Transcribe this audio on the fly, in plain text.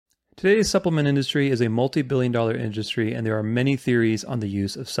Today's supplement industry is a multi-billion-dollar industry, and there are many theories on the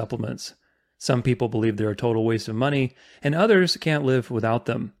use of supplements. Some people believe they're a total waste of money, and others can't live without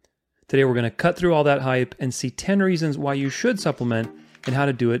them. Today we're going to cut through all that hype and see 10 reasons why you should supplement and how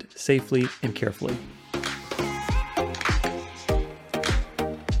to do it safely and carefully.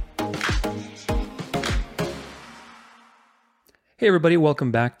 Hey everybody,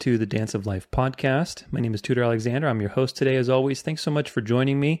 welcome back to the Dance of Life podcast. My name is Tudor Alexander. I'm your host today as always. Thanks so much for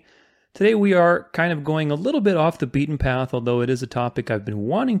joining me. Today we are kind of going a little bit off the beaten path, although it is a topic I've been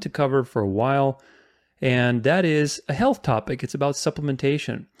wanting to cover for a while, and that is a health topic. It's about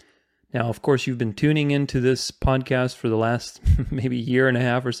supplementation. Now, of course, you've been tuning into this podcast for the last maybe year and a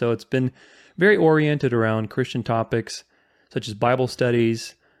half or so. It's been very oriented around Christian topics, such as Bible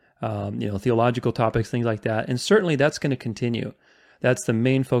studies, theological topics, things like that, and certainly that's going to continue. That's the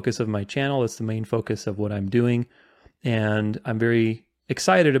main focus of my channel. That's the main focus of what I'm doing, and I'm very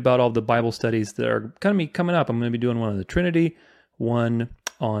excited about all the Bible studies that are going to be coming up. I'm going to be doing one on the Trinity, one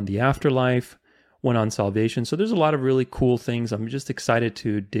on the afterlife, one on salvation. So there's a lot of really cool things I'm just excited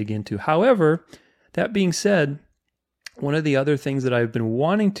to dig into. However, that being said, one of the other things that I've been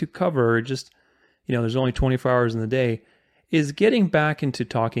wanting to cover, there's only 24 hours in the day, is getting back into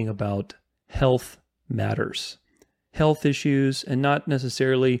talking about health matters, health issues, and not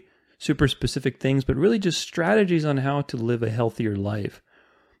necessarily super specific things, but really just strategies on how to live a healthier life.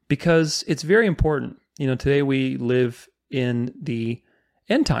 Because it's very important. Today we live in the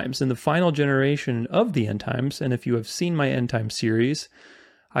end times, in the final generation of the end times. And if you have seen my end time series,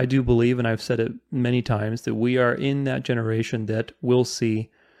 I do believe, and I've said it many times, that we are in that generation that will see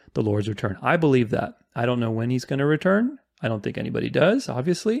the Lord's return. I believe that. I don't know when he's going to return. I don't think anybody does,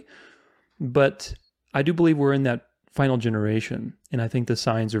 obviously. But I do believe we're in that final generation. And I think the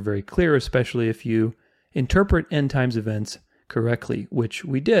signs are very clear, especially if you interpret end times events correctly, which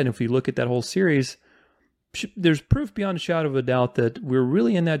we did. If you look at that whole series, there's proof beyond a shadow of a doubt that we're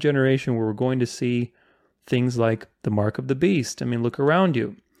really in that generation where we're going to see things like the mark of the beast. I mean, look around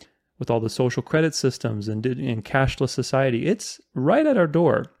you with all the social credit systems and cashless society. It's right at our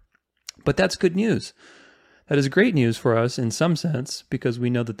door. But that's good news. That is great news for us in some sense, because we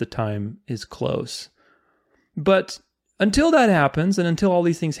know that the time is close. But until that happens, and until all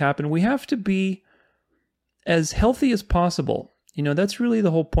these things happen, we have to be as healthy as possible. That's really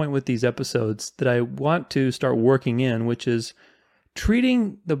the whole point with these episodes that I want to start working in, which is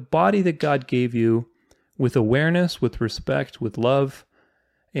treating the body that God gave you with awareness, with respect, with love,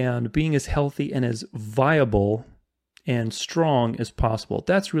 and being as healthy and as viable and strong as possible.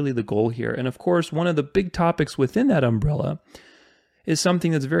 That's really the goal here. And of course, one of the big topics within that umbrella is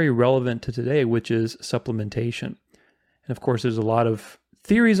something that's very relevant to today, which is supplementation. And of course, there's a lot of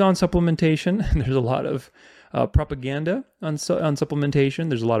theories on supplementation. There's a lot of propaganda on supplementation.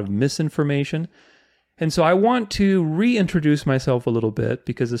 There's a lot of misinformation. And so I want to reintroduce myself a little bit,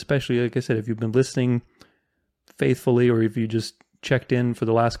 because especially, like I said, if you've been listening faithfully, or if you just checked in for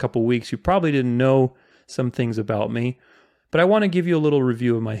the last couple of weeks, you probably didn't know some things about me. But I want to give you a little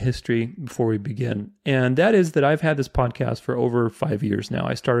review of my history before we begin. And that is that I've had this podcast for over 5 years now.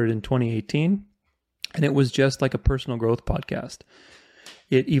 I started in 2018, and it was just like a personal growth podcast.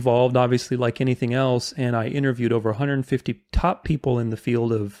 It evolved, obviously, like anything else, and I interviewed over 150 top people in the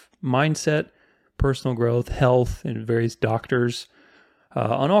field of mindset, personal growth, health, and various doctors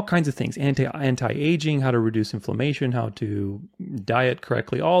on all kinds of things, anti-aging, how to reduce inflammation, how to diet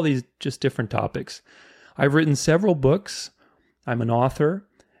correctly, all these just different topics. I've written several books. I'm an author,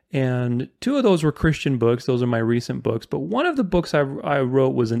 and 2 of those were Christian books. Those are my recent books. But one of the books I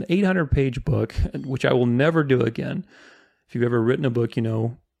wrote was an 800-page book, which I will never do again. If you've ever written a book, you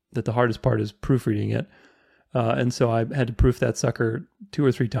know that the hardest part is proofreading it. And so I had to proof that sucker 2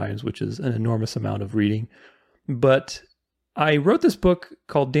 or 3 times, which is an enormous amount of reading. But I wrote this book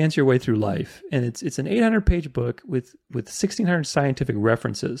called Dance Your Way Through Life, and it's an 800-page book with 1,600 scientific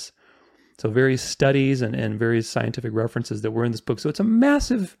references. So various studies and various scientific references that were in this book. So it's a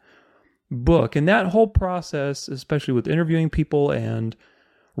massive book. And that whole process, especially with interviewing people and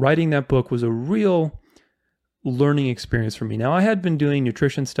writing that book, was a real learning experience for me. Now, I had been doing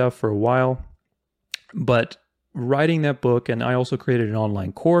nutrition stuff for a while, but writing that book, and I also created an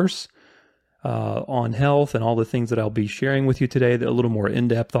online course on health and all the things that I'll be sharing with you today, that are a little more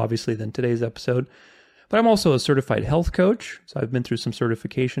in-depth, obviously, than today's episode. But I'm also a certified health coach, so I've been through some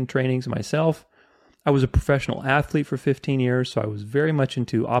certification trainings myself. I was a professional athlete for 15 years, so I was very much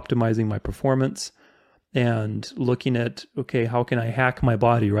into optimizing my performance and looking at, okay, how can I hack my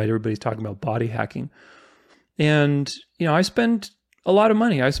body, right? Everybody's talking about body hacking. And, I spent a lot of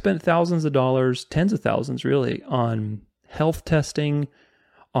money. I spent thousands of dollars, tens of thousands really, on health testing,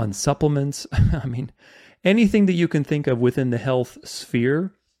 on supplements. I mean, anything that you can think of within the health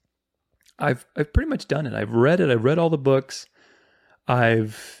sphere, I've pretty much done it. I've read it. I've read all the books.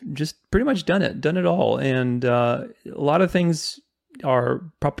 I've just pretty much done it all. And a lot of things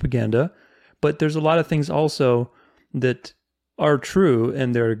are propaganda, but there's a lot of things also that are true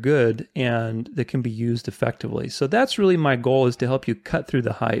and they're good and that can be used effectively. So that's really my goal, is to help you cut through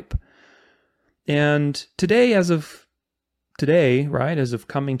the hype. And today, as of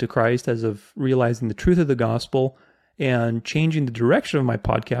coming to Christ, as of realizing the truth of the gospel and changing the direction of my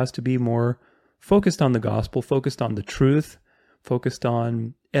podcast to be more focused on the gospel, focused on the truth, focused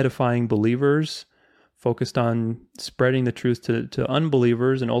on edifying believers, focused on spreading the truth to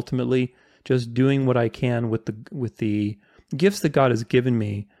unbelievers, and ultimately just doing what I can with the gifts that God has given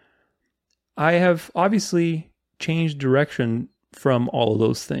me. I have obviously changed direction from all of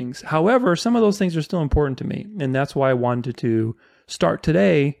those things. However, some of those things are still important to me, and that's why I wanted to start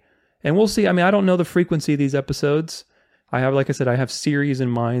today. And we'll see. I mean, I don't know the frequency of these episodes. Like I said, I have series in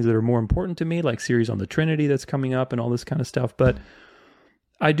mind that are more important to me, like series on the Trinity that's coming up and all this kind of stuff. But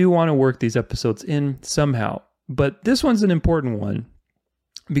I do want to work these episodes in somehow. But this one's an important one,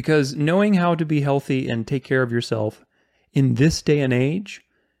 because knowing how to be healthy and take care of yourself in this day and age,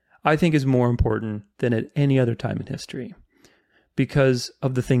 I think is more important than at any other time in history, because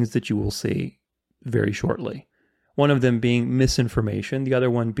of the things that you will see very shortly. One of them being misinformation, the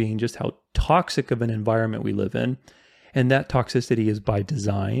other one being just how toxic of an environment we live in. And that toxicity is by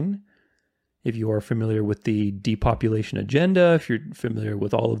design. If you are familiar with the depopulation agenda, if you're familiar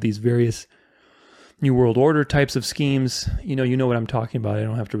with all of these various New World Order types of schemes, you know what I'm talking about. I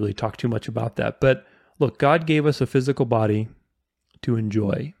don't have to really talk too much about that. But look, God gave us a physical body to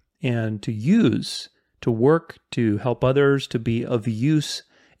enjoy and to use, to work, to help others, to be of use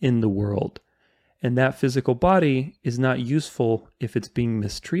in the world. And that physical body is not useful if it's being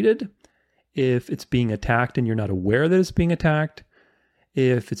mistreated, if it's being attacked and you're not aware that it's being attacked,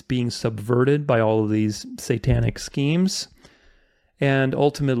 if it's being subverted by all of these satanic schemes. And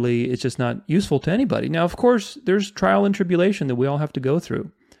ultimately, it's just not useful to anybody. Now, of course, there's trial and tribulation that we all have to go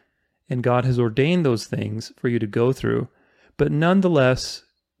through. And God has ordained those things for you to go through. But nonetheless,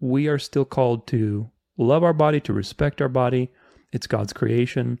 we are still called to love our body, to respect our body. It's God's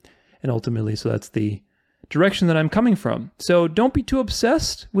creation. And ultimately, so that's the direction that I'm coming from. So don't be too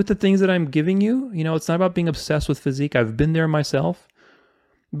obsessed with the things that I'm giving you. It's not about being obsessed with physique. I've been there myself.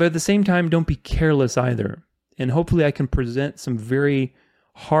 But at the same time, don't be careless either. And hopefully I can present some very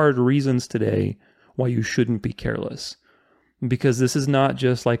hard reasons today why you shouldn't be careless. Because this is not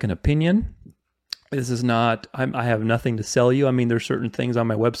just like an opinion. This is not, I have nothing to sell you. I mean, there's certain things on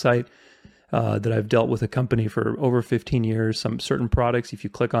my website that I've dealt with a company for over 15 years, some certain products, if you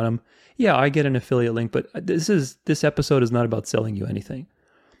click on them, yeah, I get an affiliate link, but this episode is not about selling you anything.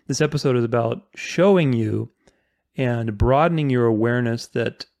 This episode is about showing you and broadening your awareness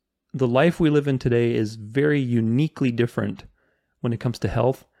that the life we live in today is very uniquely different when it comes to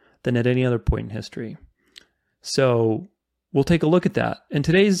health than at any other point in history. So we'll take a look at that. And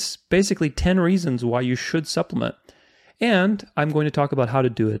today's basically 10 reasons why you should supplement. And I'm going to talk about how to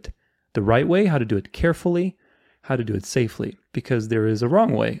do it the right way, how to do it carefully, how to do it safely, because there is a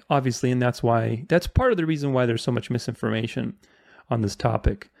wrong way, obviously, and that's part of the reason why there's so much misinformation on this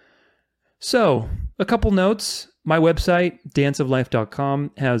topic. So, a couple notes. My website,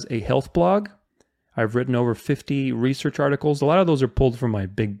 danceoflife.com, has a health blog. I've written over 50 research articles. A lot of those are pulled from my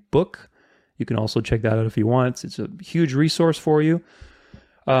big book. You can also check that out if you want. It's a huge resource for you.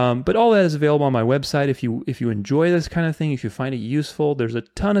 But all that is available on my website. If you enjoy this kind of thing, if you find it useful, there's a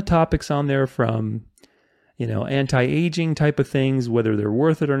ton of topics on there, from anti-aging type of things, whether they're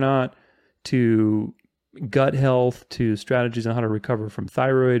worth it or not, to gut health, to strategies on how to recover from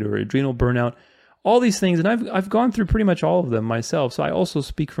thyroid or adrenal burnout, all these things. And I've gone through pretty much all of them myself. So I also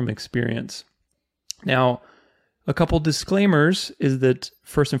speak from experience. Now, a couple disclaimers is that,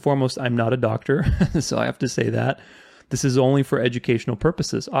 first and foremost, I'm not a doctor. So I have to say that. This is only for educational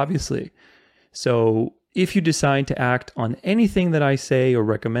purposes, obviously. So if you decide to act on anything that I say or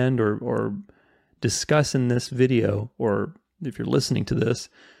recommend or discuss in this video, or if you're listening to this,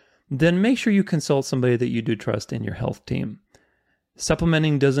 then make sure you consult somebody that you do trust in your health team.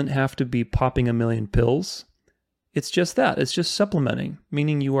 Supplementing doesn't have to be popping a million pills. It's just that. It's just supplementing,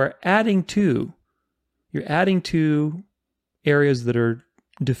 meaning you are adding to areas that are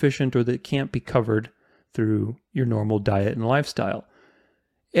deficient or that can't be covered through your normal diet and lifestyle.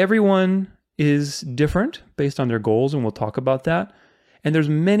 Everyone is different based on their goals, and we'll talk about that. And there's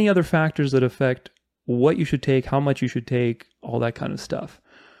many other factors that affect what you should take, how much you should take, all that kind of stuff,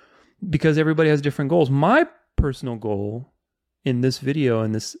 because everybody has different goals. My personal goal in this video,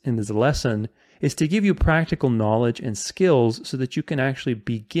 in this lesson, is to give you practical knowledge and skills so that you can actually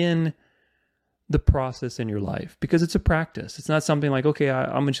begin the process in your life, because it's a practice. It's not something like, okay,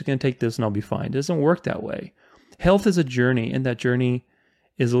 I'm just going to take this and I'll be fine. It doesn't work that way. Health is a journey, and that journey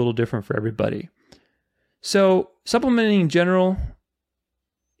is a little different for everybody. So supplementing in general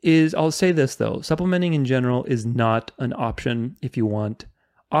I'll say this though, supplementing in general is not an option if you want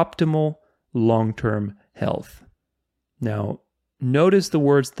optimal long-term health. Now, notice the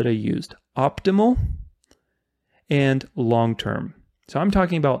words that I used, optimal and long-term. So I'm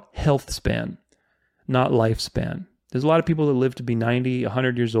talking about health span, not lifespan. There's a lot of people that live to be 90,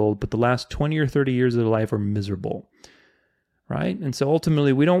 100 years old, but the last 20 or 30 years of their life are miserable, right? And so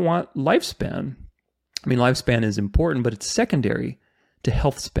ultimately, we don't want lifespan. I mean, lifespan is important, but it's secondary to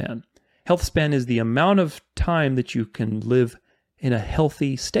health span. Health span is the amount of time that you can live in a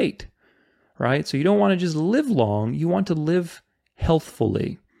healthy state, right? So you don't want to just live long, you want to live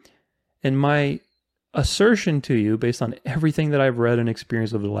healthfully. And my assertion to you, based on everything that I've read and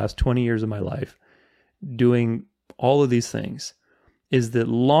experienced over the last 20 years of my life, doing all of these things, is that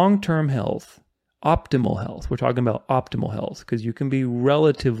long-term health, optimal health, we're talking about optimal health, because you can be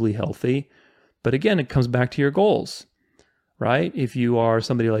relatively healthy, but again, it comes back to your goals, right? If you are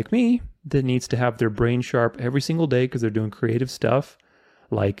somebody like me that needs to have their brain sharp every single day because they're doing creative stuff,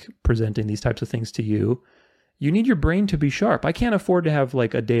 like presenting these types of things to you, you need your brain to be sharp. I can't afford to have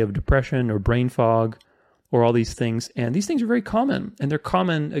like a day of depression or brain fog or all these things. And these things are very common. And they're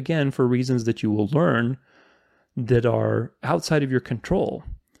common, again, for reasons that you will learn that are outside of your control.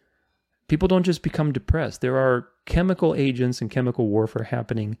 People don't just become depressed. There are chemical agents and chemical warfare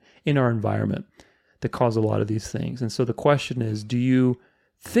happening in our environment that cause a lot of these things. And so the question is, do you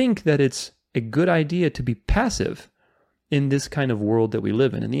think that it's a good idea to be passive in this kind of world that we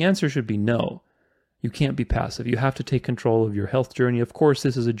live in? And the answer should be no. You can't be passive. You have to take control of your health journey. Of course,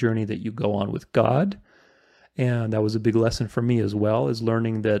 this is a journey that you go on with God. And that was a big lesson for me as well, is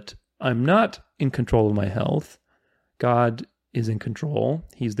learning that I'm not in control of my health. God is in control.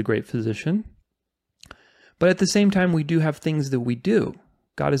 He's the great physician. But at the same time, we do have things that we do.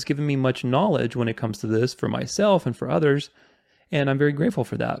 God has given me much knowledge when it comes to this for myself and for others. And I'm very grateful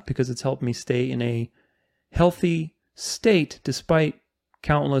for that, because it's helped me stay in a healthy state despite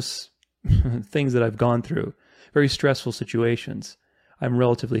countless things that I've gone through, very stressful situations. I'm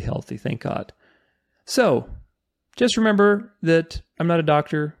relatively healthy, thank God. So just remember that I'm not a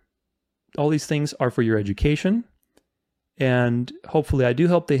doctor. All these things are for your education. And hopefully I do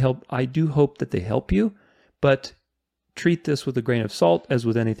hope that they help you, but treat this with a grain of salt, as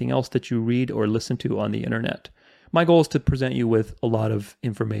with anything else that you read or listen to on the internet. My goal is to present you with a lot of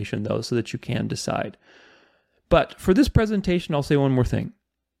information, though, so that you can decide. But for this presentation, I'll say one more thing.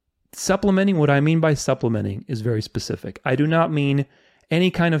 Supplementing, what I mean by supplementing is very specific. I do not mean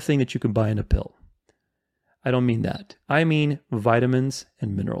any kind of thing that you can buy in a pill. I don't mean that. I mean vitamins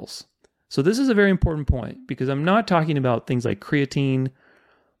and minerals. So this is a very important point, because I'm not talking about things like creatine,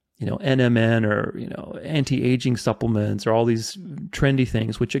 NMN, or, anti-aging supplements, or all these trendy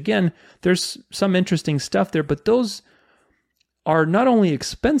things, which again, there's some interesting stuff there, but those are not only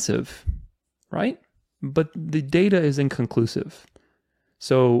expensive, right? But the data is inconclusive.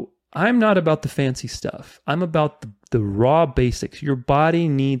 So I'm not about the fancy stuff. I'm about the raw basics. Your body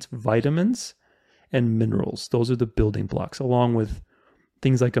needs vitamins and minerals. Those are the building blocks, along with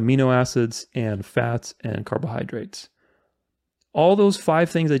things like amino acids and fats and carbohydrates. All those 5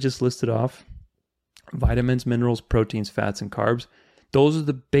 things I just listed off, vitamins, minerals, proteins, fats, and carbs, those are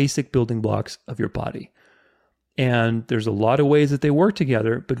the basic building blocks of your body. And there's a lot of ways that they work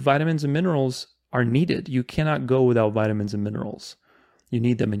together, but vitamins and minerals are needed. You cannot go without vitamins and minerals. You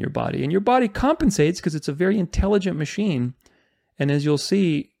need them in your body. And your body compensates because it's a very intelligent machine. And as you'll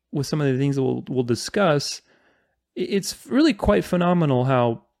see with some of the things that we'll discuss, it's really quite phenomenal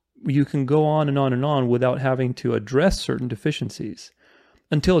how you can go on and on and on without having to address certain deficiencies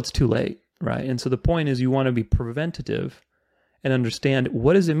until it's too late, right? And so the point is, you want to be preventative and understand,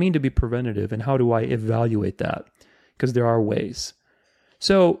 what does it mean to be preventative, and how do I evaluate that? Because there are ways.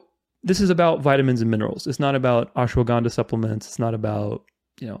 So this is about vitamins and minerals. It's not about ashwagandha supplements. It's not about,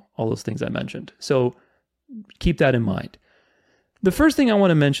 all those things I mentioned. So keep that in mind. The first thing I want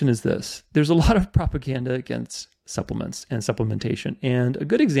to mention is this. There's a lot of propaganda against supplements and supplementation. And a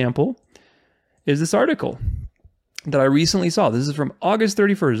good example is this article that I recently saw. This is from August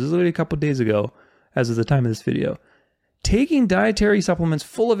 31st. This is literally a couple of days ago, as of the time of this video. Taking dietary supplements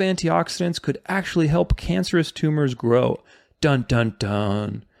full of antioxidants could actually help cancerous tumors grow. Dun, dun,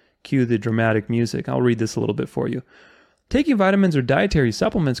 dun. Cue the dramatic music. I'll read this a little bit for you. Taking vitamins or dietary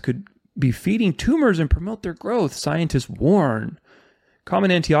supplements could be feeding tumors and promote their growth, scientists warn.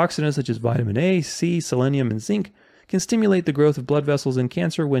 Common antioxidants such as vitamin A, C, selenium, and zinc can stimulate the growth of blood vessels in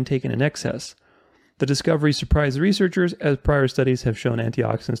cancer when taken in excess. The discovery surprised researchers as prior studies have shown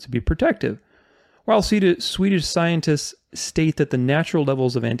antioxidants to be protective. While Swedish scientists state that the natural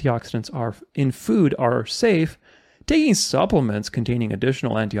levels of antioxidants in food are safe, taking supplements containing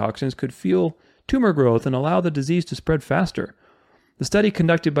additional antioxidants could fuel tumor growth and allow the disease to spread faster. The study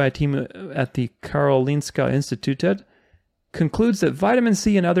conducted by a team at the Karolinska Institutet concludes that vitamin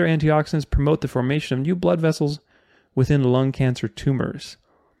C and other antioxidants promote the formation of new blood vessels within lung cancer tumors.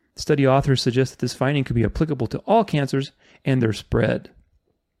 Study authors suggest that this finding could be applicable to all cancers and their spread.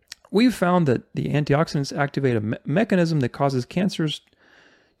 We've found that the antioxidants activate a mechanism that causes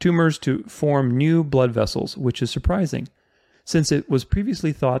tumors to form new blood vessels, which is surprising, since it was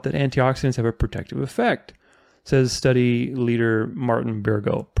previously thought that antioxidants have a protective effect, says study leader Martin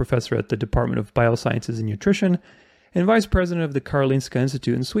Bergo, professor at the Department of Biosciences and Nutrition and vice president of the Karolinska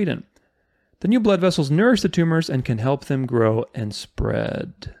Institute in Sweden. The new blood vessels nourish the tumors and can help them grow and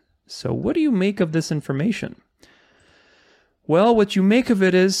spread. So what do you make of this information? Well, what you make of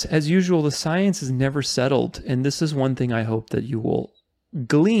it is, as usual, the science is never settled. And this is one thing I hope that you will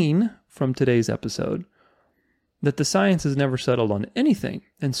glean from today's episode, that the science is never settled on anything.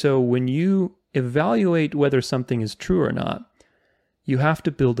 And so when you evaluate whether something is true or not, you have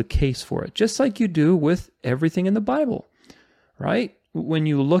to build a case for it, just like you do with everything in the Bible, right? When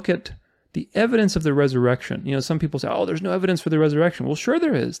you look at the evidence of the resurrection, some people say, oh, there's no evidence for the resurrection. Well, sure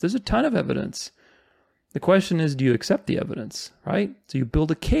there is. There's a ton of evidence. The question is, do you accept the evidence, right? So you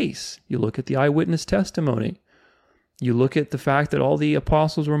build a case. You look at the eyewitness testimony. You look at the fact that all the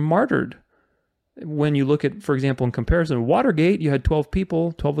apostles were martyred. When you look at, for example, in comparison, Watergate, you had 12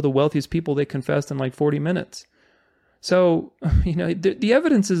 people, 12 of the wealthiest people, they confessed in like 40 minutes. So, the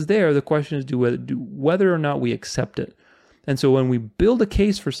evidence is there. The question is whether or not we accept it. And so when we build a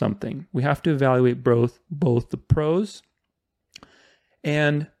case for something, we have to evaluate both the pros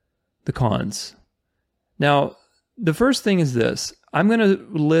and the cons. Now, the first thing is this. I'm going to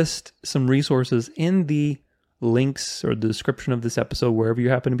list some resources in the links or the description of this episode, wherever you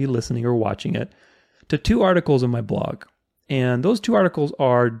happen to be listening or watching it, to 2 articles in my blog. And those 2 articles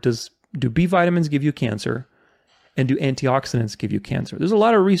are, do B vitamins give you cancer? And do antioxidants give you cancer? There's a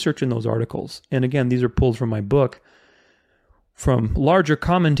lot of research in those articles. And again, these are pulled from my book, from larger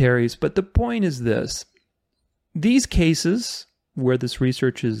commentaries. But the point is this. These cases where this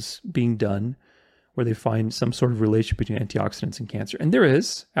research is being done, where they find some sort of relationship between antioxidants and cancer, and there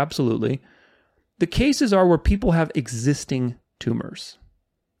is, absolutely, the cases are where people have existing tumors.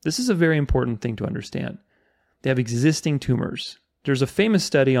 This is a very important thing to understand. They have existing tumors. There's a famous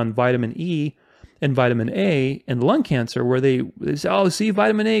study on vitamin E and vitamin A and lung cancer where they say, oh, see,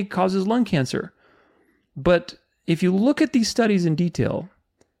 vitamin A causes lung cancer. But if you look at these studies in detail,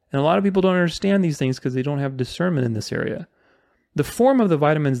 and a lot of people don't understand these things because they don't have discernment in this area, the form of the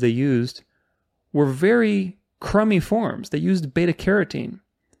vitamins they used were very crummy forms. They used beta-carotene,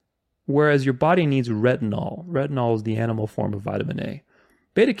 whereas your body needs retinol. Retinol is the animal form of vitamin A.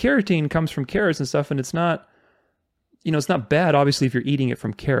 Beta-carotene comes from carrots and stuff, and it's not bad, obviously, if you're eating it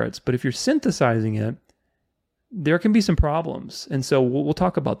from carrots. But if you're synthesizing it, there can be some problems. And so we'll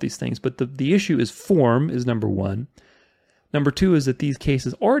talk about these things. But the issue is form is number one. Number two is that these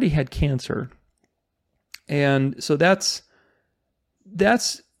cases already had cancer. And so that's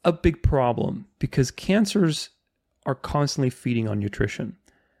a big problem because cancers are constantly feeding on nutrition.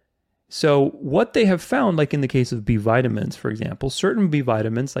 So what they have found, like in the case of B vitamins, for example, certain B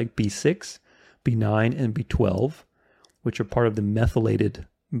vitamins like B6, B9, and B12, which are part of the methylated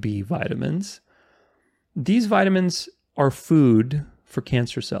B vitamins, these vitamins are food for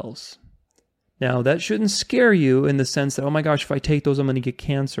cancer cells. Now, that shouldn't scare you in the sense that, oh my gosh, if I take those, I'm going to get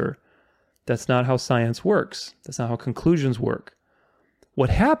cancer. That's not how science works. That's not how conclusions work. What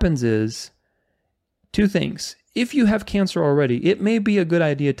happens is 2 things. If you have cancer already, it may be a good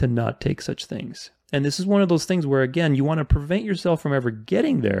idea to not take such things. And this is one of those things where, again, you want to prevent yourself from ever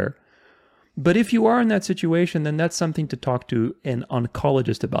getting there. But if you are in that situation, then that's something to talk to an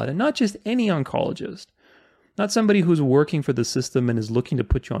oncologist about. And not just any oncologist. Not somebody who's working for the system and is looking to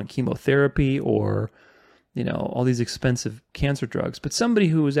put you on chemotherapy or, all these expensive cancer drugs. But somebody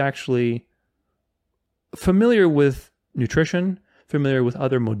who is actually familiar with nutrition, familiar with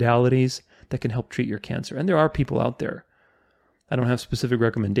other modalities that can help treat your cancer. And there are people out there. I don't have specific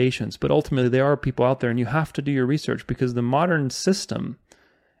recommendations, but ultimately there are people out there, and you have to do your research because the modern system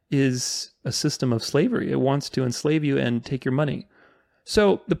is a system of slavery. It wants to enslave you and take your money.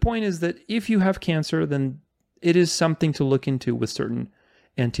 So the point is that if you have cancer, then it is something to look into with certain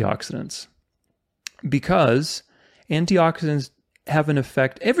antioxidants because antioxidants have an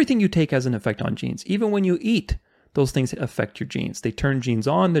effect. Everything you take has an effect on genes. Even when you eat, those things affect your genes. They turn genes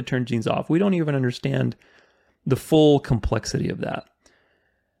on, they turn genes off. We don't even understand the full complexity of that.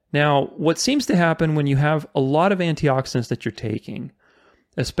 Now, what seems to happen when you have a lot of antioxidants that you're taking,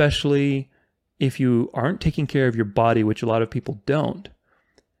 especially if you aren't taking care of your body, which a lot of people don't,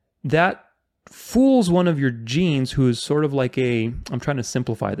 that fools one of your genes who is sort of like I'm trying to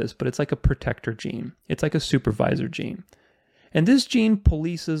simplify this, but it's like a protector gene. It's like a supervisor gene. And this gene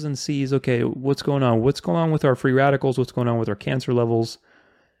polices and sees, okay, what's going on? What's going on with our free radicals? What's going on with our cancer levels?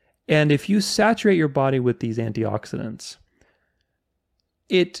 And if you saturate your body with these antioxidants,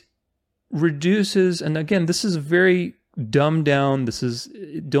 it reduces, and again, this is very dumbed down.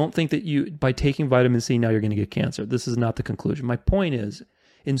 Don't think that by taking vitamin C, now you're going to get cancer. This is not the conclusion. My point is,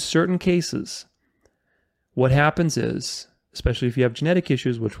 in certain cases, what happens is, especially if you have genetic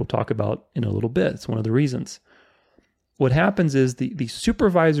issues, which we'll talk about in a little bit, it's one of the reasons. What happens is the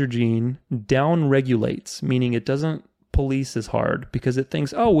supervisor gene down-regulates, meaning it doesn't police as hard because it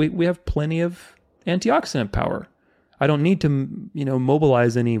thinks, oh, we have plenty of antioxidant power. I don't need to,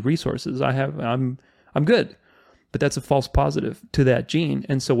 mobilize any resources. I'm good. But that's a false positive to that gene.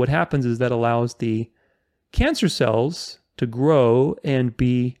 And so what happens is that allows the cancer cells to grow and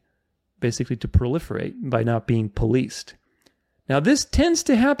basically to proliferate by not being policed. Now, this tends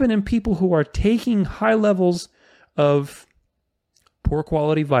to happen in people who are taking high levels of poor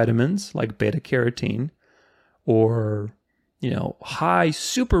quality vitamins like beta carotene or,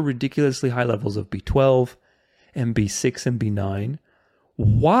 super ridiculously high levels of B12 and B6 and B9,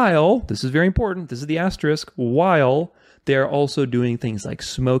 while, this is very important, this is the asterisk, while they're also doing things like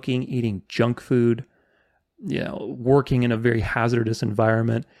smoking, eating junk food, working in a very hazardous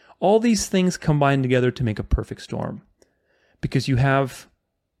environment. All these things combine together to make a perfect storm because you have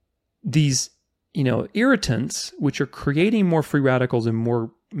these, irritants which are creating more free radicals and more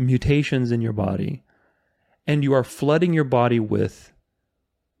mutations in your body, and you are flooding your body with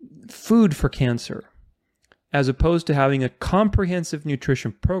food for cancer, as opposed to having a comprehensive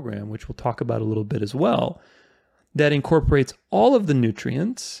nutrition program, which we'll talk about a little bit as well, that incorporates all of the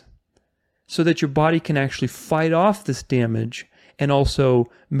nutrients so that your body can actually fight off this damage and also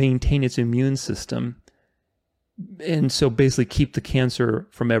maintain its immune system. And so basically keep the cancer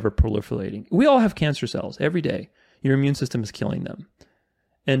from ever proliferating. We all have cancer cells every day. Your immune system is killing them.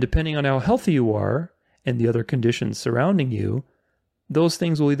 And depending on how healthy you are and the other conditions surrounding you, those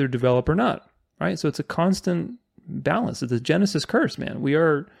things will either develop or not, right? So it's a constant balance. It's a Genesis curse, man. We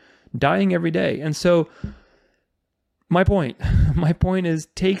are dying every day. And so my point is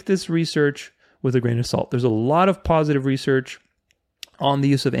take this research with a grain of salt. There's a lot of positive research on the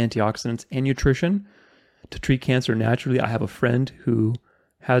use of antioxidants and nutrition to treat cancer naturally. I have a friend who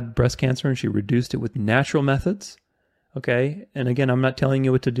had breast cancer and she reduced it with natural methods. Okay. And again, I'm not telling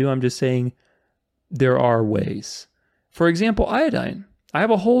you what to do. I'm just saying there are ways. For example, iodine. I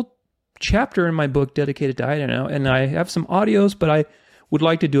have a whole chapter in my book dedicated to iodine now, and I have some audios, but I would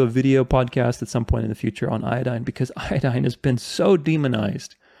like to do a video podcast at some point in the future on iodine because iodine has been so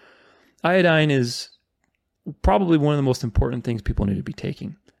demonized. Iodine is probably one of the most important things people need to be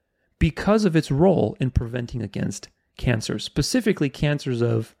taking because of its role in preventing against cancer, specifically cancers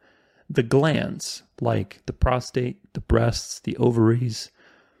of the glands like the prostate, the breasts, the ovaries,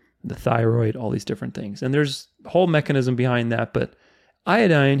 the thyroid, all these different things. And there's a whole mechanism behind that, but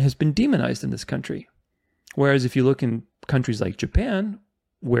iodine has been demonized in this country. Whereas if you look in countries like Japan,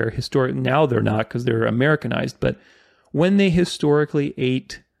 where now they're not because they're Americanized, but when they historically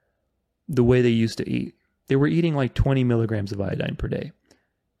ate the way they used to eat, they were eating like 20 milligrams of iodine per day.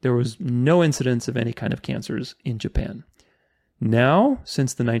 There was no incidence of any kind of cancers in Japan. Now,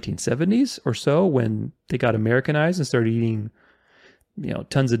 since the 1970s or so, when they got Americanized and started eating,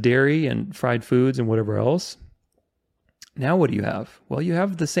 tons of dairy and fried foods and whatever else, now what do you have? Well, you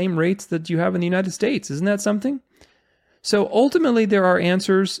have the same rates that you have in the United States. Isn't that something? So ultimately, there are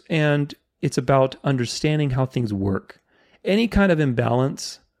answers, and it's about understanding how things work. Any kind of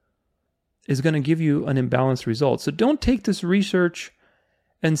imbalance is going to give you an imbalanced result. So don't take this research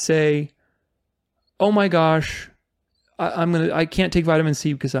and say, "Oh my gosh, I can't take vitamin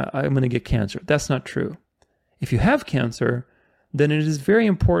C because I'm going to get cancer." That's not true. If you have cancer, then it is very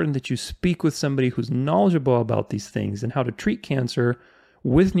important that you speak with somebody who's knowledgeable about these things and how to treat cancer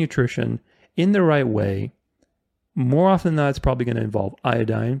with nutrition in the right way. More often than not, it's probably going to involve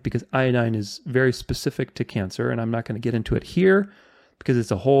iodine because iodine is very specific to cancer, and I'm not going to get into it here because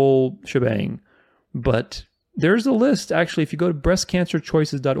it's a whole shebang. But there's a list, actually, if you go to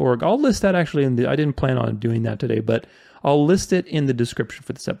breastcancerchoices.org, I'll list that actually I didn't plan on doing that today, but I'll list it in the description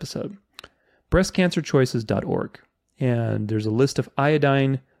for this episode. breastcancerchoices.org. And there's a list of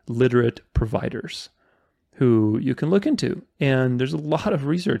iodine literate providers who you can look into. And there's a lot of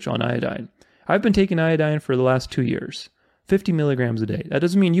research on iodine. I've been taking iodine for the last 2 years, 50 milligrams a day. That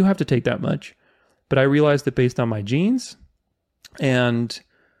doesn't mean you have to take that much, but I realized that based on my genes and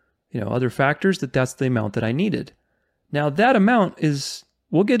other factors, that's the amount that I needed. Now that amount is,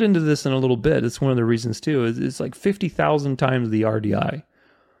 we'll get into this in a little bit. It's one of the reasons too, it's like 50,000 times the RDI.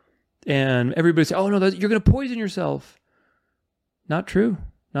 And everybody says, oh no, you're going to poison yourself. Not true.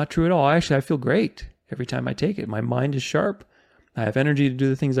 Not true at all. Actually, I feel great every time I take it. My mind is sharp. I have energy to do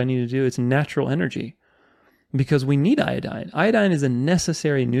the things I need to do. It's natural energy because we need iodine. Iodine is a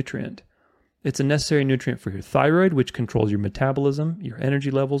necessary nutrient. It's a necessary nutrient for your thyroid, which controls your metabolism, your energy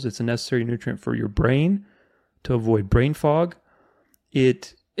levels. It's a necessary nutrient for your brain to avoid brain fog. I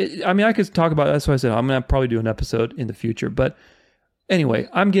could talk about, that's why I said I'm going to probably do an episode in the future. But anyway,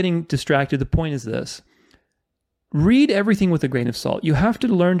 I'm getting distracted. The point is this. Read everything with a grain of salt. You have to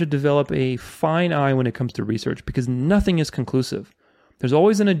learn to develop a fine eye when it comes to research because nothing is conclusive. There's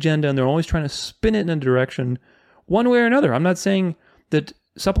always an agenda and they're always trying to spin it in a direction one way or another. I'm not saying that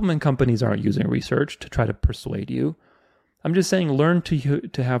supplement companies aren't using research to try to persuade you. I'm just saying learn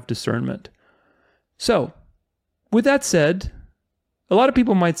to have discernment. So, with that said, a lot of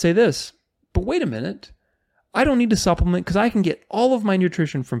people might say this, but wait a minute. I don't need to supplement because I can get all of my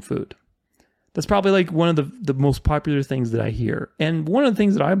nutrition from food. That's probably like one of the most popular things that I hear. And one of the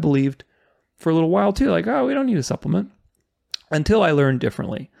things that I believed for a little while too, like, oh, we don't need a supplement, until I learned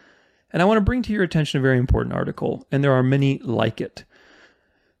differently. And I want to bring to your attention a very important article, and there are many like it.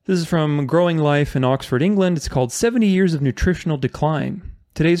 This is from Growing Life in Oxford, England. It's called 70 Years of Nutritional Decline.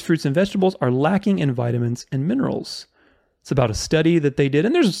 Today's fruits and vegetables are lacking in vitamins and minerals. It's about a study that they did,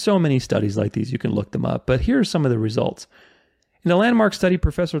 and there's so many studies like these, you can look them up, but here are some of the results. In a landmark study,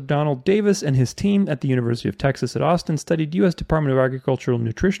 Professor Donald Davis and his team at the University of Texas at Austin studied U.S. Department of Agricultural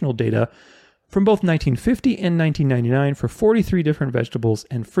nutritional data from both 1950 and 1999 for 43 different vegetables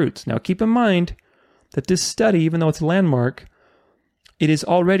and fruits. Now, keep in mind that this study, even though it's a landmark, it is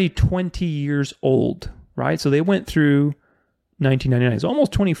already 20 years old, right? So they went through 1999. It's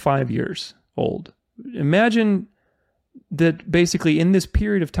almost 25 years old. Imagine that basically in this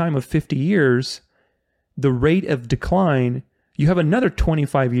period of time of 50 years, the rate of decline, you have another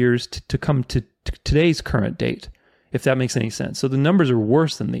 25 years to come to today's current date, if that makes any sense. So the numbers are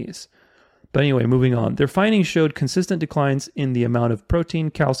worse than these. But anyway, moving on. Their findings showed consistent declines in the amount of protein,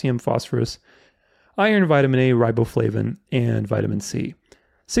 calcium, phosphorus, iron, vitamin A, riboflavin, and vitamin C.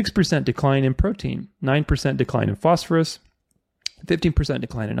 6% decline in protein, 9% decline in phosphorus, 15%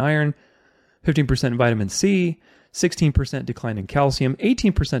 decline in iron, 15% in vitamin C, 16% decline in calcium,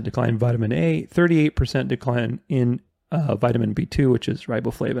 18% decline in vitamin A, 38% decline in vitamin B2, which is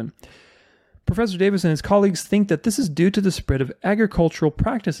riboflavin. Professor Davis and his colleagues think that this is due to the spread of agricultural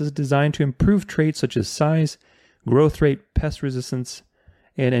practices designed to improve traits such as size, growth rate, pest resistance,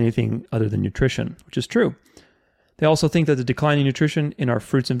 and anything other than nutrition, which is true. They also think that the decline in nutrition in our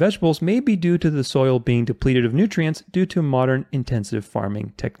fruits and vegetables may be due to the soil being depleted of nutrients due to modern intensive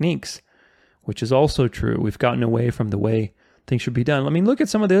farming techniques, which is also true. We've gotten away from the way things should be done. I mean, look at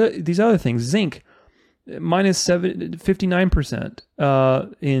some of these other things. Zinc, minus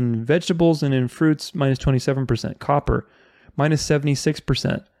 59%. In vegetables and in fruits, minus 27%. Copper, minus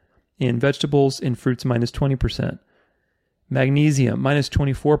 76%. In vegetables, in fruits, minus 20%. Magnesium, minus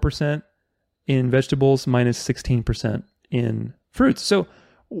 24%. In vegetables, minus 16% in fruits. So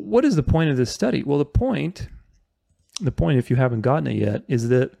what is the point of this study? Well, the point, if you haven't gotten it yet, is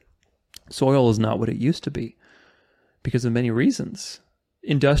that soil is not what it used to be because of many reasons.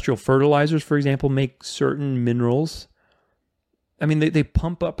 Industrial fertilizers, for example, make certain minerals. I mean, they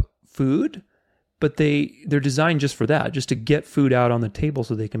pump up food, but they're designed just for that, just to get food out on the table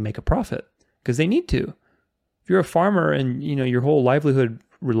so they can make a profit because they need to. If you're a farmer and your whole livelihood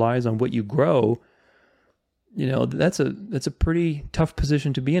relies on what you grow, that's a pretty tough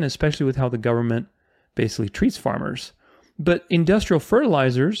position to be in, especially with how the government basically treats farmers. But industrial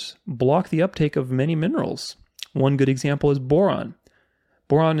fertilizers block the uptake of many minerals. One good example is boron.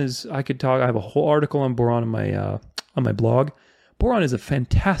 Boron is, I have a whole article on boron on my blog. Boron is a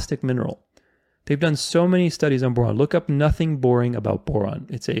fantastic mineral. They've done so many studies on boron. Look up Nothing Boring About Boron.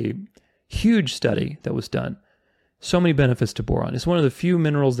 It's a huge study that was done. So many benefits to boron. It's one of the few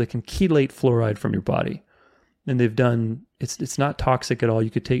minerals that can chelate fluoride from your body. And they've done, it's not toxic at all. You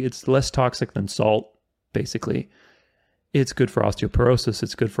could take, it's less toxic than salt, basically. It's good for osteoporosis.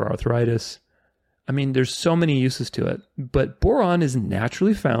 It's good for arthritis. I mean, there's so many uses to it, but boron is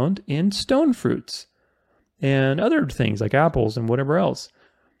naturally found in stone fruits and other things like apples and whatever else.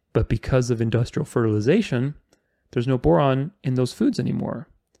 But because of industrial fertilization, there's no boron in those foods anymore.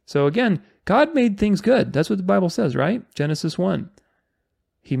 So again, God made things good. That's what the Bible says, right? Genesis 1.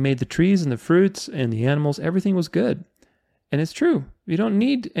 He made the trees and the fruits and the animals. Everything was good. And it's true. You don't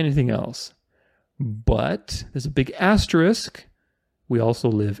need anything else. But there's a big asterisk. We also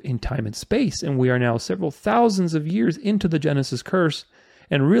live in time and space, and we are now several thousands of years into the Genesis curse,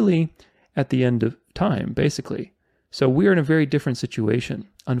 and really at the end of time, basically. So we are in a very different situation.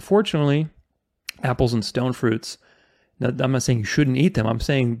 Unfortunately, apples and stone fruits, now, I'm not saying you shouldn't eat them. I'm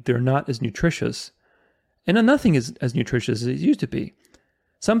saying they're not as nutritious. And nothing is as nutritious as it used to be.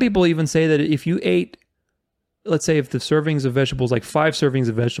 Some people even say that if you ate, let's say if the servings of vegetables, like 5 servings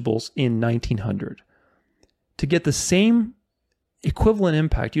of vegetables in 1900, to get the same equivalent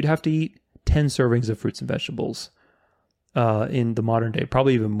impact, you'd have to eat 10 servings of fruits and vegetables in the modern day,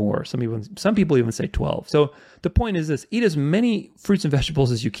 probably even more. Some people even say 12. So the point is this: eat as many fruits and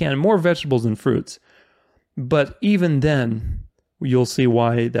vegetables as you can, more vegetables than fruits. But even then, you'll see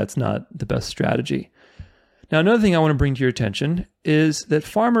why that's not the best strategy. Now, another thing I want to bring to your attention is that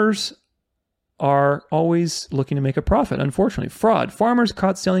farmers are always looking to make a profit. Unfortunately, fraud. Farmers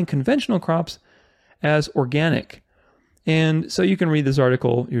caught selling conventional crops as organic. And so you can read this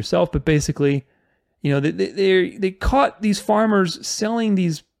article yourself, but basically, they caught these farmers selling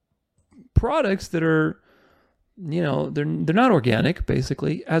these products that are, they're not organic,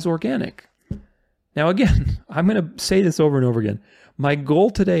 basically, as organic. Now, again, I'm going to say this over and over again. My goal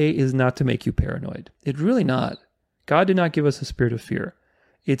today is not to make you paranoid. It's really not. God did not give us a spirit of fear.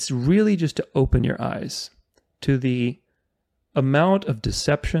 It's really just to open your eyes to the amount of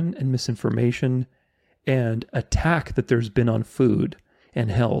deception and misinformation and attack that there's been on food and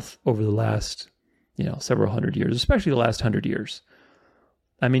health over the last, several hundred years, especially the last 100 years.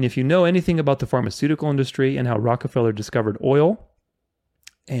 I mean, if you know anything about the pharmaceutical industry and how Rockefeller discovered oil,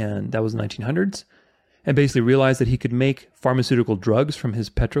 and that was the 1900s, and basically realized that he could make pharmaceutical drugs from his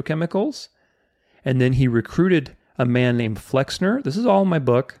petrochemicals, and then he recruited a man named Flexner. This is all in my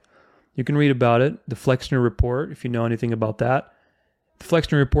book. You can read about it, the Flexner Report, if you know anything about that. The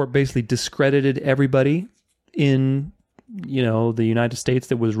Flexner Report basically discredited everybody in, the United States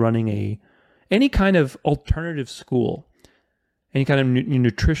that was running any kind of alternative school, any kind of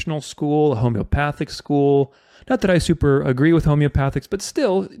nutritional school, a homeopathic school. Not that I super agree with homeopathics, but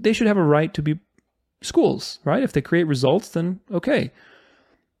still, they should have a right to be schools, right? If they create results, then okay.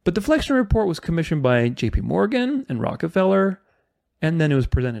 But the Flexner Report was commissioned by J.P. Morgan and Rockefeller, and then it was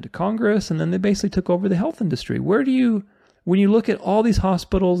presented to Congress, and then they basically took over the health industry. When you look at all these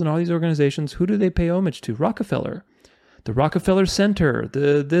hospitals and all these organizations, who do they pay homage to? Rockefeller. The Rockefeller Center,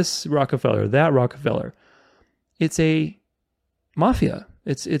 this Rockefeller, that Rockefeller. It's a mafia.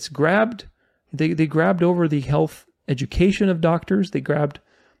 It's grabbed. They grabbed over the health education of doctors. They grabbed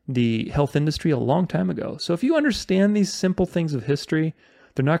the health industry a long time ago. So if you understand these simple things of history,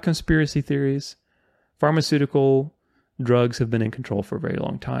 they're not conspiracy theories. Pharmaceutical drugs have been in control for a very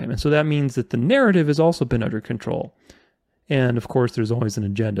long time. And so that means that the narrative has also been under control. And of course, there's always an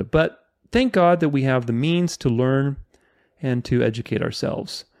agenda. But thank God that we have the means to learn and to educate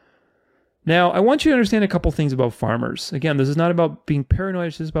ourselves. Now, I want you to understand a couple things about farmers. Again, this is not about being paranoid.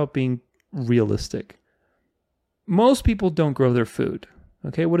 It's just about being realistic. Most people don't grow their food.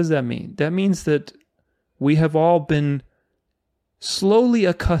 Okay, what does that mean? That means that we have all been slowly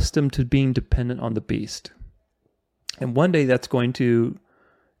accustomed to being dependent on the beast. And one day that's going to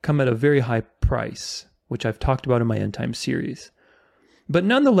come at a very high price, which I've talked about in my End Time series. But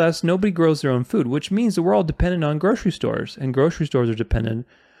nonetheless, nobody grows their own food, which means that we're all dependent on grocery stores, and grocery stores are dependent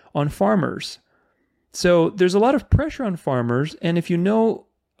on farmers. So there's a lot of pressure on farmers, and if you know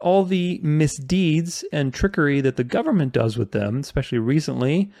all the misdeeds and trickery that the government does with them, especially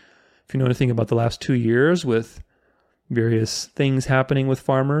recently, if you know anything about the last 2 years with various things happening with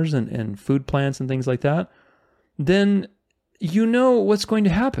farmers and food plants and things like that, then you know what's going to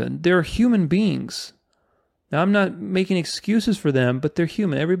happen. They're human beings. Now, I'm not making excuses for them, but they're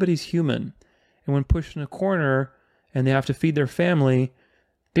human. Everybody's human. And when pushed in a corner and they have to feed their family,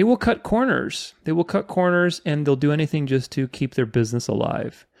 they will cut corners. They will cut corners and they'll do anything just to keep their business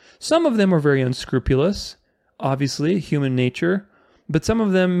alive. Some of them are very unscrupulous, obviously, human nature, but some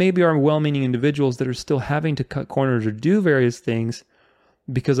of them maybe are well-meaning individuals that are still having to cut corners or do various things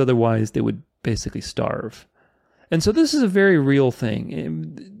because otherwise they would basically starve. And so this is a very real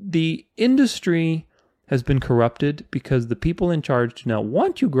thing. The industry has been corrupted because the people in charge do not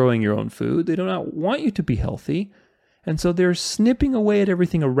want you growing your own food. They do not want you to be healthy. And so they're snipping away at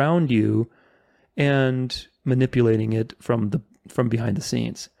everything around you and manipulating it from behind the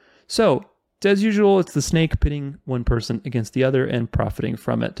scenes. So, as usual, it's the snake pitting one person against the other and profiting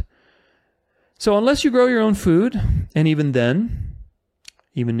from it. So unless you grow your own food, and even then,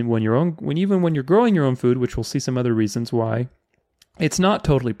 even when you're growing your own food, which we'll see some other reasons why it's not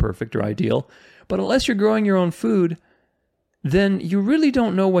totally perfect or ideal, but unless you're growing your own food, then you really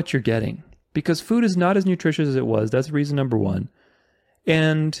don't know what you're getting, because food is not as nutritious as it was. That's reason number one.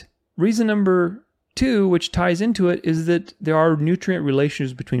 And reason number two, which ties into it, is that there are nutrient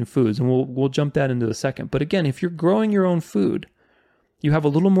relationships between foods, and we'll jump that into a second. But again, if you're growing your own food, you have a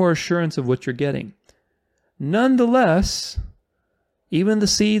little more assurance of what you're getting. Nonetheless, even the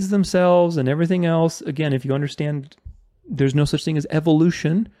seeds themselves and everything else, again, if you understand there's no such thing as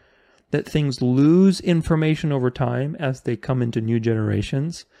evolution, that things lose information over time as they come into new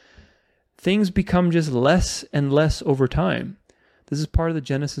generations, things become just less and less over time. This is part of the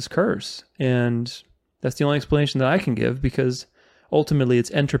Genesis curse, and that's the only explanation that I can give, because ultimately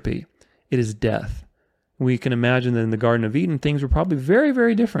it's entropy. It is death. We can imagine that in the Garden of Eden, things were probably very,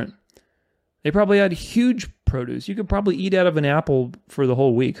 very different. They probably had huge produce. You could probably eat out of an apple for the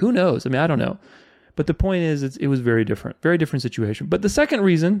whole week. Who knows? I mean, I don't know. But the point is, it was very different situation. But the second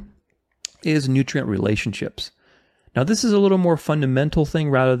reason is nutrient relationships. Now, this is a little more fundamental thing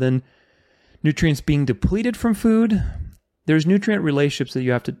rather than nutrients being depleted from food. There's nutrient relationships that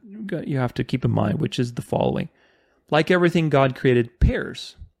you have to keep in mind, which is the following. Like everything, God created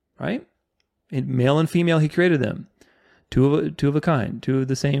pairs, right? In male and female, he created them. Two of a kind, two of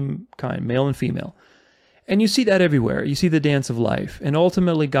the same kind, male and female. And you see that everywhere. You see the dance of life. And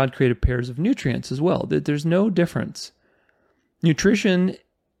ultimately, God created pairs of nutrients as well. There's no difference. Nutrition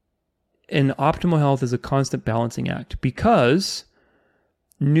and optimal health is a constant balancing act, because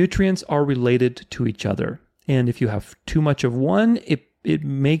nutrients are related to each other. And if you have too much of one, it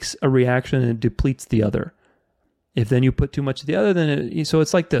makes a reaction and it depletes the other. If then you put too much of the other, so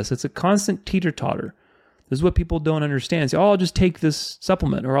it's like this. It's a constant teeter-totter. This is what people don't understand. Say, oh, I'll just take this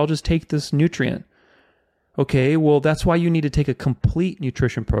supplement, or I'll just take this nutrient. Okay, well, that's why you need to take a complete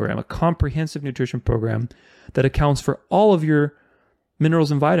nutrition program, a comprehensive nutrition program that accounts for all of your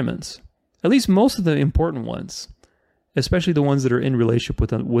minerals and vitamins, at least most of the important ones, especially the ones that are in relationship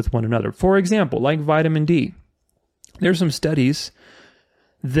with one another. For example, like vitamin D. There's some studies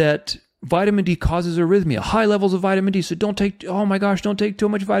that vitamin D causes arrhythmia, high levels of vitamin D. So don't take too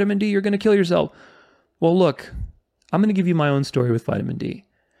much vitamin D. You're going to kill yourself. Well, look, I'm going to give you my own story with vitamin D.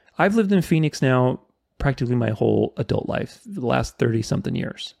 I've lived in Phoenix now practically my whole adult life, the last 30-something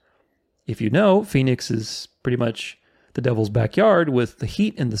years. If you know, Phoenix is pretty much the devil's backyard with the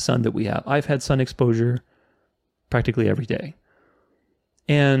heat and the sun that we have. I've had sun exposure practically every day.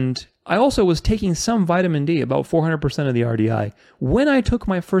 And I also was taking some vitamin D, about 400% of the RDI. When I took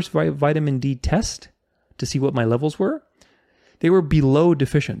my first vitamin D test to see what my levels were, they were below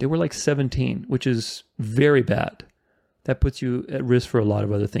deficient. They were like 17, which is very bad. That puts you at risk for a lot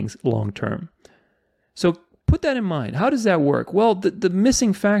of other things long term. So put that in mind. How does that work? Well, the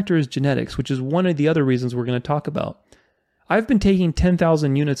missing factor is genetics, which is one of the other reasons we're going to talk about. I've been taking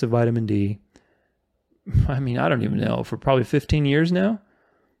 10,000 units of vitamin D, I don't even know, for probably 15 years now.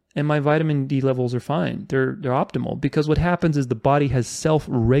 And my vitamin D levels are fine. They're optimal, because what happens is the body has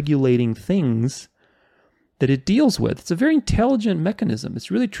self-regulating things that it deals with. It's a very intelligent mechanism.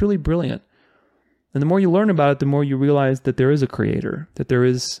 It's really, truly brilliant. And the more you learn about it, the more you realize that there is a creator, that there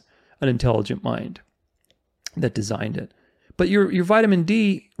is an intelligent mind that designed it. But your vitamin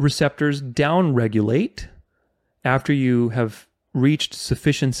D receptors downregulate after you have reached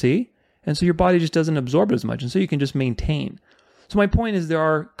sufficiency, and so your body just doesn't absorb it as much, and so you can just maintain. So my point is, there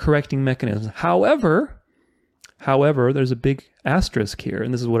are correcting mechanisms. However, there's a big asterisk here,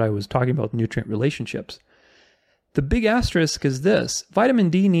 and this is what I was talking about, nutrient relationships. The big asterisk is this: vitamin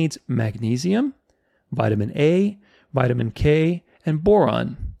D needs magnesium, vitamin A, vitamin K, and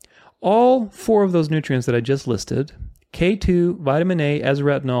boron. All four of those nutrients that I just listed, K2, vitamin A,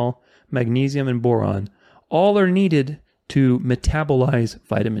 S-retinol, magnesium, and boron, all are needed to metabolize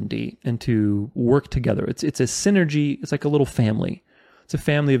vitamin D and to work together. It's a synergy. It's like a little family. It's a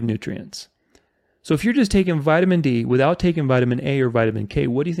family of nutrients. So if you're just taking vitamin D without taking vitamin A or vitamin K,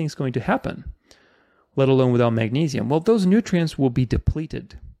 what do you think is going to happen? Let alone without magnesium. Well, those nutrients will be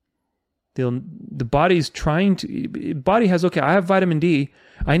depleted. The body's body has, okay, I have vitamin D.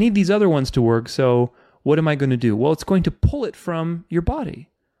 I need these other ones to work. So what am I going to do? Well, it's going to pull it from your body,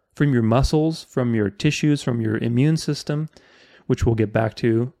 from your muscles, from your tissues, from your immune system, which we'll get back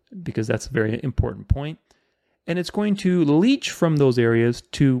to because that's a very important point. And it's going to leach from those areas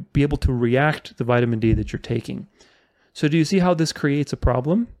to be able to react to the vitamin D that you're taking. So do you see how this creates a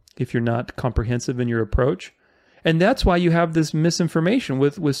problem? if you're not comprehensive in your approach. And that's why you have this misinformation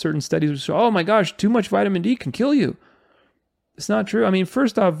with certain studies which say, oh my gosh, too much vitamin D can kill you. It's not true. I mean,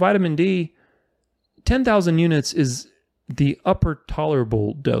 first off, vitamin D, 10,000 units is the upper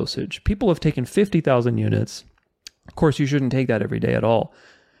tolerable dosage. People have taken 50,000 units. Of course, you shouldn't take that every day at all.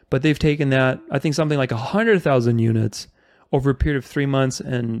 But they've taken that, I think something like 100,000 units over a period of 3 months,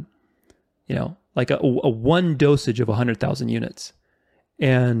 and, like a one dosage of 100,000 units.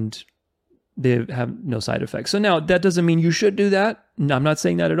 And they have no side effects. So now that doesn't mean you should do that. No, I'm not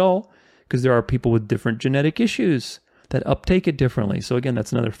saying that at all, because there are people with different genetic issues that uptake it differently. So again,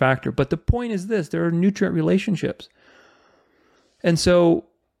 that's another factor. But the point is this, there are nutrient relationships. And so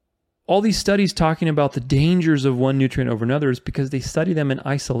all these studies talking about the dangers of one nutrient over another is because they study them in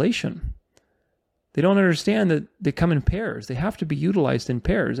isolation. They don't understand that they come in pairs. They have to be utilized in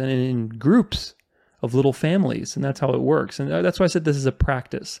pairs and in groups of little families. And that's how it works. And that's why I said this is a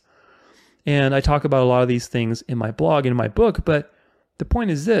practice. And I talk about a lot of these things in my blog and in my book. But the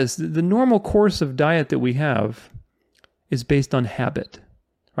point is this, the normal course of diet that we have is based on habit,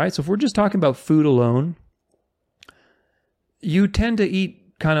 right? So if we're just talking about food alone, you tend to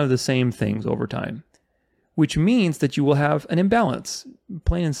eat kind of the same things over time, which means that you will have an imbalance,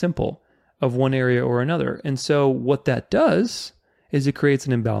 plain and simple, of one area or another. And so what that does is it creates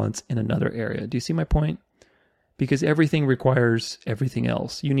an imbalance in another area. Do you see my point? Because everything requires everything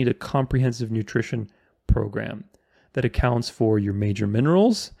else. You need a comprehensive nutrition program that accounts for your major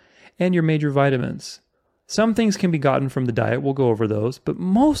minerals and your major vitamins. Some things can be gotten from the diet. We'll go over those. But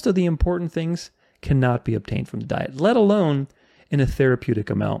most of the important things cannot be obtained from the diet, let alone in a therapeutic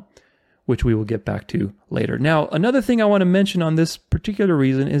amount, which we will get back to later. Now, another thing I want to mention on this particular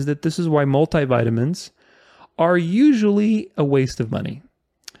reason is that this is why multivitamins are usually a waste of money.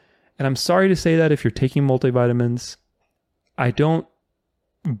 And I'm sorry to say that if you're taking multivitamins, I don't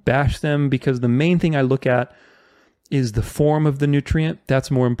bash them, because the main thing I look at is the form of the nutrient. That's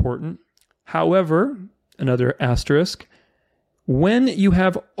more important. However, another asterisk, when you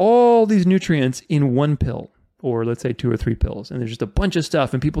have all these nutrients in one pill, or let's say 2 or 3 pills, and there's just a bunch of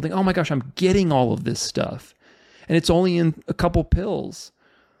stuff, and people think, oh my gosh, I'm getting all of this stuff, and it's only in a couple pills.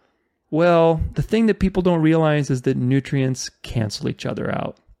 Well, the thing that people don't realize is that nutrients cancel each other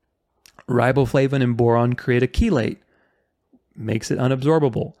out. Riboflavin and boron create a chelate, makes it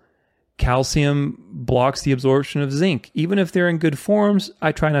unabsorbable. Calcium blocks the absorption of zinc. Even if they're in good forms,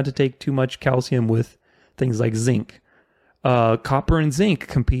 I try not to take too much calcium with things like zinc. Copper and zinc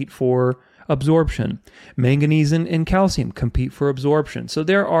compete for absorption. Manganese and calcium compete for absorption. So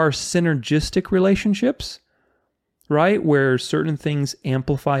there are synergistic relationships, right, where certain things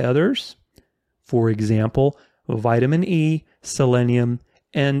amplify others. For example, vitamin E, selenium,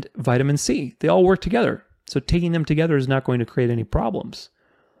 and vitamin C. They all work together. So taking them together is not going to create any problems.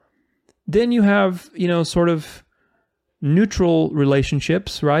 Then you have, sort of neutral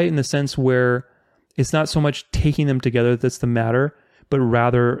relationships, right? In the sense where it's not so much taking them together that's the matter, but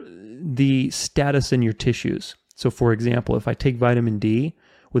rather the status in your tissues. So for example, if I take vitamin D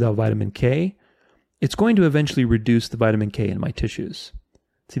without vitamin K, it's going to eventually reduce the vitamin K in my tissues.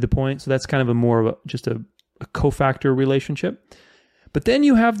 See the point? So that's kind of just a cofactor relationship. But then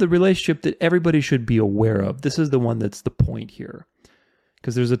you have the relationship that everybody should be aware of. This is the one that's the point here,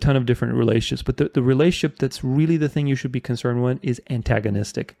 because there's a ton of different relationships. But the relationship that's really the thing you should be concerned with is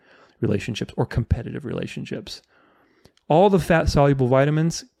antagonistic relationships or competitive relationships. All the fat-soluble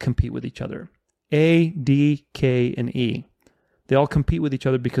vitamins compete with each other. A, D, K, and E. They all compete with each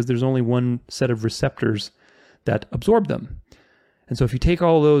other because there's only one set of receptors that absorb them. And so if you take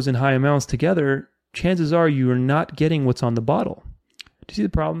all those in high amounts together, chances are you are not getting what's on the bottle. Do you see the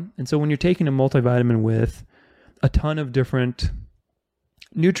problem? And so when you're taking a multivitamin with a ton of different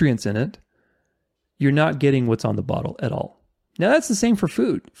nutrients in it, you're not getting what's on the bottle at all. Now that's the same for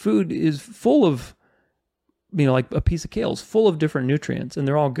food. Food is full of, like a piece of kale is full of different nutrients, and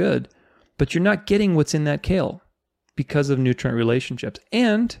they're all good, but you're not getting what's in that kale because of nutrient relationships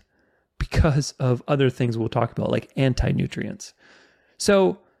and because of other things we'll talk about, like anti-nutrients.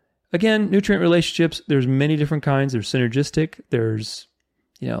 So again, nutrient relationships, there's many different kinds. There's synergistic, there's,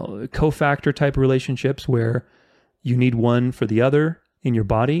 cofactor type relationships where you need one for the other in your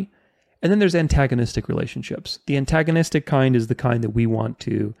body. And then there's antagonistic relationships. The antagonistic kind is the kind that we want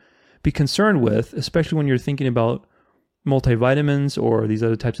to be concerned with, especially when you're thinking about multivitamins or these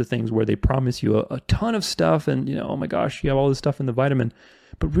other types of things where they promise you a ton of stuff and, oh my gosh, you have all this stuff in the vitamin,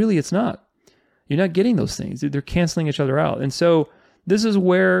 but really it's not. You're not getting those things. They're canceling each other out. And so this is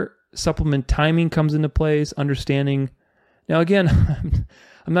where supplement timing comes into place, understanding. Now, again,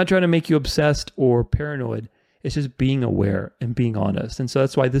 I'm not trying to make you obsessed or paranoid. It's just being aware and being honest. And so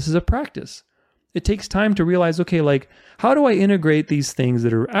that's why this is a practice. It takes time to realize, okay, like, how do I integrate these things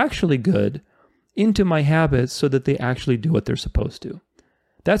that are actually good into my habits so that they actually do what they're supposed to?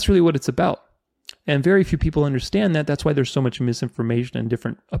 That's really what it's about. And very few people understand that. That's why there's so much misinformation and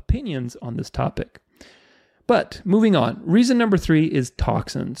different opinions on this topic. But moving on, reason number 3 is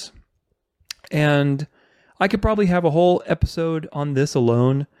toxins. And I could probably have a whole episode on this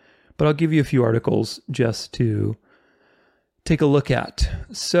alone, but I'll give you a few articles just to take a look at.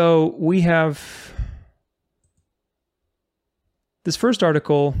 So we have this first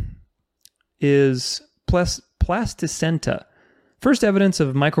article is Placenta, first evidence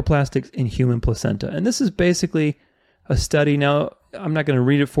of microplastics in human placenta. And this is basically a study. Now, I'm not going to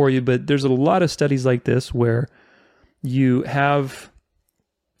read it for you, but there's a lot of studies like this where you have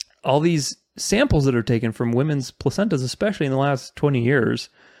all these samples that are taken from women's placentas, especially in the last 20 years,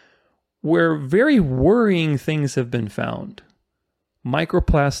 where very worrying things have been found.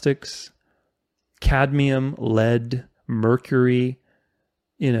 Microplastics, cadmium, lead, mercury,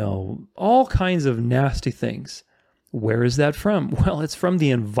 all kinds of nasty things. Where is that from? Well, it's from the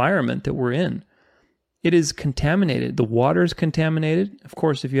environment that we're in. It is contaminated. The water is contaminated. Of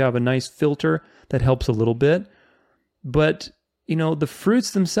course, if you have a nice filter, that helps a little bit. But, the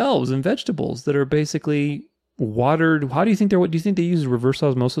fruits themselves and vegetables that are basically watered, do you think they use reverse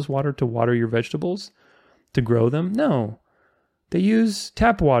osmosis water to water your vegetables to grow them? No. They use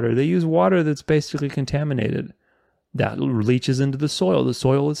tap water. They use water that's basically contaminated. That leaches into the soil. The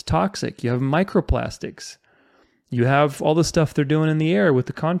soil is toxic. You have microplastics. You have all the stuff they're doing in the air with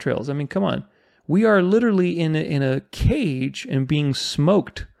the contrails. I mean, come on. We are literally in a cage and being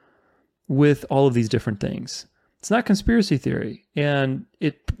smoked with all of these different things. It's not conspiracy theory. And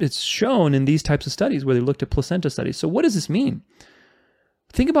it's shown in these types of studies where they looked at placenta studies. So what does this mean?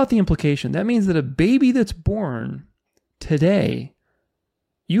 Think about the implication. That means that a baby that's born today,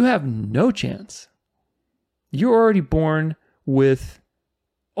 you have no chance. You're already born with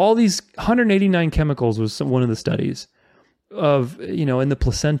all these 189 chemicals was one of the studies of, in the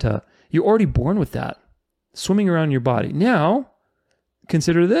placenta. You're already born with that swimming around your body. Now,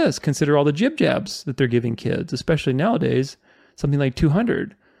 consider this. Consider all the jab-jabs that they're giving kids, especially nowadays, something like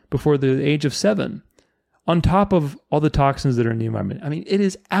 200 before the age of 7, on top of all the toxins that are in the environment. I mean, it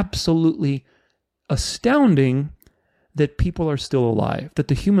is absolutely astounding that people are still alive, that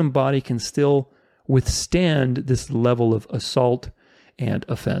the human body can still withstand this level of assault and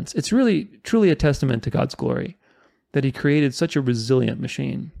offense. It's really, truly a testament to God's glory that he created such a resilient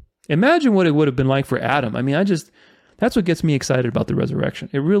machine. Imagine what it would have been like for Adam. I mean, that's what gets me excited about the resurrection.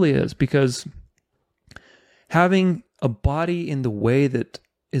 It really is, because having a body in the way that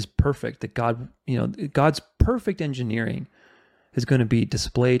is perfect, that God's perfect engineering is going to be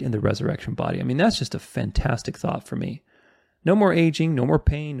displayed in the resurrection body. I mean, that's just a fantastic thought for me. No more aging, no more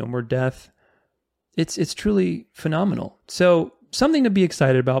pain, no more death. It's truly phenomenal. So something to be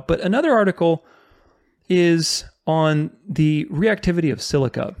excited about. But another article is on the reactivity of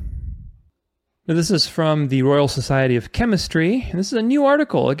silica. Now, this is from the Royal Society of Chemistry, and this is a new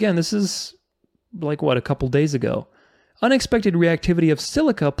article. Again, this is a couple days ago. Unexpected reactivity of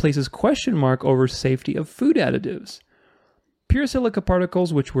silica places question mark over safety of food additives. Pure silica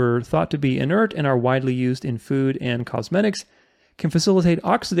particles, which were thought to be inert and are widely used in food and cosmetics, can facilitate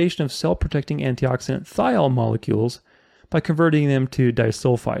oxidation of cell-protecting antioxidant thiol molecules by converting them to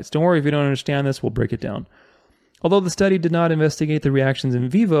disulfides. Don't worry if you don't understand this, we'll break it down. Although the study did not investigate the reactions in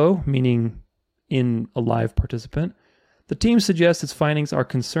vivo, meaning in a live participant, the team suggests its findings are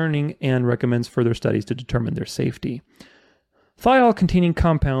concerning and recommends further studies to determine their safety. Thiol-containing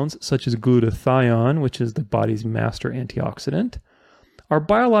compounds, such as glutathione, which is the body's master antioxidant, are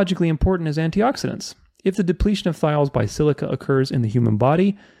biologically important as antioxidants. If the depletion of thiols by silica occurs in the human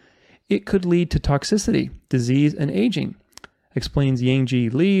body, it could lead to toxicity, disease, and aging, explains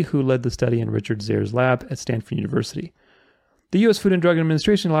Yangji Li, who led the study in Richard Zayer's lab at Stanford University. The U.S. Food and Drug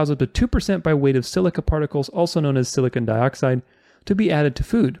Administration allows up to 2% by weight of silica particles, also known as silicon dioxide, to be added to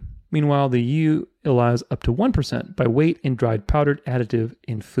food. Meanwhile, the EU allows up to 1% by weight in dried powdered additive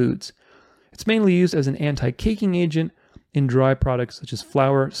in foods. It's mainly used as an anti-caking agent in dry products such as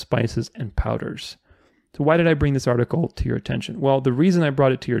flour, spices, and powders. So why did I bring this article to your attention? Well, the reason I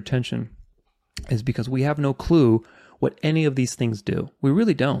brought it to your attention is because we have no clue what any of these things do. We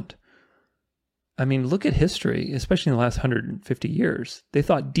really don't. I mean, look at history, especially in the last 150 years. They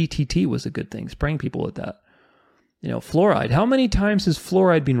thought DTT was a good thing, spraying people with that. Fluoride. How many times has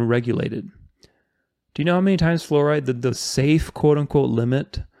fluoride been regulated? Do you know how many times fluoride, the safe quote-unquote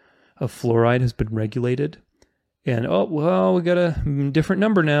limit of fluoride has been regulated? And, oh, well, we got a different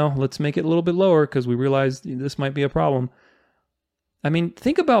number now. Let's make it a little bit lower because we realize this might be a problem. I mean,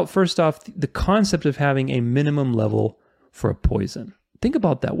 think about, first off, the concept of having a minimum level for a poison. Think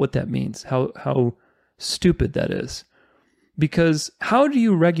about that, what that means, how stupid that is. Because how do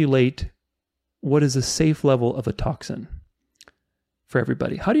you regulate what is a safe level of a toxin for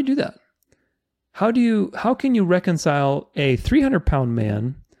everybody? How do you do that? How can you reconcile a 300-pound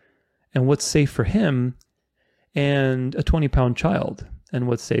man and what's safe for him and a 20-pound child and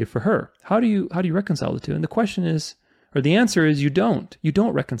what's safe for her? How do you reconcile the two? And the question is, or the answer is, you don't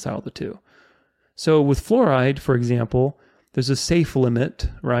reconcile the two. So with fluoride, for example, there's a safe limit,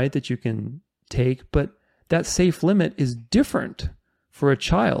 right, that you can take, but that safe limit is different for a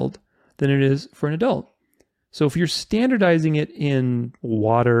child than it is for an adult. So if you're standardizing it in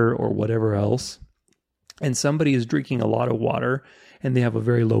water or whatever else, and somebody is drinking a lot of water and they have a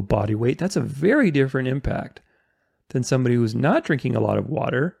very low body weight, that's a very different impact than somebody who's not drinking a lot of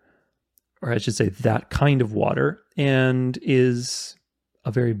water, or I should say that kind of water, and is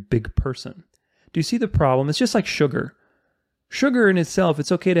a very big person. Do you see the problem? It's just like sugar. Sugar in itself,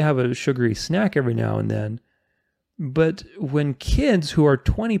 it's okay to have a sugary snack every now and then, but when kids who are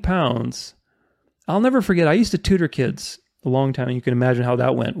 20 pounds, I'll never forget, I used to tutor kids a long time, and you can imagine how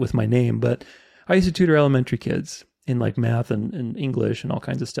that went with my name, but I used to tutor elementary kids in like math and English and all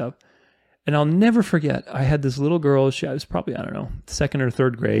kinds of stuff. And I'll never forget, I had this little girl, I was probably, I don't know, second or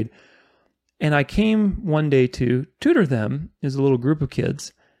third grade, and I came one day to tutor them as a little group of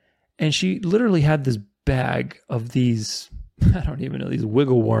kids, and she literally had this bag of these, I don't even know, these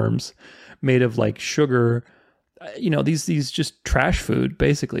wiggle worms made of like sugar, these just trash food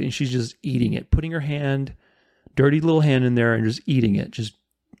basically. And she's just eating it, putting her dirty little hand in there and just eating it, just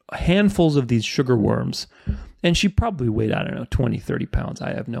handfuls of these sugar worms. And she probably weighed, I don't know, 20, 30 pounds.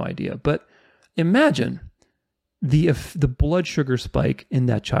 I have no idea. But imagine the blood sugar spike in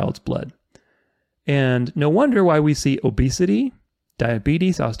that child's blood. And no wonder why we see obesity,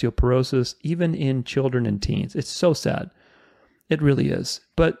 diabetes, osteoporosis, even in children and teens. It's so sad. It really is.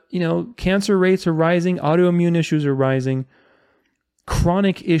 But, cancer rates are rising, autoimmune issues are rising,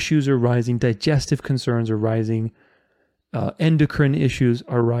 chronic issues are rising, digestive concerns are rising, endocrine issues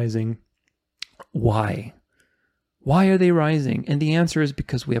are rising. Why? Why are they rising? And the answer is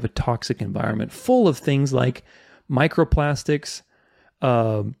because we have a toxic environment full of things like microplastics,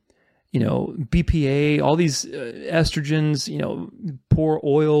 BPA, all these estrogens, poor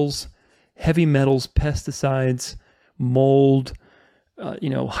oils, heavy metals, pesticides, mold,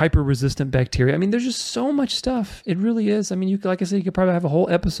 hyper-resistant bacteria. I mean, there's just so much stuff. It really is. I mean, like I said, you could probably have a whole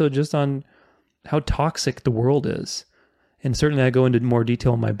episode just on how toxic the world is. And certainly I go into more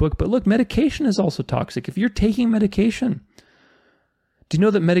detail in my book. But look, medication is also toxic. If you're taking medication, do you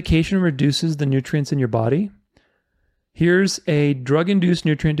know that medication reduces the nutrients in your body? Here's a drug-induced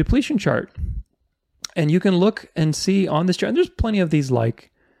nutrient depletion chart. And you can look and see on this chart, and there's plenty of these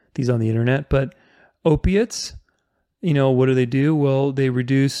like these on the internet, but opiates, what do? Well, they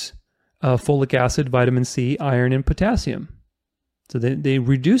reduce folic acid, vitamin C, iron, and potassium. So they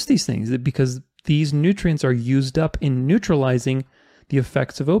reduce these things because these nutrients are used up in neutralizing the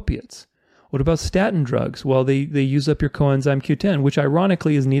effects of opiates. What about statin drugs? Well, they use up your coenzyme Q10, which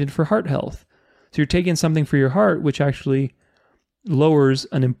ironically is needed for heart health. So you're taking something for your heart, which actually lowers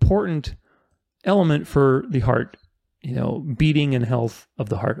an important element for the heart, beating and health of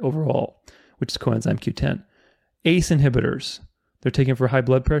the heart overall, which is coenzyme Q10. ACE inhibitors, they're taken for high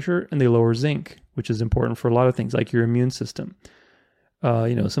blood pressure, and they lower zinc, which is important for a lot of things like your immune system.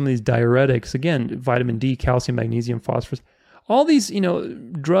 Some of these diuretics, again, vitamin D, calcium, magnesium, phosphorus, all these,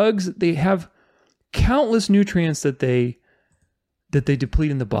 drugs, they have countless nutrients that they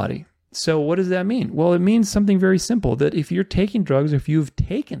deplete in the body. So what does that mean? Well, it means something very simple, that if you're taking drugs, or if you've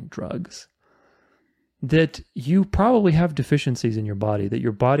taken drugs, that you probably have deficiencies in your body, that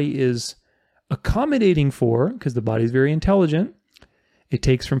your body is accommodating for, because the body is very intelligent. It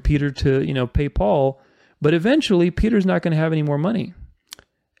takes from Peter to, pay Paul, but eventually Peter's not going to have any more money.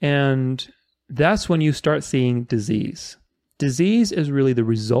 And that's when you start seeing disease. Disease is really the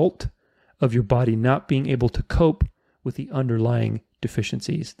result of your body not being able to cope with the underlying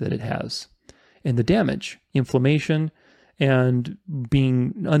deficiencies that it has. And the damage, inflammation, and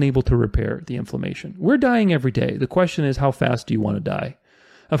being unable to repair the inflammation. We're dying every day. The question is, how fast do you want to die?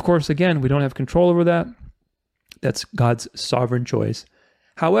 Of course, again, we don't have control over that. That's God's sovereign choice.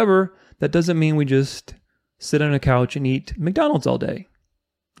 However, that doesn't mean we just sit on a couch and eat McDonald's all day,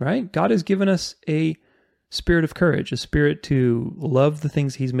 right? God has given us a spirit of courage, a spirit to love the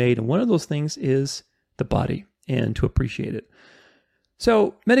things he's made. And one of those things is the body, and to appreciate it.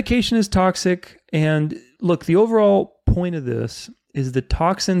 So medication is toxic. And look, the overall point of this is that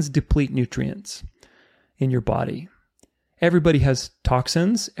toxins deplete nutrients in your body. Everybody has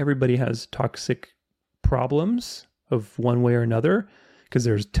toxins. Everybody has toxic problems of one way or another because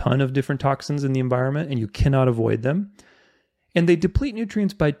there's a ton of different toxins in the environment and you cannot avoid them. And they deplete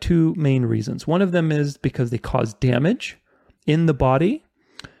nutrients by two main reasons. One of them is because they cause damage in the body,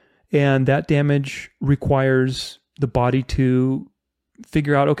 and that damage requires the body to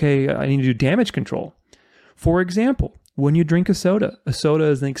figure out, okay, I need to do damage control. For example, when you drink a soda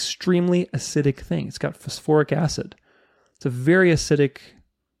is an extremely acidic thing. It's got phosphoric acid. It's a very acidic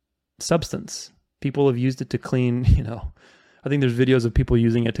substance. People have used it to clean, I think there's videos of people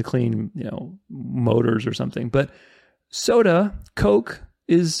using it to clean, motors or something. But soda, Coke,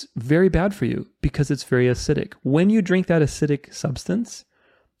 is very bad for you because it's very acidic. When you drink that acidic substance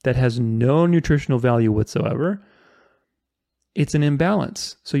that has no nutritional value whatsoever, it's an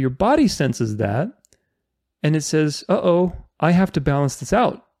imbalance. So your body senses that and it says, uh-oh, I have to balance this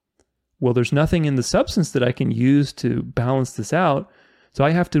out. Well, there's nothing in the substance that I can use to balance this out. So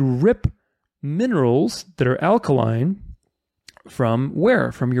I have to rip minerals that are alkaline from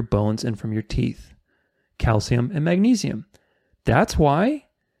where? From your bones and from your teeth. Calcium and magnesium. That's why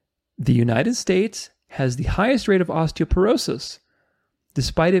the United States has the highest rate of osteoporosis,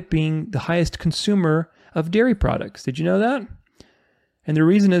 despite it being the highest consumer of dairy products. Did you know that? And the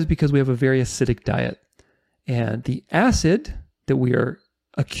reason is because we have a very acidic diet. And the acid that we are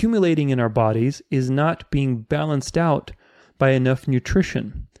accumulating in our bodies is not being balanced out by enough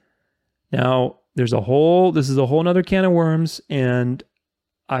nutrition. Now, this is a whole nother can of worms, and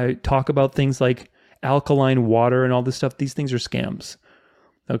I talk about things like alkaline water and all this stuff. These things are scams.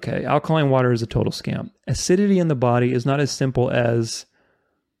 Okay, alkaline water is a total scam. Acidity in the body is not as simple as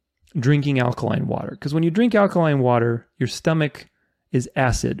drinking alkaline water. Because when you drink alkaline water, your stomach is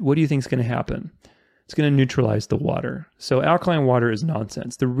acid. What do you think is going to happen? It's going to neutralize the water. So alkaline water is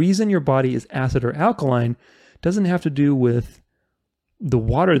nonsense. The reason your body is acid or alkaline doesn't have to do with the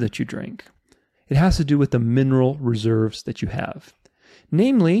water that you drink. It has to do with the mineral reserves that you have,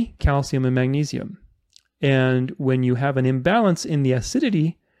 namely calcium and magnesium. And when you have an imbalance in the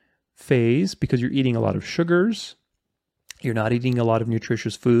acidity phase, because you're eating a lot of sugars, you're not eating a lot of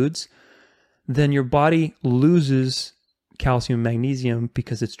nutritious foods, then your body loses calcium and magnesium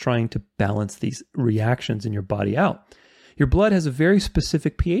because it's trying to balance these reactions in your body out. Your blood has a very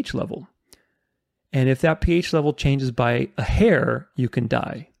specific pH level. And if that pH level changes by a hair, you can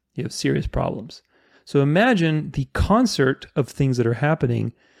die. You have serious problems. So imagine the concert of things that are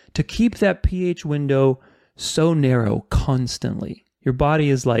happening to keep that pH window so narrow constantly. Your body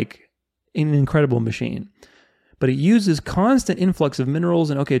is like an incredible machine. But it uses constant influx of minerals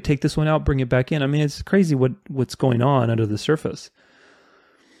and, okay, take this one out, bring it back in. I mean, it's crazy what's going on under the surface.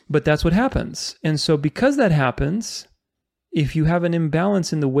 But that's what happens. And so because that happens, if you have an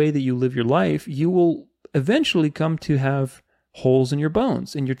imbalance in the way that you live your life, you will eventually come to have holes in your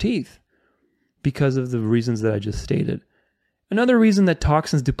bones, in your teeth, because of the reasons that I just stated. Another reason that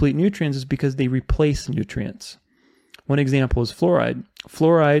toxins deplete nutrients is because they replace nutrients. One example is fluoride.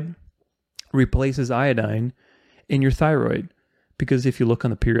 Fluoride replaces iodine in your thyroid, because if you look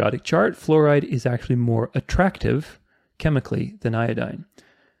on the periodic chart, fluoride is actually more attractive chemically than iodine.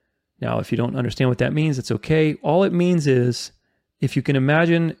 Now, if you don't understand what that means, it's okay. All it means is, if you can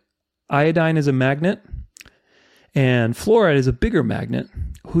imagine iodine is a magnet and fluoride is a bigger magnet,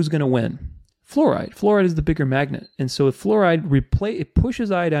 who's going to win? Fluoride. Fluoride is the bigger magnet. And so if fluoride it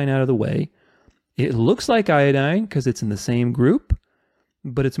pushes iodine out of the way, it looks like iodine because it's in the same group,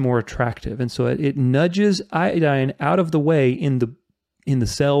 but it's more attractive. And so it nudges iodine out of the way in the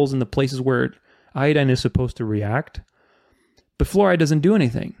cells and the places where iodine is supposed to react. But fluoride doesn't do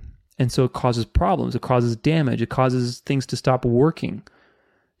anything. And so it causes problems. It causes damage. It causes things to stop working.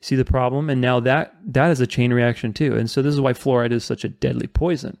 See the problem? And now that is a chain reaction too. And so this is why fluoride is such a deadly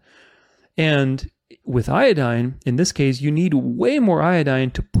poison. And with iodine, in this case, you need way more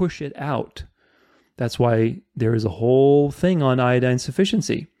iodine to push it out. That's why there is a whole thing on iodine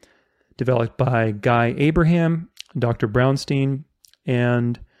sufficiency developed by Guy Abraham, Dr. Brownstein,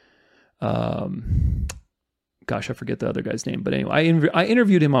 and gosh, I forget the other guy's name. But anyway, I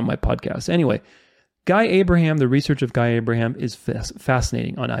interviewed him on my podcast. Anyway, Guy Abraham, the research of Guy Abraham is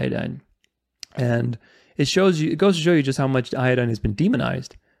fascinating on iodine. And it goes to show you just how much iodine has been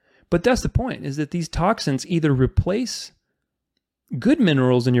demonized. But that's the point, is that these toxins either replace good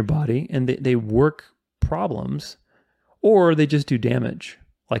minerals in your body and they work problems, or they just do damage,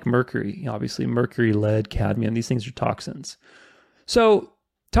 like mercury. Obviously, mercury, lead, cadmium, these things are toxins. So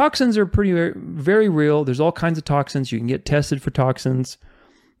toxins are very real. There's all kinds of toxins. You can get tested for toxins.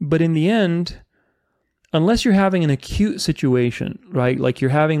 But in the end, unless you're having an acute situation, right? Like you're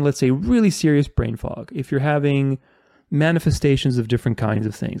having, let's say, really serious brain fog. If you're having manifestations of different kinds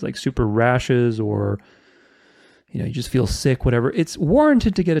of things, like super rashes or, you just feel sick, whatever, it's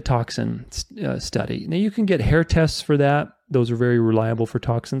warranted to get a toxin study. Now, you can get hair tests for that. Those are very reliable for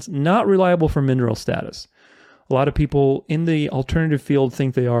toxins, not reliable for mineral status. A lot of people in the alternative field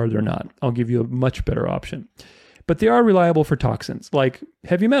think they are, they're not. I'll give you a much better option. But they are reliable for toxins, like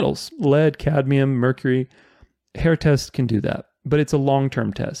heavy metals, lead, cadmium, mercury. Hair tests can do that, but it's a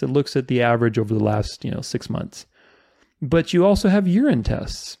long-term test. It looks at the average over the last, 6 months. But you also have urine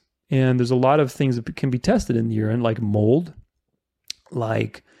tests. And there's a lot of things that can be tested in the urine, like mold,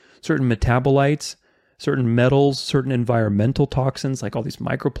 like certain metabolites, certain metals, certain environmental toxins, like all these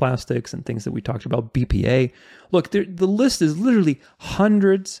microplastics and things that we talked about, BPA. Look, the list is literally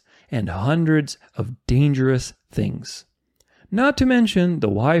hundreds and hundreds of dangerous things. Not to mention the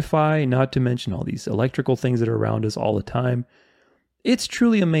Wi-Fi, not to mention all these electrical things that are around us all the time. It's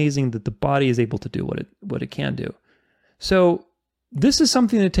truly amazing that the body is able to do what it can do. So this is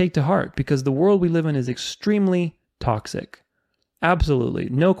something to take to heart because the world we live in is extremely toxic. Absolutely.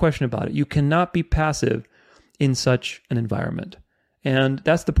 No question about it. You cannot be passive in such an environment. And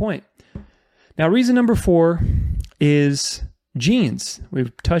that's the point. Now, reason number 4 is genes.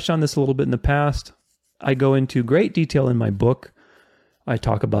 We've touched on this a little bit in the past. I go into great detail in my book. I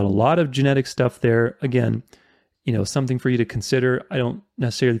talk about a lot of genetic stuff there. Again, something for you to consider. I don't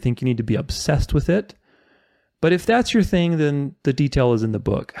necessarily think you need to be obsessed with it. But if that's your thing, then the detail is in the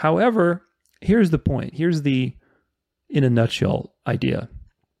book. However, here's the point. Here's the, in a nutshell, idea.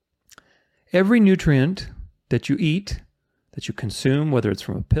 Every nutrient that you eat, that you consume, whether it's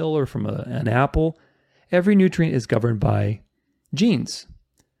from a pill or from an apple, every nutrient is governed by genes,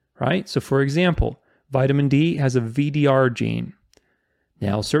 right? So for example, vitamin D has a VDR gene.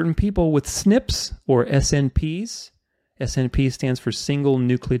 Now, certain people with SNPs or SNPs, SNP stands for single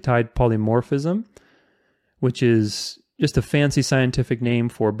nucleotide polymorphism, which is just a fancy scientific name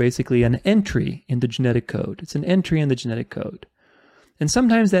for basically an entry in the genetic code. It's an entry in the genetic code. And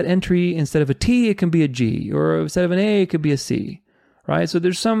sometimes that entry, instead of a T, it can be a G, or instead of an A, it could be a C, right? So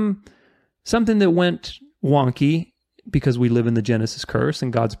there's something that went wonky because we live in the Genesis curse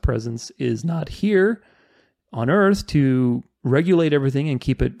and God's presence is not here on earth to regulate everything and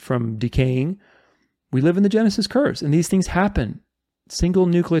keep it from decaying. We live in the Genesis curse, and these things happen. Single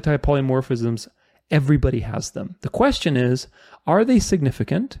nucleotide polymorphisms, everybody has them. The question is, are they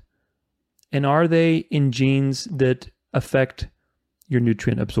significant? And are they in genes that affect your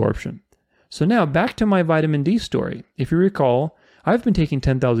nutrient absorption? So now back to my vitamin D story. If you recall, I've been taking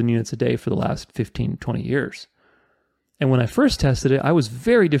 10,000 units a day for the last 15, 20 years. And when I first tested it, I was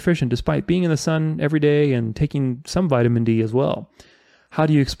very deficient despite being in the sun every day and taking some vitamin D as well. How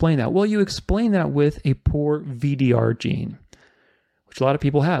do you explain that? Well, you explain that with a poor VDR gene, which a lot of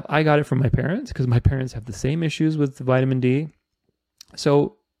people have. I got it from my parents because my parents have the same issues with vitamin D.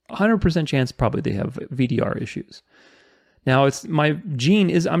 So 100% chance probably they have VDR issues. Now, it's my gene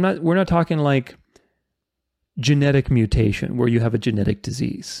is, we're not talking like genetic mutation where you have a genetic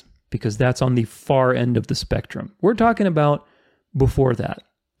disease, because that's on the far end of the spectrum. We're talking about before that,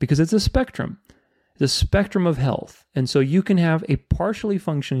 because it's a spectrum. The spectrum of health. And so you can have a partially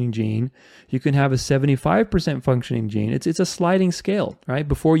functioning gene, you can have a 75% functioning gene. It's a sliding scale, right?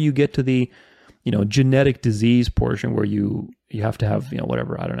 Before you get to the, genetic disease portion where you have to have,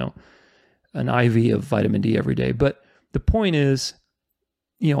 whatever, I don't know, an IV of vitamin D every day. But the point is,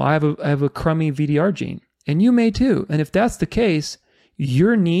 I have a crummy VDR gene, and you may too. And if that's the case,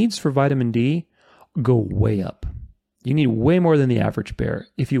 your needs for vitamin D go way up. You need way more than the average bear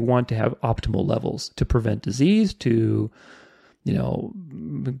if you want to have optimal levels to prevent disease, to,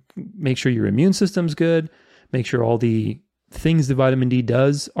 make sure your immune system's good, make sure all the things that vitamin D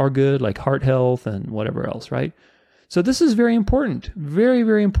does are good, like heart health and whatever else, right? So this is very important, very,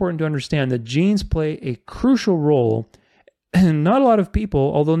 very important to understand that genes play a crucial role. And not a lot of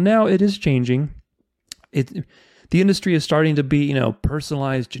people, although now it is changing, the industry is starting to be,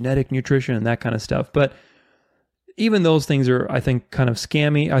 personalized genetic nutrition and that kind of stuff. But even those things are, I think, kind of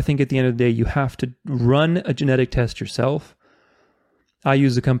scammy. I think at the end of the day, you have to run a genetic test yourself. I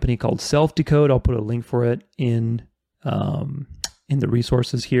use a company called Self-Decode. I'll put a link for it in the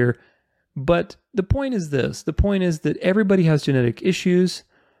resources here. But the point is this. The point is that everybody has genetic issues.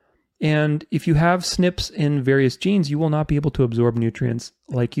 And if you have SNPs in various genes, you will not be able to absorb nutrients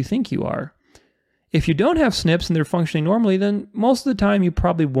like you think you are. If you don't have SNPs and they're functioning normally, then most of the time you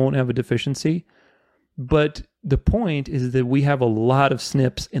probably won't have a deficiency. But the point is that we have a lot of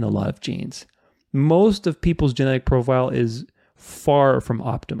SNPs in a lot of genes. Most of people's genetic profile is far from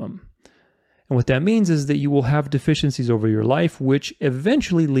optimum. And what that means is that you will have deficiencies over your life, which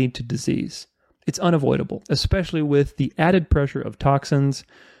eventually lead to disease. It's unavoidable, especially with the added pressure of toxins,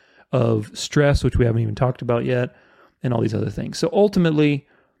 of stress, which we haven't even talked about yet, and all these other things. So ultimately,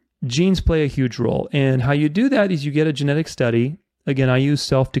 genes play a huge role. And how you do that is you get a genetic study. Again, I use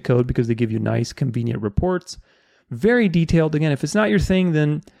Self-Decode because they give you nice, convenient reports. Very detailed. Again, if it's not your thing,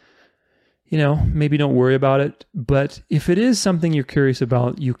 then maybe don't worry about it. But if it is something you're curious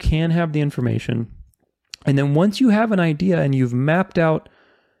about, you can have the information. And then once you have an idea and you've mapped out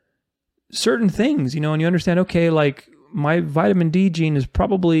certain things, and you understand, okay, like my vitamin D gene is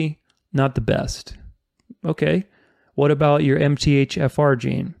probably not the best. Okay. What about your MTHFR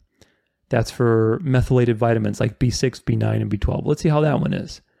gene? That's for methylated vitamins like B6, B9, and B12. Let's see how that one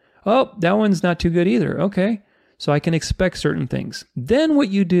is. Oh, that one's not too good either. Okay. So I can expect certain things. Then what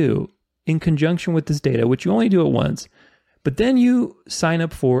you do in conjunction with this data, which you only do it once, but then you sign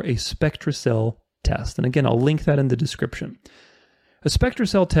up for a SpectraCell test. And again, I'll link that in the description. A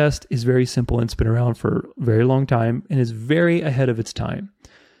SpectraCell test is very simple and it's been around for a very long time and is very ahead of its time.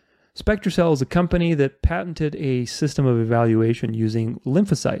 SpectraCell is a company that patented a system of evaluation using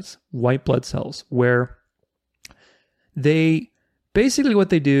lymphocytes, white blood cells, where they basically what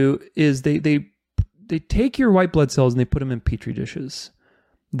they do is they take your white blood cells and they put them in petri dishes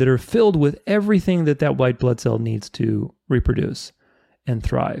that are filled with everything that white blood cell needs to reproduce and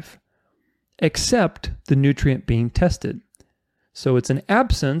thrive, except the nutrient being tested. So it's an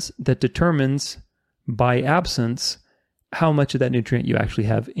absence that determines by absence how much of that nutrient you actually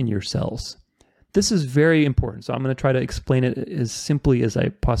have in your cells. This is very important. So I'm going to try to explain it as simply as I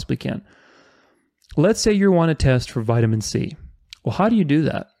possibly can. Let's say you want to test for vitamin C. Well, how do you do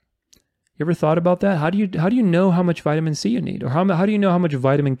that? You ever thought about that? How do you know how much vitamin C you need? Or how do you know how much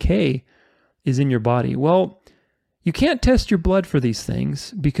vitamin K is in your body? Well, you can't test your blood for these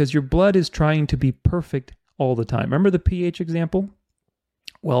things because your blood is trying to be perfect all the time. Remember the pH example?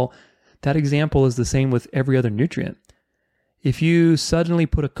 Well, that example is the same with every other nutrient. If you suddenly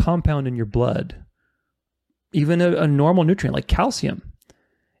put a compound in your blood, even a normal nutrient like calcium,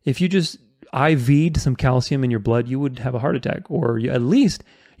 if you just IV'd some calcium in your blood, you would have a heart attack, or at least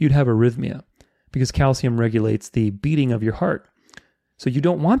you'd have arrhythmia because calcium regulates the beating of your heart. So you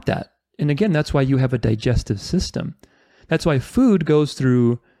don't want that. And again, that's why you have a digestive system. That's why food goes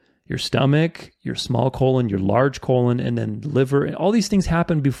through your stomach, your small colon, your large colon, and then liver. And all these things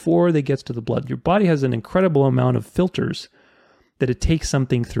happen before they get to the blood. Your body has an incredible amount of filters that it takes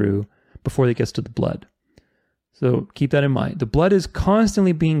something through before it gets to the blood. So keep that in mind. The blood is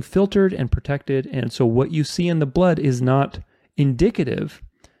constantly being filtered and protected. And so what you see in the blood is not indicative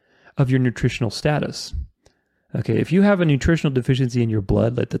of your nutritional status. Okay, if you have a nutritional deficiency in your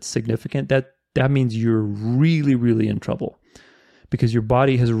blood that's significant, that means you're really, really in trouble because your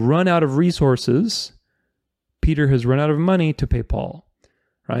body has run out of resources. Peter has run out of money to pay Paul,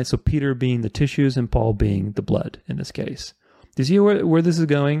 right? So Peter being the tissues and Paul being the blood in this case. Do you see where this is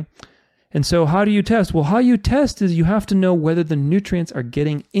going? And so how do you test? Well, how you test is you have to know whether the nutrients are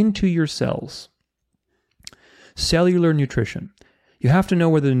getting into your cells. Cellular nutrition. You have to know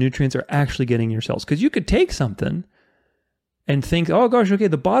whether the nutrients are actually getting in your cells. Because you could take something and think, oh gosh, okay,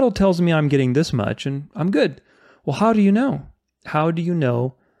 the bottle tells me I'm getting this much and I'm good. Well, how do you know? How do you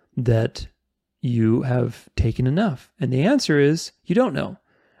know that you have taken enough? And the answer is you don't know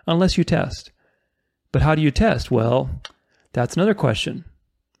unless you test. But how do you test? Well, that's another question,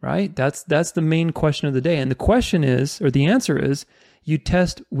 right? That's the main question of the day. And the question is, or the answer is, you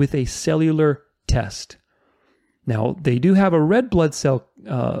test with a cellular test. Now, they do have a red blood cell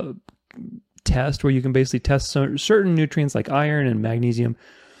test where you can basically test certain nutrients like iron and magnesium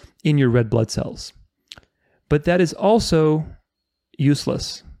in your red blood cells. But that is also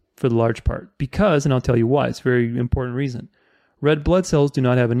useless for the large part because, and I'll tell you why, it's a very important reason. Red blood cells do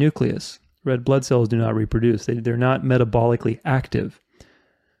not have a nucleus. Red blood cells do not reproduce. They're not metabolically active.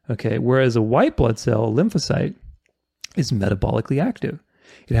 Okay, whereas a white blood cell, a lymphocyte, is metabolically active.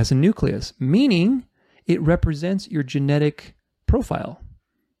 It has a nucleus, meaning it represents your genetic profile.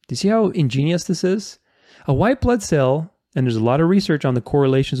 Do you see how ingenious this is? A white blood cell, and there's a lot of research on the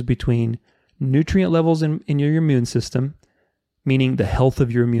correlations between nutrient levels in your immune system, meaning the health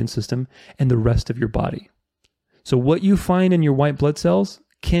of your immune system, and the rest of your body. So what you find in your white blood cells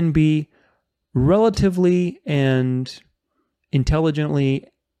can be relatively and intelligently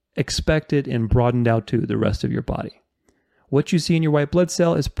expected and broadened out to the rest of your body. What you see in your white blood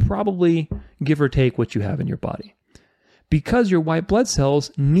cell is probably, give or take, what you have in your body. Because your white blood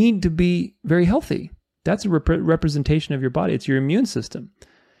cells need to be very healthy. That's a representation of your body. It's your immune system.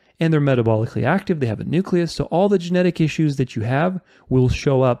 And they're metabolically active. They have a nucleus. So all the genetic issues that you have will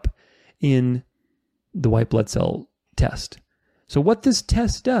show up in the white blood cell test. So what this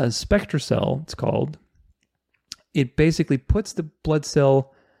test does, SpectraCell, it's called, it basically puts the blood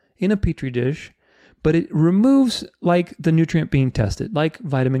cell in a petri dish, but it removes like the nutrient being tested, like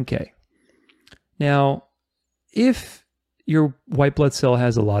vitamin K. Now, if your white blood cell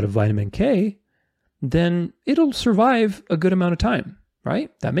has a lot of vitamin K, then it'll survive a good amount of time,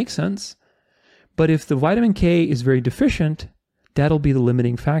 right? That makes sense. But if the vitamin K is very deficient, that'll be the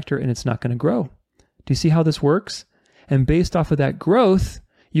limiting factor and it's not going to grow. Do you see how this works? And based off of that growth,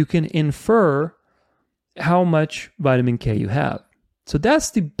 you can infer how much vitamin K you have. So that's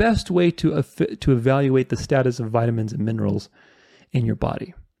the best way to evaluate the status of vitamins and minerals in your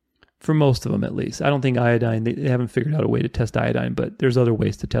body. For most of them, at least. I don't think iodine, they haven't figured out a way to test iodine, but there's other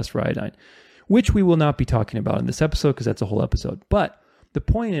ways to test for iodine, which we will not be talking about in this episode because that's a whole episode. But the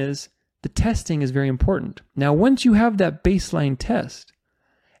point is, the testing is very important. Now, once you have that baseline test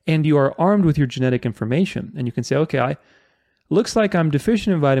and you are armed with your genetic information and you can say, okay, looks like I'm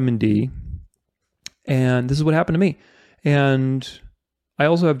deficient in vitamin D and this is what happened to me. And I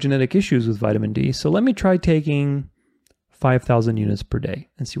also have genetic issues with vitamin D. So let me try taking 5,000 units per day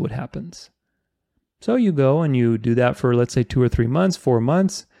and see what happens. So you go and you do that for, let's say, 2 or 3 months, 4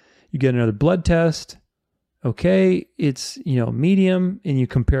 months. You get another blood test. Okay, it's, medium, and you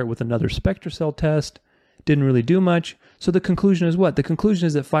compare it with another SpectraCell test. Didn't really do much. So the conclusion is what? The conclusion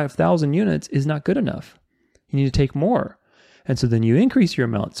is that 5,000 units is not good enough. You need to take more. And so then you increase your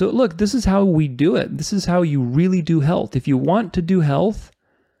amount. So look, this is how we do it. This is how you really do health. If you want to do health,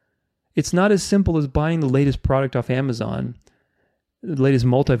 it's not as simple as buying the latest product off Amazon, the latest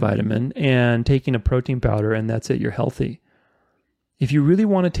multivitamin, and taking a protein powder, and that's it, you're healthy. If you really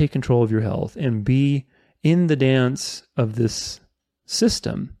want to take control of your health and be in the dance of this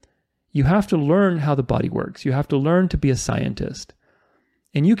system, you have to learn how the body works. You have to learn to be a scientist.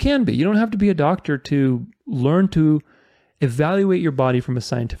 And you can be. You don't have to be a doctor to learn to evaluate your body from a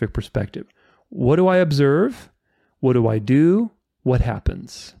scientific perspective. What do I observe? What do I do? What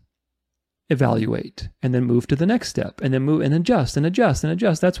happens? Evaluate, and then move to the next step, and then move and adjust and adjust and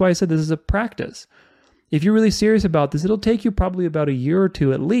adjust. That's why I said this is a practice. If you're really serious about this, it'll take you probably about a year or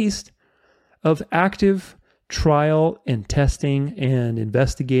two at least of active trial and testing and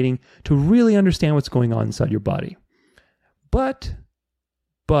investigating to really understand what's going on inside your body. But,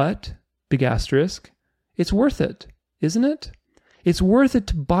 big asterisk, it's worth it, isn't it? It's worth it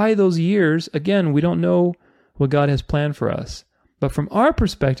to buy those years. Again, we don't know what God has planned for us. But from our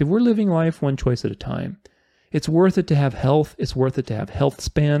perspective, we're living life one choice at a time. It's worth it to have health. It's worth it to have health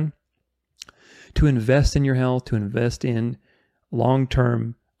span, to invest in your health, to invest in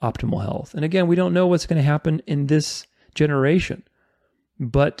long-term optimal health. And again, we don't know what's going to happen in this generation.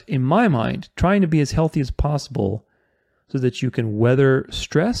 But in my mind, trying to be as healthy as possible so that you can weather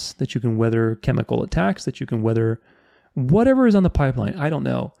stress, that you can weather chemical attacks, that you can weather whatever is on the pipeline. I don't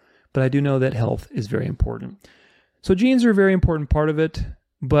know. But I do know that health is very important. So genes are a very important part of it.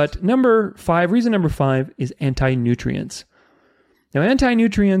 But reason number 5 is anti-nutrients. Now,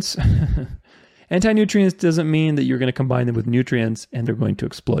 anti-nutrients doesn't mean that you're going to combine them with nutrients and they're going to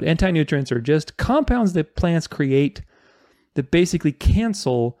explode. Anti-nutrients are just compounds that plants create that basically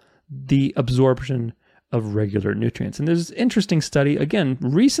cancel the absorption of regular nutrients. And there's this interesting study, again,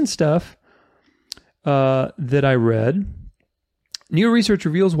 recent stuff that I read. New research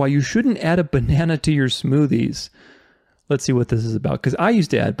reveals why you shouldn't add a banana to your smoothies. Let's see what this is about, because I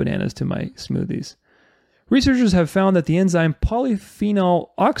used to add bananas to my smoothies. Researchers have found that the enzyme polyphenol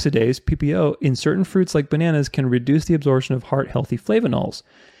oxidase, PPO, in certain fruits like bananas can reduce the absorption of heart-healthy flavonols,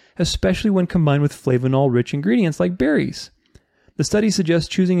 especially when combined with flavonol-rich ingredients like berries. The study suggests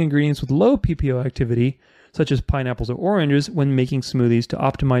choosing ingredients with low PPO activity, such as pineapples or oranges, when making smoothies to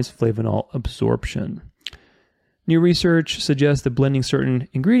optimize flavonol absorption. New research suggests that blending certain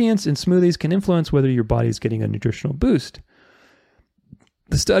ingredients in smoothies can influence whether your body is getting a nutritional boost.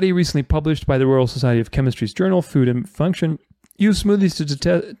 The study recently published by the Royal Society of Chemistry's journal, Food and Function, used smoothies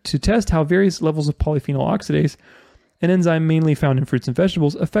to test how various levels of polyphenol oxidase, an enzyme mainly found in fruits and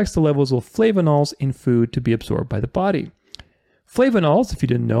vegetables, affects the levels of flavonols in food to be absorbed by the body. Flavonols, if you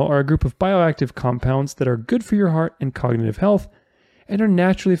didn't know, are a group of bioactive compounds that are good for your heart and cognitive health and are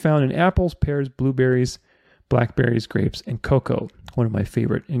naturally found in apples, pears, blueberries, blackberries, grapes, and cocoa, one of my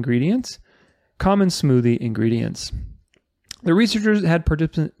favorite ingredients. Common smoothie ingredients. The researchers had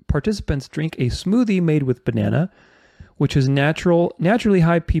participants drink a smoothie made with banana, which has naturally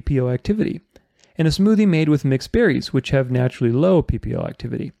high PPO activity, and a smoothie made with mixed berries, which have naturally low PPO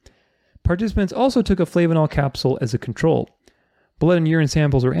activity. Participants also took a flavonol capsule as a control. Blood and urine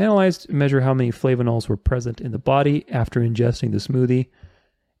samples were analyzed to measure how many flavonols were present in the body after ingesting the smoothie.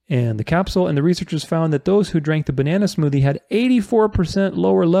 and the capsule. And the researchers found that those who drank the banana smoothie had 84%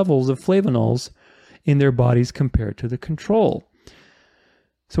 lower levels of flavonols in their bodies compared to the control.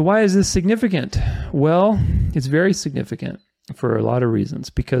 So why is this significant? Well, it's very significant for a lot of reasons,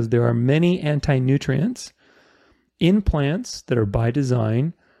 because there are many anti-nutrients in plants that are by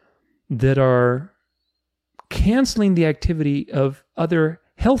design that are canceling the activity of other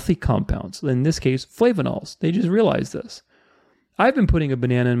healthy compounds, in this case, flavonols. They just realized this. I've been putting a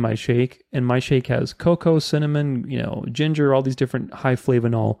banana in my shake, and my shake has cocoa, cinnamon, ginger, all these different high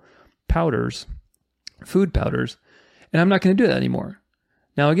flavonol powders, food powders, and I'm not going to do that anymore.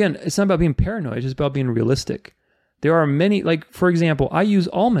 Now, again, it's not about being paranoid, it's just about being realistic. There are many, for example, I use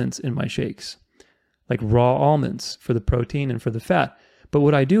almonds in my shakes, like raw almonds for the protein and for the fat. But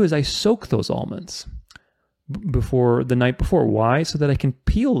what I do is I soak those almonds the night before. Why? So that I can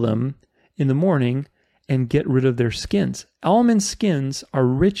peel them in the morning and get rid of their skins. Almond skins are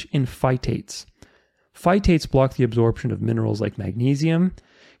rich in phytates. Phytates block the absorption of minerals like magnesium,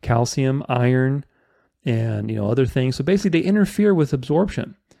 calcium, iron, and other things. So basically they interfere with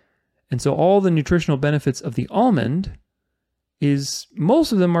absorption. And so all the nutritional benefits of the almond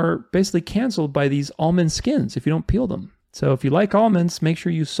most of them are basically canceled by these almond skins if you don't peel them. So if you like almonds, make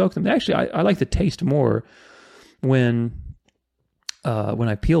sure you soak them. Actually, I like the taste more when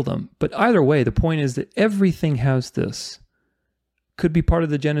I peel them. But either way, the point is that everything has this. Could be part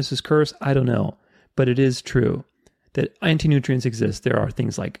of the Genesis curse, I don't know. But it is true that anti-nutrients exist. There are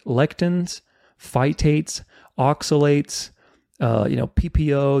things like lectins, phytates, oxalates,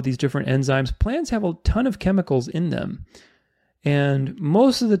 PPO, these different enzymes. Plants have a ton of chemicals in them. And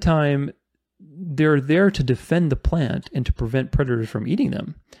most of the time, they're there to defend the plant and to prevent predators from eating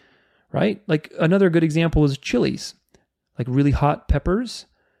them, right? Like another good example is chilies, like really hot peppers.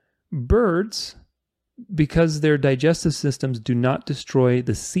 Birds, because their digestive systems do not destroy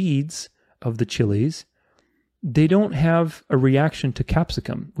the seeds of the chilies, they don't have a reaction to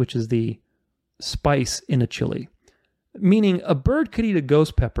capsicum, which is the spice in a chili. Meaning a bird could eat a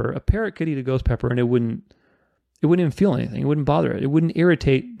ghost pepper, a parrot could eat a ghost pepper, and it wouldn't even feel anything. It wouldn't bother it. It wouldn't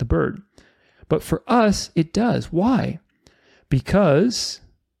irritate the bird. But for us, it does. Why? Because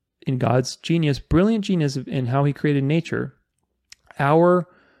in God's genius, brilliant genius in how he created nature, our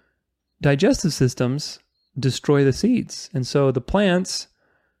digestive systems destroy the seeds. And so the plants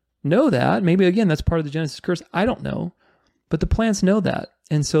know that. Maybe, again, that's part of the Genesis curse. I don't know. But the plants know that.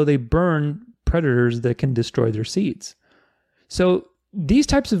 And so they burn predators that can destroy their seeds. So these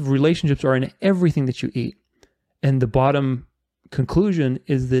types of relationships are in everything that you eat. And the bottom conclusion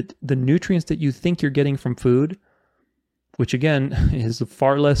is that the nutrients that you think you're getting from food, which again is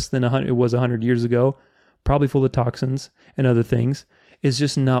far less than it was 100 years ago, probably full of toxins and other things, is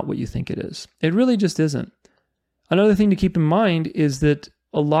just not what you think it is. It really just isn't. Another thing to keep in mind is that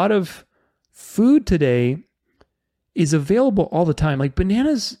a lot of food today is available all the time. Like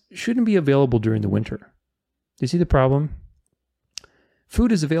bananas shouldn't be available during the winter. Do you see the problem?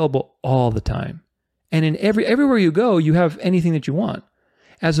 Food is available all the time. And in everywhere you go, you have anything that you want,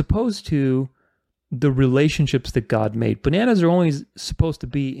 as opposed to the relationships that God made. Bananas are only supposed to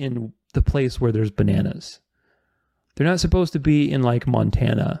be in the place where there's bananas. They're not supposed to be in like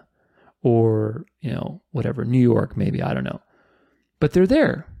Montana or, whatever, New York maybe, I don't know. But they're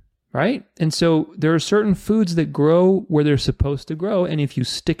there, right? And so there are certain foods that grow where they're supposed to grow. And if you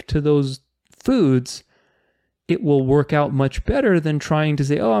stick to those foods, it will work out much better than trying to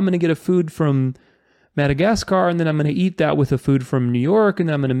say, oh, I'm going to get a food from Madagascar, and then I'm going to eat that with a food from New York, and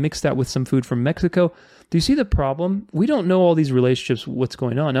then I'm going to mix that with some food from Mexico. Do you see the problem? We don't know all these relationships, what's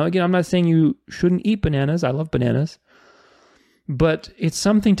going on. Now, again, I'm not saying you shouldn't eat bananas. I love bananas. But it's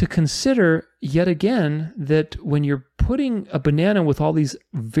something to consider, yet again, that when you're putting a banana with all these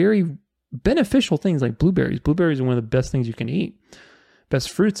very beneficial things like blueberries are one of the best things you can eat, best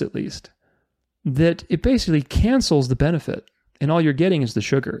fruits at least, that it basically cancels the benefit. And all you're getting is the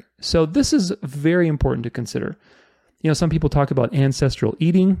sugar. So this is very important to consider. Some people talk about ancestral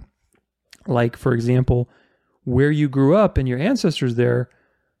eating, like, for example, where you grew up and your ancestors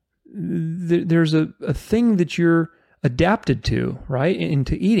there's a thing that you're adapted to, right,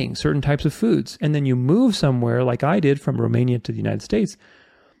 into eating certain types of foods. And then you move somewhere, like I did, from Romania to the United States,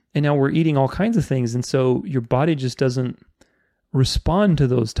 and now we're eating all kinds of things. And so your body just doesn't respond to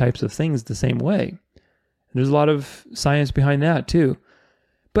those types of things the same way. There's a lot of science behind that too.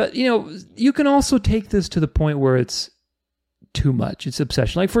 But, you can also take this to the point where it's too much. It's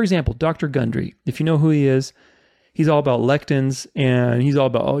obsession. Like, for example, Dr. Gundry, if you know who he is, he's all about lectins, and he's all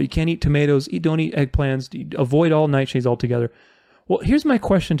about, you can't eat tomatoes, don't eat eggplants, avoid all nightshades altogether. Well, here's my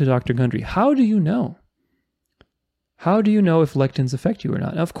question to Dr. Gundry. How do you know? How do you know if lectins affect you or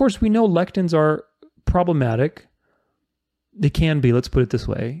not? Now, of course, we know lectins are problematic. They can be, let's put it this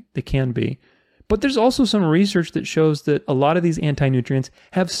way. They can be. But there's also some research that shows that a lot of these anti-nutrients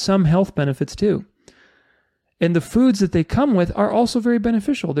have some health benefits too. And the foods that they come with are also very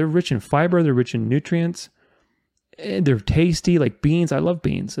beneficial. They're rich in fiber, they're rich in nutrients, and they're tasty, like beans. I love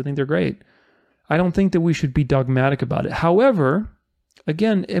beans. I think they're great. I don't think that we should be dogmatic about it. However,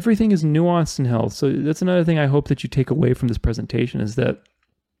 again, everything is nuanced in health. So that's another thing I hope that you take away from this presentation is that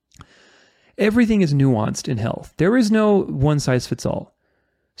everything is nuanced in health. There is no one size fits all.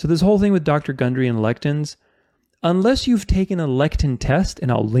 So this whole thing with Dr. Gundry and lectins, unless you've taken a lectin test,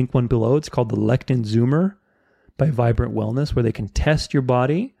 and I'll link one below, it's called the Lectin Zoomer by Vibrant Wellness, where they can test your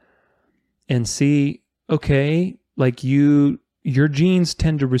body and see, okay, like your genes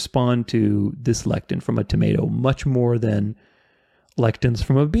tend to respond to this lectin from a tomato much more than lectins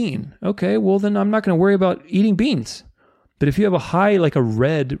from a bean. Okay, well then I'm not going to worry about eating beans. But if you have a high, like a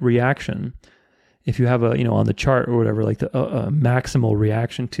red reaction, if you have a, on the chart or whatever, like the maximal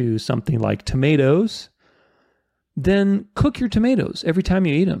reaction to something like tomatoes, then cook your tomatoes every time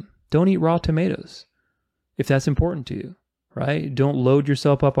you eat them. Don't eat raw tomatoes if that's important to you, right? Don't load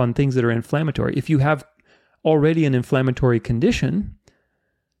yourself up on things that are inflammatory. If you have already an inflammatory condition,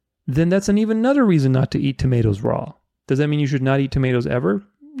 then that's even another reason not to eat tomatoes raw. Does that mean you should not eat tomatoes ever?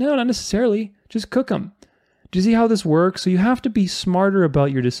 No, not necessarily. Just cook them. Do you see how this works? So you have to be smarter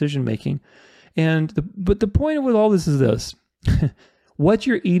about your decision making. But the point with all this is this. What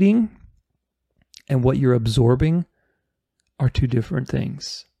you're eating and what you're absorbing are two different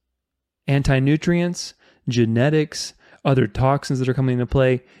things. Anti-nutrients, genetics, other toxins that are coming into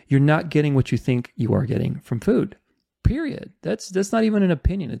play, you're not getting what you think you are getting from food. Period. That's not even an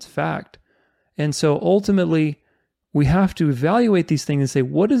opinion, it's fact. And so ultimately, we have to evaluate these things and say,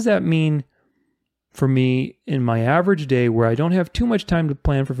 what does that mean for me in my average day where I don't have too much time to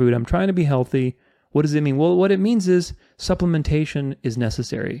plan for food? I'm trying to be healthy. What does it mean? Well, what it means is supplementation is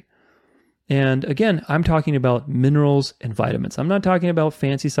necessary. And again, I'm talking about minerals and vitamins. I'm not talking about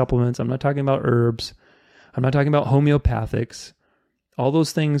fancy supplements. I'm not talking about herbs. I'm not talking about homeopathics. All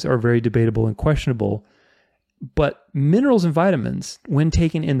those things are very debatable and questionable. But minerals and vitamins, when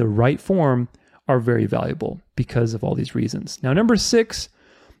taken in the right form, are very valuable because of all these reasons. Now, number 6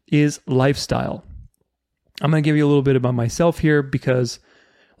 is lifestyle. I'm going to give you a little bit about myself here because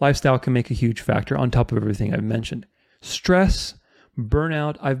lifestyle can make a huge factor on top of everything I've mentioned. Stress,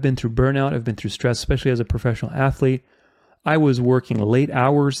 burnout. I've been through burnout. I've been through stress, especially as a professional athlete. I was working late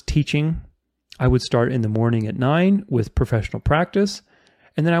hours teaching. I would start in the morning at 9 with professional practice,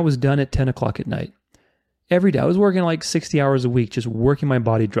 and then I was done at 10 o'clock at night. Every day. I was working like 60 hours a week, just working my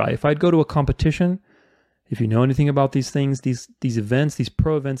body dry. If I'd go to a competition, if you know anything about these things, these events, these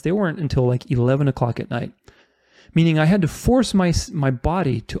pro events, they weren't until like 11 o'clock at night. Meaning I had to force my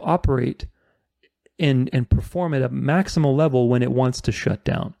body to operate and perform at a maximal level when it wants to shut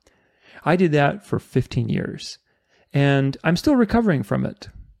down. I did that for 15 years, and I'm still recovering from it.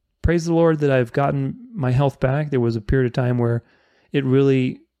 Praise the Lord that I've gotten my health back. There was a period of time where it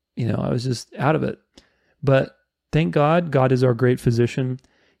really, I was just out of it. But thank God, God is our great physician.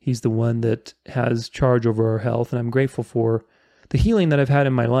 He's the one that has charge over our health, and I'm grateful for the healing that I've had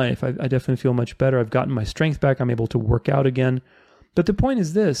in my life. I definitely feel much better. I've gotten my strength back. I'm able to work out again. But the point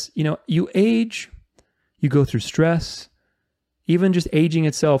is this, you age, you go through stress. Even just aging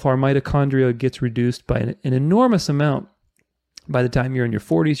itself, our mitochondria gets reduced by an enormous amount by the time you're in your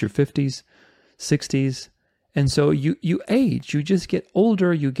 40s, your 50s, 60s. And so you age, you just get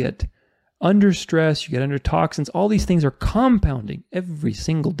older, you get under stress, you get under toxins. All these things are compounding every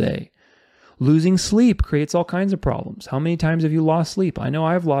single day. Losing sleep creates all kinds of problems. How many times have you lost sleep? I know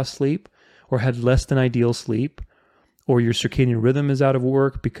I've lost sleep or had less than ideal sleep, or your circadian rhythm is out of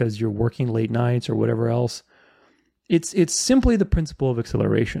work because you're working late nights or whatever else. It's simply the principle of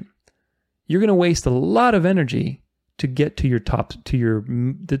acceleration. You're going to waste a lot of energy to get to your top, to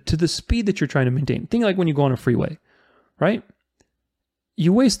the speed that you're trying to maintain. Think like when you go on a freeway, right?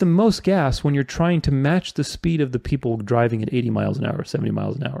 You waste the most gas when you're trying to match the speed of the people driving at 80 miles an hour, 70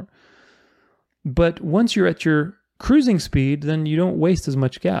 miles an hour. But once you're at your cruising speed, then you don't waste as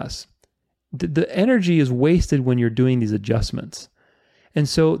much gas. The energy is wasted when you're doing these adjustments. And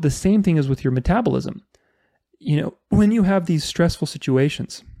so the same thing is with your metabolism. When you have these stressful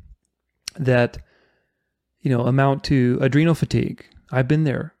situations that, amount to adrenal fatigue, I've been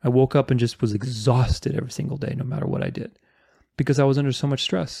there. I woke up and just was exhausted every single day, no matter what I did, because I was under so much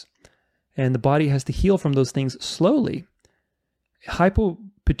stress. And the body has to heal from those things slowly.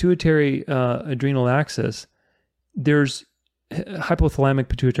 Hypopituitary adrenal axis, there's hypothalamic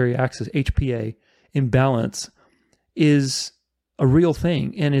pituitary axis, HPA, imbalance. is a real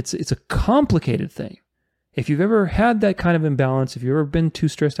thing, and it's a complicated thing. If you've ever had that kind of imbalance, if you've ever been too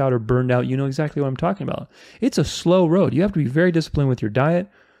stressed out or burned out, you know exactly what I'm talking about. It's a slow road. You have to be very disciplined with your diet.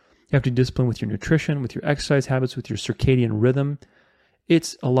 You have to be disciplined with your nutrition, with your exercise habits, with your circadian rhythm.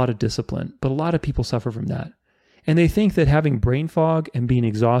 It's a lot of discipline, but a lot of people suffer from that. And they think that having brain fog and being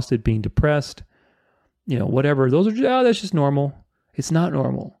exhausted, being depressed, whatever, those are, that's just normal. It's not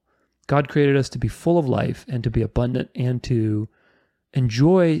normal. God created us to be full of life and to be abundant and to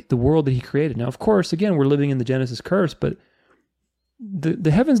enjoy the world that he created. Now, of course, again, we're living in the Genesis curse, but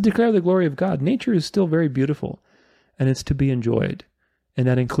the heavens declare the glory of God. Nature is still very beautiful, and it's to be enjoyed, and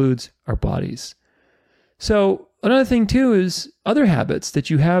that includes our bodies. So another thing too is other habits that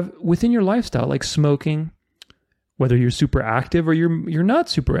you have within your lifestyle, like smoking, whether you're super active or you're not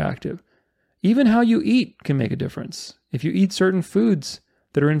super active. Even how you eat can make a difference. If you eat certain foods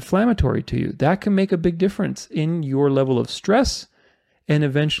that are inflammatory to you, that can make a big difference in your level of stress and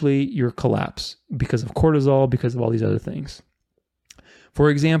eventually your collapse because of cortisol, because of all these other things. For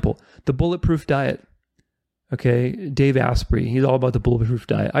example, the bulletproof diet. Okay, Dave Asprey, he's all about the bulletproof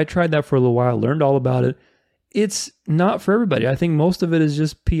diet. I tried that for a little while, learned all about it. It's not for everybody. I think most of it is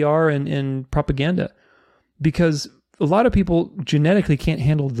just PR and propaganda, because a lot of people genetically can't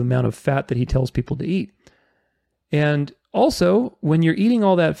handle the amount of fat that he tells people to eat. And also, when you're eating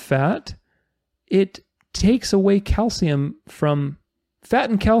all that fat, it takes away calcium from...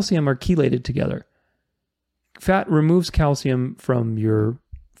 Fat and calcium are chelated together. Fat removes calcium from your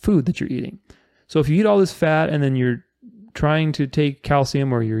food that you're eating. So if you eat all this fat and then you're trying to take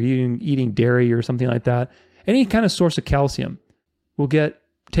calcium, or you're eating dairy or something like that, any kind of source of calcium will get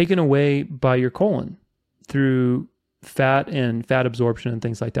taken away by your colon through fat and fat absorption and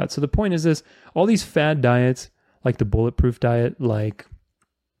things like that. So the point is this: all these fad diets, like the bulletproof diet, like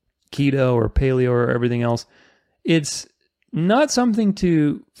keto or paleo or everything else, it's not something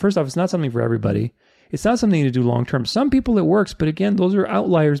to, first off, it's not something for everybody. It's not something to do long term. Some people it works, but again, those are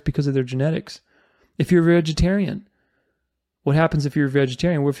outliers because of their genetics. If you're a vegetarian, what happens if you're a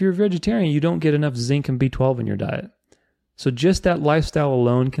vegetarian? Well, if you're a vegetarian, you don't get enough zinc and B12 in your diet. So just that lifestyle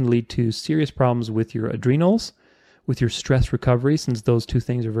alone can lead to serious problems with your adrenals, with your stress recovery, since those two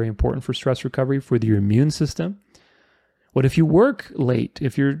things are very important for stress recovery, for your immune system. What if you work late?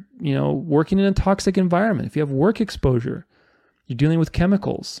 If you're, working in a toxic environment, if you have work exposure, you're dealing with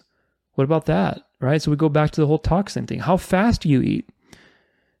chemicals. What about that, right? So we go back to the whole toxin thing. How fast do you eat?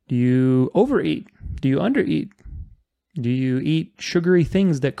 Do you overeat? Do you undereat? Do you eat sugary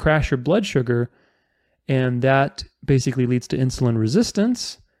things that crash your blood sugar? And that basically leads to insulin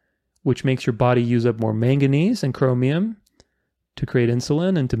resistance, which makes your body use up more manganese and chromium to create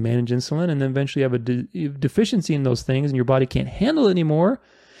insulin and to manage insulin. And then eventually you have a deficiency in those things and your body can't handle it anymore.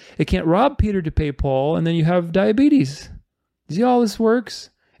 It can't rob Peter to pay Paul. And then you have diabetes. See how all this works?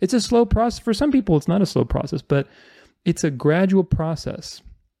 It's a slow process. For some people, it's not a slow process, but it's a gradual process.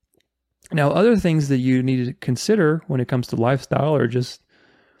 Now, other things that you need to consider when it comes to lifestyle or just,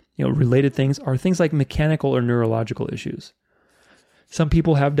 related things are things like mechanical or neurological issues. Some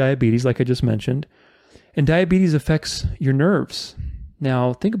people have diabetes, like I just mentioned, and diabetes affects your nerves.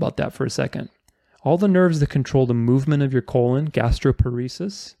 Now, think about that for a second. All the nerves that control the movement of your colon,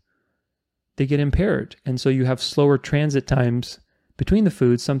 gastroparesis, they get impaired. And so you have slower transit times between the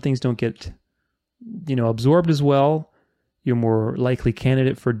foods. Some things don't get, absorbed as well. You're more likely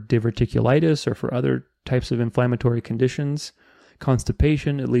candidate for diverticulitis or for other types of inflammatory conditions.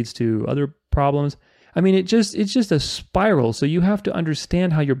 Constipation, it leads to other problems. I mean, it's just a spiral. So you have to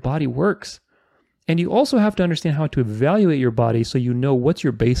understand how your body works. And you also have to understand how to evaluate your body so you know what's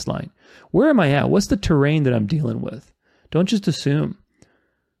your baseline. Where am I at? What's the terrain that I'm dealing with? Don't just assume.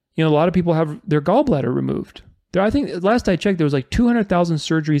 A lot of people have their gallbladder removed. I think last I checked, there was like 200,000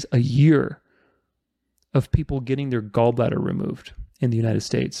 surgeries a year of people getting their gallbladder removed in the United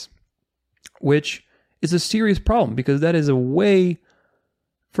States, which is a serious problem because that is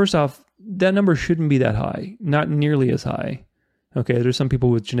first off, that number shouldn't be that high, not nearly as high. Okay, there's some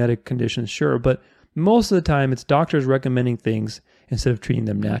people with genetic conditions, sure, but most of the time it's doctors recommending things instead of treating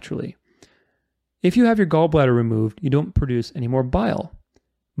them naturally. If you have your gallbladder removed, you don't produce any more bile.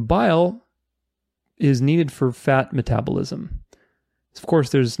 Bile is needed for fat metabolism. Of course,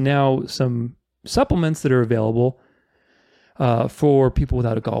 there's now some supplements that are available for people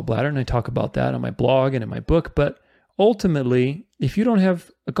without a gallbladder, and I talk about that on my blog and in my book, but ultimately, if you don't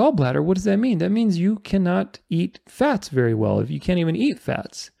have a gallbladder, what does that mean? That means you cannot eat fats very well. If you can't even eat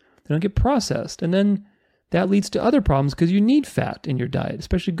fats, they don't get processed. And then that leads to other problems because you need fat in your diet,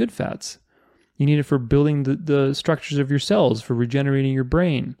 especially good fats. You need it for building the structures of your cells, for regenerating your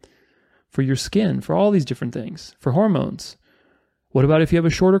brain, for your skin, for all these different things, for hormones. What about if you have a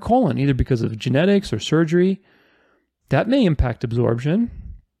shorter colon, either because of genetics or surgery? That may impact absorption.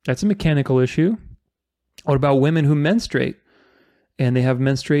 That's a mechanical issue. What about women who menstruate and they have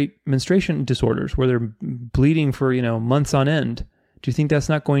menstruation disorders where they're bleeding for, months on end? Do you think that's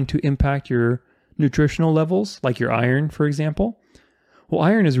not going to impact your nutritional levels, like your iron, for example? Well,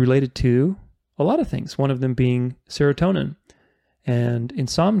 iron is related to a lot of things, one of them being serotonin. And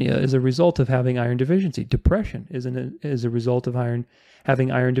insomnia is a result of having iron deficiency. Depression is a result of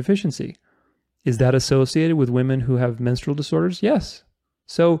having iron deficiency. Is that associated with women who have menstrual disorders? Yes.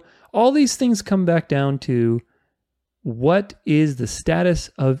 So all these things come back down to what is the status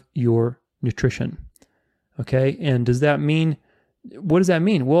of your nutrition? Okay. And what does that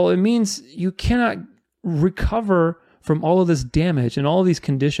mean? Well, it means you cannot recover from all of this damage and all of these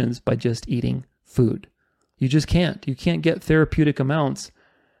conditions by just eating food. You just can't. You can't get therapeutic amounts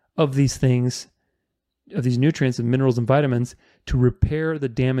of these things, of these nutrients and minerals and vitamins to repair the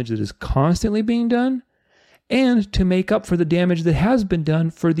damage that is constantly being done and to make up for the damage that has been done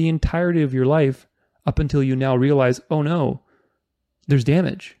for the entirety of your life up until you now realize, oh no, there's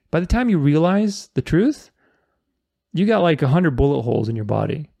damage. By the time you realize the truth, you got like 100 bullet holes in your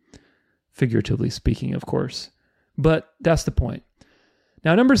body, figuratively speaking, of course. But that's the point.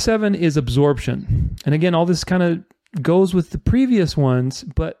 Now, number 7 is absorption. And again, all this kind of goes with the previous ones,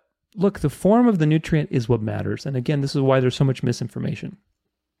 but look, the form of the nutrient is what matters. And again, this is why there's so much misinformation.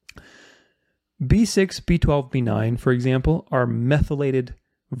 B6, B12, B9, for example, are methylated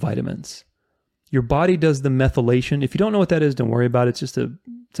vitamins. Your body does the methylation. If you don't know what that is, don't worry about it. It's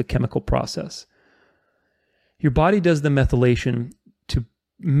a chemical process. Your body does the methylation to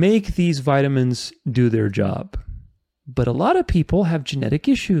make these vitamins do their job. But a lot of people have genetic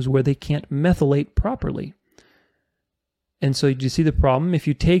issues where they can't methylate properly. And so you see the problem? If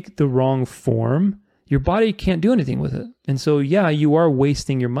you take the wrong form, your body can't do anything with it. And so, yeah, you are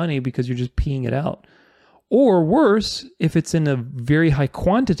wasting your money because you're just peeing it out. Or worse, if it's in a very high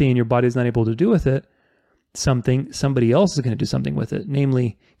quantity and your body's not able to do with it, somebody else is going to do something with it,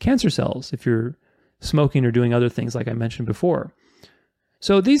 namely cancer cells, if you're smoking or doing other things like I mentioned before.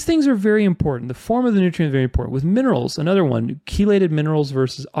 So these things are very important. The form of the nutrient is very important. With minerals, another one, chelated minerals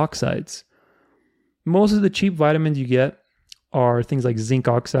versus oxides. Most of the cheap vitamins you get are things like zinc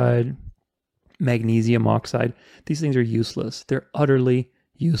oxide, magnesium oxide. These things are useless. They're utterly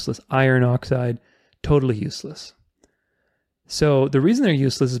useless. Iron oxide, totally useless. So the reason they're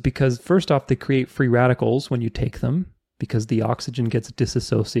useless is because, first off, they create free radicals when you take them because the oxygen gets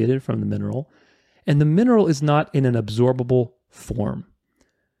disassociated from the mineral. And the mineral is not in an absorbable form.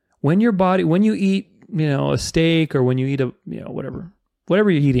 When you eat, a steak or when you eat whatever you're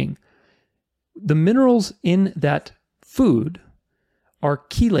eating, the minerals in that food are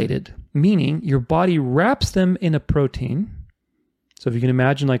chelated, meaning your body wraps them in a protein. So if you can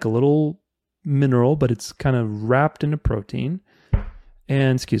imagine like a little mineral, but it's kind of wrapped in a protein.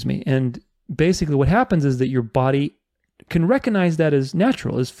 And basically what happens is that your body can recognize that as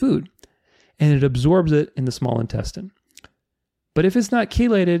natural, as food, and it absorbs it in the small intestine. But if it's not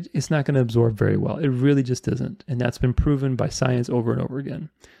chelated, it's not going to absorb very well. It really just isn't. And that's been proven by science over and over again.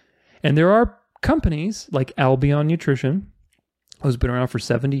 And there are companies like Albion Nutrition, who's been around for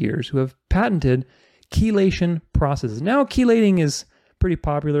 70 years, who have patented chelation processes. Now chelating is pretty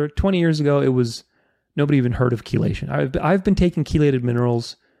popular. 20 years ago, nobody even heard of chelation. I've been taking chelated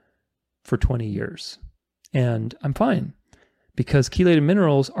minerals for 20 years. And I'm fine. Because chelated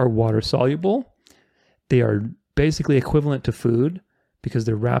minerals are water soluble. They are basically equivalent to food because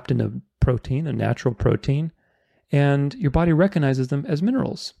they're wrapped in a protein, a natural protein, and your body recognizes them as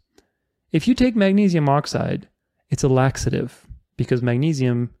minerals. If you take magnesium oxide, it's a laxative because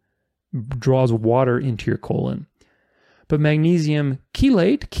magnesium draws water into your colon. But magnesium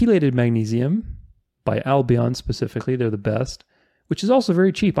chelated magnesium, by Albion specifically, they're the best, which is also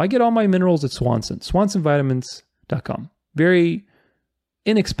very cheap. I get all my minerals at Swanson, swansonvitamins.com. Very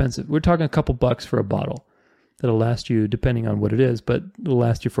inexpensive. We're talking a couple bucks for a bottle. That'll last you, depending on what it is, but it'll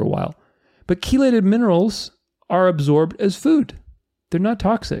last you for a while. But chelated minerals are absorbed as food. They're not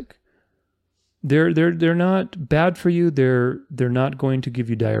toxic. They're not bad for you. They're not going to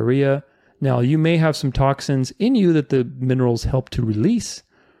give you diarrhea. Now, you may have some toxins in you that the minerals help to release,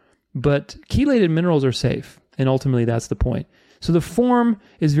 but chelated minerals are safe, and ultimately that's the point. So the form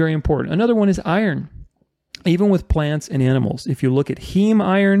is very important. Another one is iron. Even with plants and animals, if you look at heme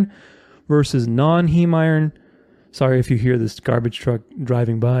iron versus non-heme iron, sorry if you hear this garbage truck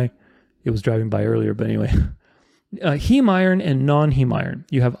driving by. It was driving by earlier, but anyway. Heme iron and non-heme iron.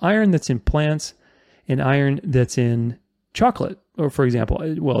 You have iron that's in plants and iron that's in chocolate, or for example,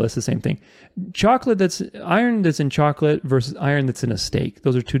 well, it's the same thing. Iron that's in chocolate versus iron that's in a steak.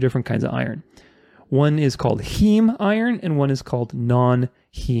 Those are two different kinds of iron. One is called heme iron and one is called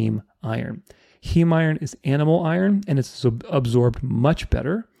non-heme iron. Heme iron is animal iron and it's absorbed much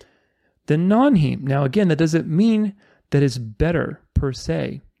better than non-heme. Now, again, that doesn't mean that it's better per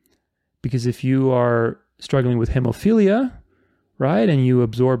se, because if you are struggling with hemophilia, right, and you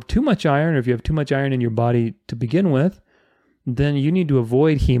absorb too much iron, or if you have too much iron in your body to begin with, then you need to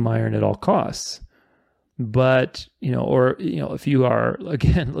avoid heme iron at all costs. But, if you are,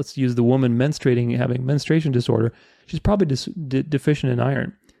 again, let's use the woman menstruating, having menstruation disorder, she's probably deficient in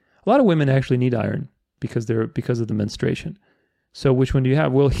iron. A lot of women actually need iron because of the menstruation. So which one do you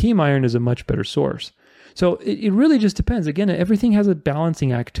have? Well, heme iron is a much better source. So it really just depends. Again, everything has a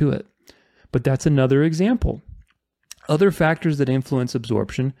balancing act to it. But that's another example. Other factors that influence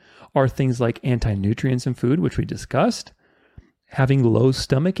absorption are things like anti-nutrients in food, which we discussed, having low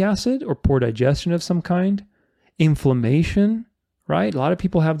stomach acid or poor digestion of some kind, inflammation, right? A lot of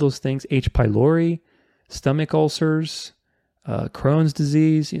people have those things, H. pylori, stomach ulcers, Crohn's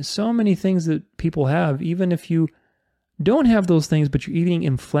disease, so many things that people have. Even if you don't have those things, but you're eating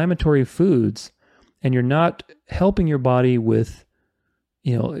inflammatory foods and you're not helping your body with,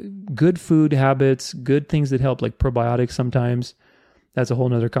 good food habits, good things that help, like probiotics sometimes. That's a whole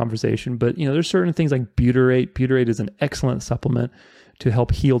nother conversation. But, there's certain things like butyrate. Butyrate is an excellent supplement to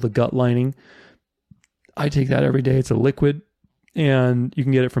help heal the gut lining. I take that every day. It's a liquid and you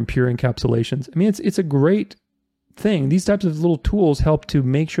can get it from Pure Encapsulations. I mean, it's a great thing. These types of little tools help to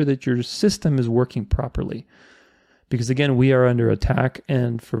make sure that your system is working properly. Because again, we are under attack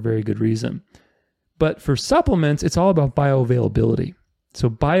and for very good reason. But for supplements, it's all about bioavailability. So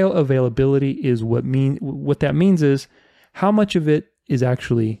bioavailability is what that means is how much of it is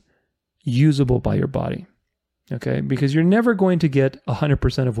actually usable by your body. Okay? Because you're never going to get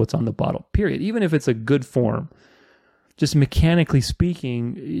 100% of what's on the bottle, period. Even if it's a good form, just mechanically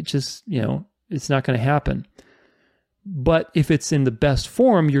speaking, it's not going to happen. But if it's in the best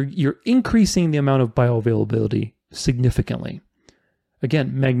form, you're increasing the amount of bioavailability significantly.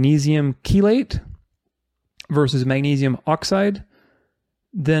 Again, magnesium chelate versus magnesium oxide,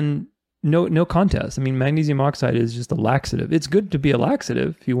 then no contest. I mean, magnesium oxide is just a laxative. It's good to be a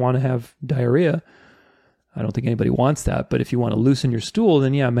laxative if you want to have diarrhea. I don't think anybody wants that, but if you want to loosen your stool,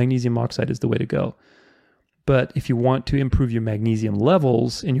 then yeah, magnesium oxide is the way to go. But if you want to improve your magnesium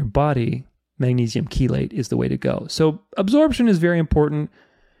levels in your body, magnesium chelate is the way to go. So absorption is very important,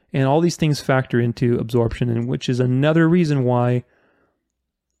 and all these things factor into absorption, and which is another reason why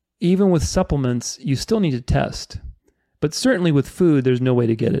even with supplements, you still need to test. But certainly with food, there's no way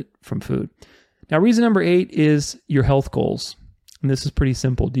to get it from food. Now, reason number 8 is your health goals. And this is pretty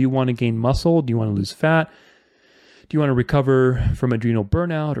simple. Do you want to gain muscle? Do you want to lose fat? Do you want to recover from adrenal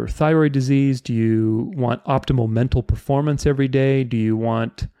burnout or thyroid disease? Do you want optimal mental performance every day? Do you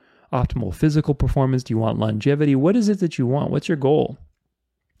want optimal physical performance? Do you want longevity? What is it that you want? What's your goal?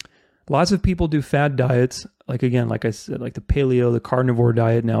 Lots of people do fad diets. Like I said, like the paleo, the carnivore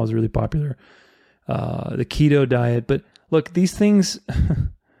diet now is really popular. The keto diet. But look, these things,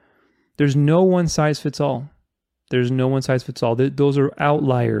 there's no one size fits all. There's no one size fits all. Those are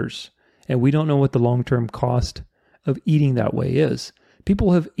outliers. And we don't know what the long-term cost of eating that way is.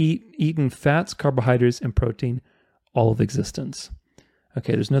 People have eaten fats, carbohydrates, and protein all of existence.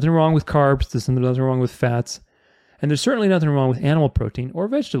 Okay, there's nothing wrong with carbs. There's nothing wrong with fats. And there's certainly nothing wrong with animal protein or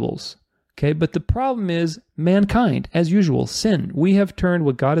vegetables. Okay, but the problem is mankind, as usual, sin. We have turned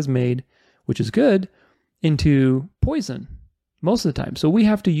what God has made, which is good, into poison most of the time. So we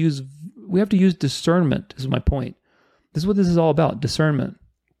have to use discernment, is my point. This is what this is all about, discernment.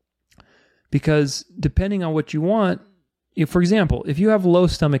 Because depending on what you want, for example, if you have low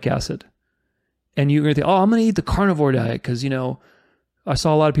stomach acid and you're going to think, I'm going to eat the carnivore diet because, I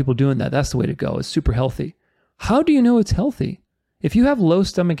saw a lot of people doing that. That's the way to go. It's super healthy. How do you know it's healthy? If you have low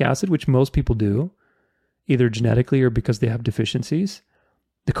stomach acid, which most people do, either genetically or because they have deficiencies,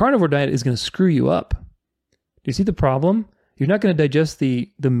 the carnivore diet is going to screw you up. Do you see the problem? You're not going to digest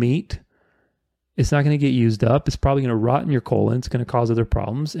the meat. It's not going to get used up. It's probably going to rot in your colon. It's going to cause other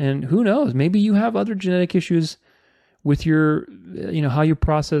problems. And who knows? Maybe you have other genetic issues with your, how you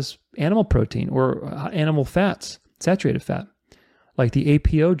process animal protein or animal fats, saturated fat, like the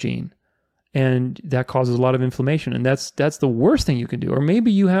APO gene. And that causes a lot of inflammation. And that's the worst thing you can do. Or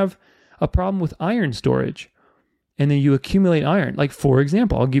maybe you have a problem with iron storage and then you accumulate iron. Like, for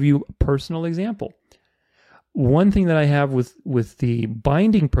example, I'll give you a personal example. One thing that I have with the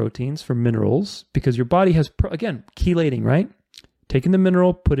binding proteins for minerals, because your body has, again, chelating, right? Taking the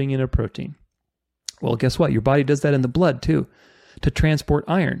mineral, putting in a protein. Well, guess what? Your body does that in the blood too, to transport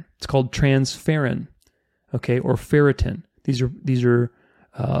iron. It's called transferrin, okay, or ferritin. These are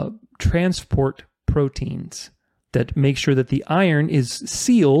transport proteins that make sure that the iron is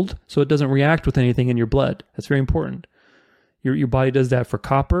sealed so it doesn't react with anything in your blood. That's very important. Your body does that for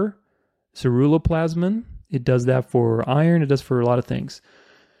copper, ceruloplasmin. It does that for iron. It does for a lot of things.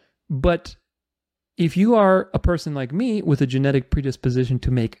 But if you are a person like me with a genetic predisposition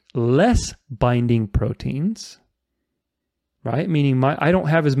to make less binding proteins, right? Meaning I don't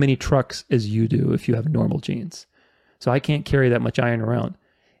have as many trucks as you do if you have normal genes. So I can't carry that much iron around.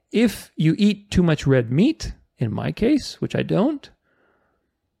 If you eat too much red meat, in my case, which I don't,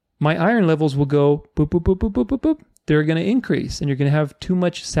 my iron levels will go boop, boop, boop, boop, boop, boop, boop. They're going to increase and you're going to have too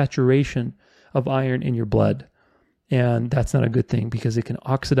much saturation of iron in your blood. And that's not a good thing because it can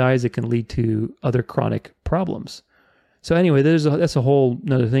oxidize. It can lead to other chronic problems. So anyway, that's a whole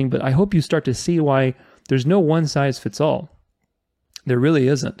nother thing, but I hope you start to see why there's no one size fits all. There really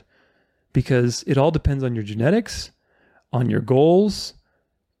isn't, because it all depends on your genetics, on your goals.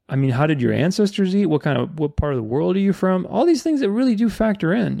 I mean, how did your ancestors eat? What part of the world are you from? All these things that really do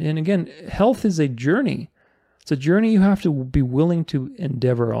factor in. And again, health is a journey. It's a journey you have to be willing to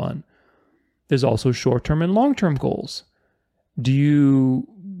endeavor on. There's also short-term and long-term goals. Do you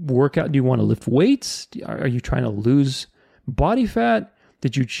work out? Do you want to lift weights? Are you trying to lose body fat?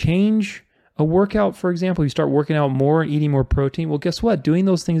 Did you change a workout, for example? You start working out more and eating more protein. Well, guess what? Doing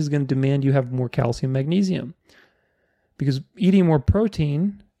those things is going to demand you have more calcium, magnesium. Because eating more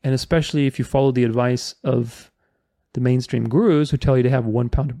protein, and especially if you follow the advice of the mainstream gurus who tell you to have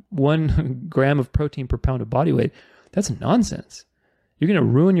 1 gram of protein per pound of body weight, that's nonsense. You're going to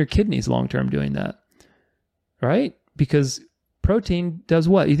ruin your kidneys long-term doing that, right? Because protein does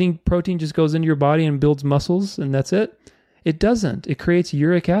what? You think protein just goes into your body and builds muscles and that's it? It doesn't. It creates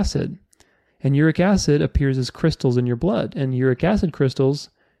uric acid. And uric acid appears as crystals in your blood. And uric acid crystals,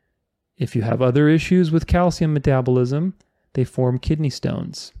 if you have other issues with calcium metabolism, they form kidney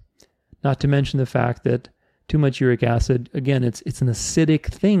stones. Not to mention the fact that too much uric acid, again, it's an acidic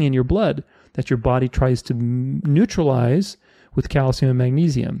thing in your blood that your body tries to neutralize with calcium and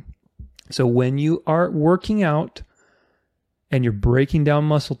magnesium. So when you are working out and you're breaking down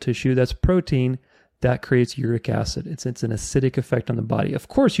muscle tissue, that's protein, that creates uric acid. It's an acidic effect on the body. Of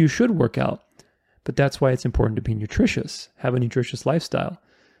course, you should work out, but that's why it's important to be nutritious, have a nutritious lifestyle.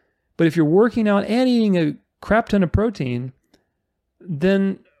 But if you're working out and eating a crap ton of protein,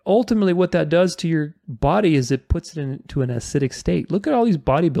 then ultimately what that does to your body is it puts it into an acidic state. Look at all these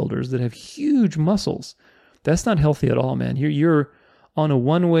bodybuilders that have huge muscles. That's not healthy at all, man. You're on a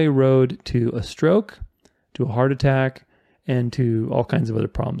one-way road to a stroke, to a heart attack, and to all kinds of other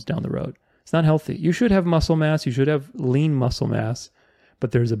problems down the road. It's not healthy. You should have muscle mass. You should have lean muscle mass,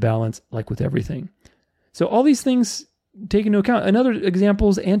 but there's a balance like with everything. So all these things take into account. Another example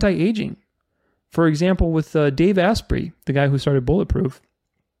is anti-aging. For example, with Dave Asprey, the guy who started Bulletproof.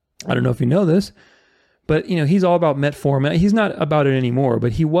 I don't know if you know this, but he's all about metformin. He's not about it anymore,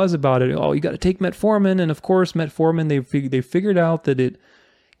 but he was about it. Oh, you got to take metformin, and of course, metformin. They figured out that it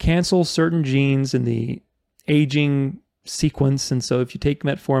cancels certain genes in the aging sequence, and so if you take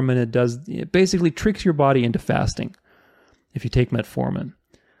metformin, it basically tricks your body into fasting. If you take metformin,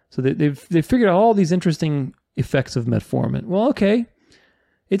 so they figured out all these interesting effects of metformin. Well, okay,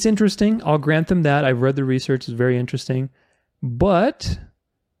 it's interesting. I'll grant them that. I've read the research; it's very interesting, but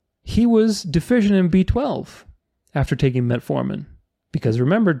he was deficient in B12 after taking metformin. Because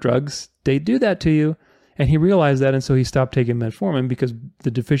remember, drugs, they do that to you. And he realized that, and so he stopped taking metformin because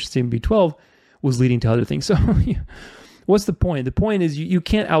the deficiency in B12 was leading to other things. So what's the point? The point is you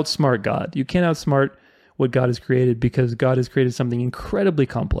can't outsmart God. You can't outsmart what God has created because God has created something incredibly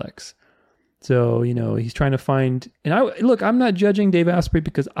complex. So, he's trying to find... And I'm not judging Dave Asprey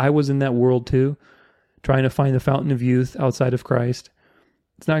because I was in that world too, trying to find the fountain of youth outside of Christ.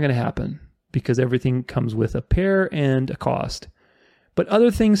 It's not going to happen because everything comes with a pair and a cost. But other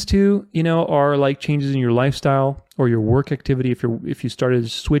things too, are like changes in your lifestyle or your work activity. If you started to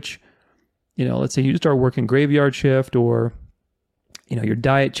switch, let's say you start working graveyard shift, or your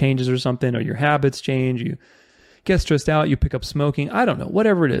diet changes or something, or your habits change, you get stressed out, you pick up smoking, I don't know,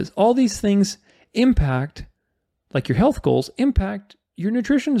 whatever it is. All these things impact, like your health goals, impact your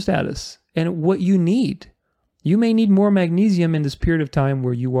nutrition status and what you need. You may need more magnesium in this period of time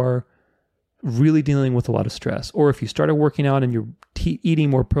where you are really dealing with a lot of stress. Or if you started working out and you're eating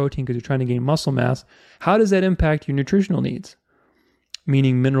more protein because you're trying to gain muscle mass, how does that impact your nutritional needs?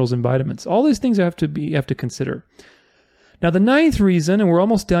 Meaning minerals and vitamins. All these things you have to consider. Now, the ninth reason, and we're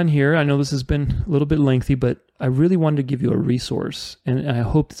almost done here. I know this has been a little bit lengthy, but I really wanted to give you a resource. And I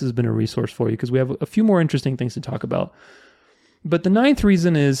hope this has been a resource for you because we have a few more interesting things to talk about. But the ninth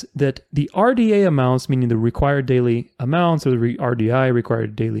reason is that the RDA amounts, meaning the required daily amounts or the RDI,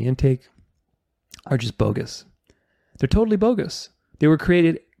 required daily intake, are just bogus. They're totally bogus. They were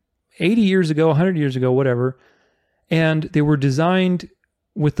created 80 years ago, 100 years ago, whatever, and they were designed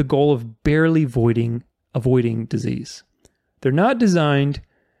with the goal of barely avoiding disease. They're not designed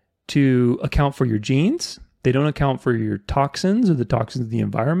to account for your genes. They don't account for your toxins or the toxins of the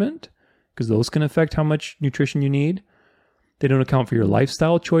environment, because those can affect how much nutrition you need. They don't account for your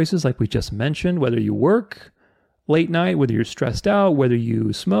lifestyle choices, like we just mentioned, whether you work late night, whether you're stressed out, whether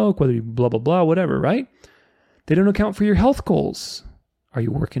you smoke, whether you blah, blah, blah, whatever, right? They don't account for your health goals. Are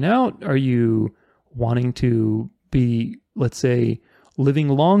you working out? Are you wanting to be, let's say, living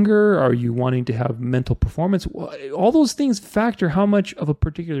longer? Are you wanting to have mental performance? All those things factor how much of a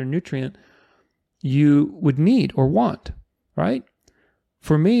particular nutrient you would need or want, right?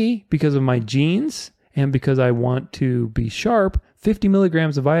 For me, because of my genes and because I want to be sharp, 50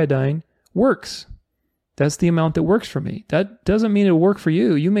 milligrams of iodine works. That's the amount that works for me. That doesn't mean it'll work for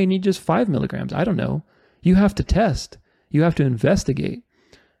you. You may need just 5 milligrams. I don't know. You have to test. You have to investigate.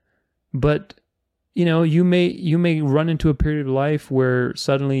 But you may run into a period of life where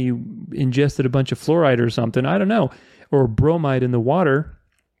suddenly you ingested a bunch of fluoride or something, I don't know, or bromide in the water,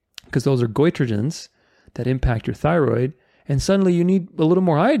 because those are goitrogens that impact your thyroid, and suddenly you need a little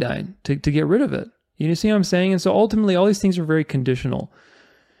more iodine to get rid of it. You see what I'm saying? And so ultimately, all these things are very conditional.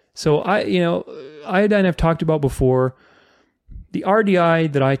 So iodine I've talked about before. The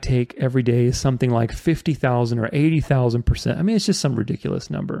RDI that I take every day is something like 50,000 or 80,000%. I mean, it's just some ridiculous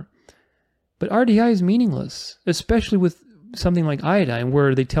number. But RDI is meaningless, especially with something like iodine,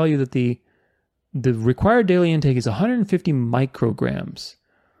 where they tell you that the required daily intake is 150 micrograms,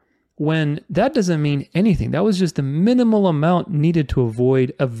 when that doesn't mean anything. That was just the minimal amount needed to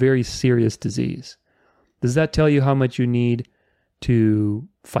avoid a very serious disease. Does that tell you how much you need to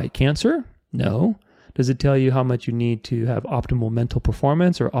fight cancer? No. Does it tell you how much you need to have optimal mental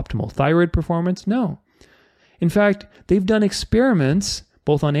performance or optimal thyroid performance? No. In fact, they've done experiments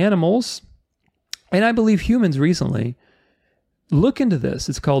both on animals and I believe humans recently. Look into this.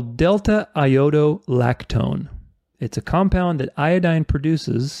 It's called delta iodolactone. It's a compound that iodine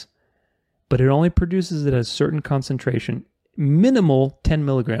produces, but it only produces it at a certain concentration, minimal 10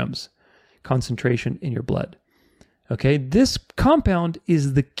 milligrams concentration in your blood. Okay, this compound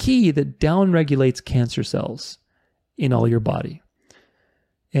is the key that downregulates cancer cells in all your body.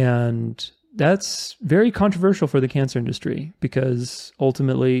 And that's very controversial for the cancer industry because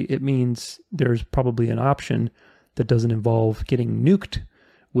ultimately it means there's probably an option that doesn't involve getting nuked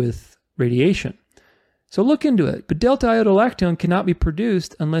with radiation. So look into it. But delta iodolactone cannot be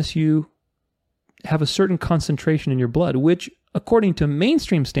produced unless you have a certain concentration in your blood, which according to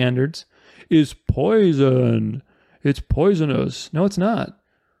mainstream standards is poison. It's poisonous. No, it's not.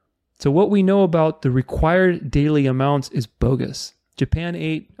 So what we know about the required daily amounts is bogus. Japan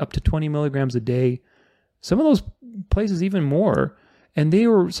ate up to 20 milligrams a day. Some of those places even more. And they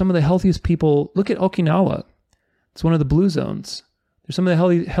were some of the healthiest people. Look at Okinawa. It's one of the blue zones. They're some of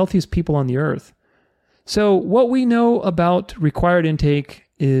the healthiest people on the earth. So what we know about required intake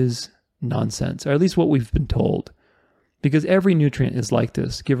is nonsense, or at least what we've been told. Because every nutrient is like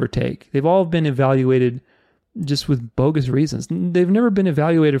this, give or take. They've all been evaluated just with bogus reasons. They've never been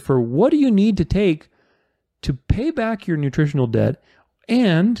evaluated for what do you need to take to pay back your nutritional debt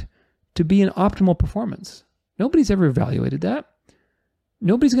and to be in optimal performance. Nobody's ever evaluated that.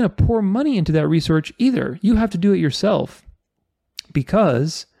 Nobody's going to pour money into that research either. You have to do it yourself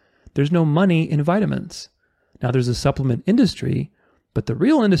because there's no money in vitamins. Now there's a supplement industry, but the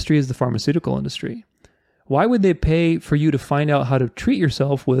real industry is the pharmaceutical industry. Why would they pay for you to find out how to treat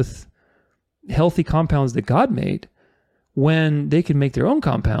yourself with healthy compounds that God made when they could make their own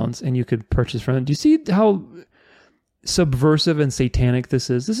compounds and you could purchase from them? Do you see how subversive and satanic this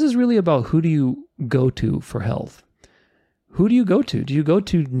is? This is really about who do you go to for health? Who do you go to? Do you go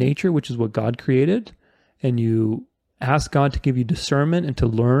to nature, which is what God created, and you ask God to give you discernment and to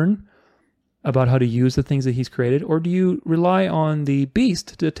learn about how to use the things that He's created? Or do you rely on the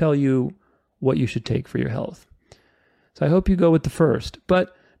beast to tell you what you should take for your health? So I hope you go with the first.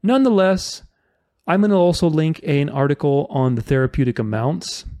 But nonetheless, I'm going to also link an article on the therapeutic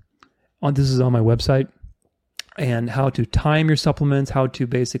amounts. This is on my website, and how to time your supplements, how to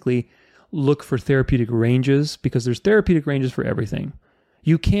basically look for therapeutic ranges, because there's therapeutic ranges for everything.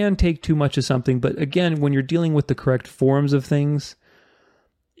 You can take too much of something, but again, when you're dealing with the correct forms of things,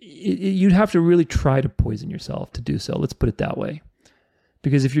 you'd have to really try to poison yourself to do so. Let's put it that way.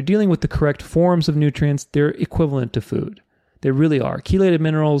 Because if you're dealing with the correct forms of nutrients, they're equivalent to food. They really are. Chelated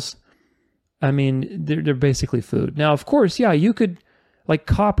minerals, I mean, they're basically food. Now, of course, yeah, you could, like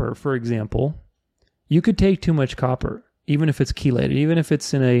copper, for example, you could take too much copper, even if it's chelated,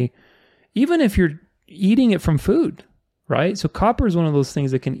 even if you're eating it from food, right? So copper is one of those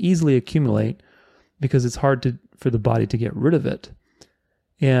things that can easily accumulate because it's hard for the body to get rid of it.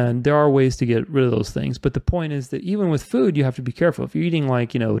 And there are ways to get rid of those things. But the point is that even with food, you have to be careful. If you're eating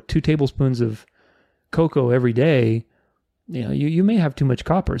 2 tablespoons of cocoa every day, you may have too much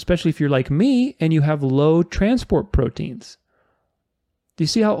copper, especially if you're like me and you have low transport proteins. Do you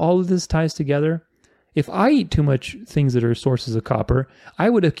see how all of this ties together? If I eat too much things that are sources of copper,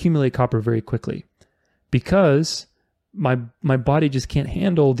 I would accumulate copper very quickly because my body just can't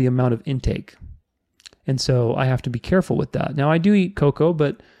handle the amount of intake. And so I have to be careful with that. Now I do eat cocoa,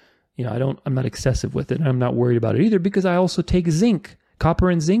 but I'm not excessive with it. And I'm not worried about it either because I also take zinc. Copper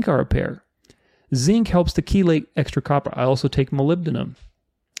and zinc are a pair. Zinc helps to chelate extra copper. I also take molybdenum.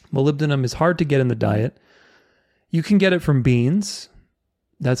 Molybdenum is hard to get in the diet. You can get it from beans.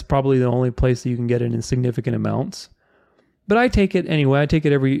 That's probably the only place that you can get it in significant amounts. But I take it anyway. I take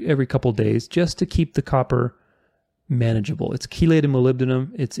it every couple days just to keep the copper manageable. It's chelated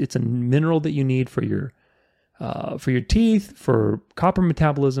molybdenum. It's a mineral that you need for your teeth, for copper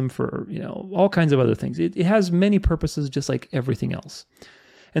metabolism, for all kinds of other things. It has many purposes, just like everything else.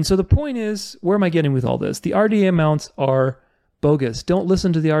 And so the point is, where am I getting with all this? The RDA amounts are bogus. Don't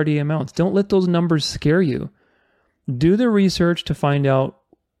listen to the RDA amounts. Don't let those numbers scare you. Do the research to find out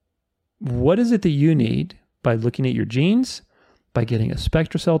what is it that you need by looking at your genes, by getting a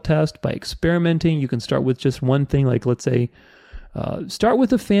SpectraCell test, by experimenting. You can start with just one thing, like let's say, start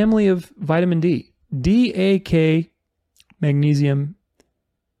with a family of vitamin D, DAK, magnesium,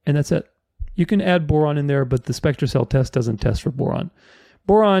 and that's it. You can add boron in there, but the SpectraCell test doesn't test for boron.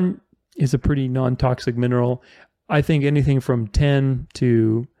 Boron is a pretty non-toxic mineral. I think anything from 10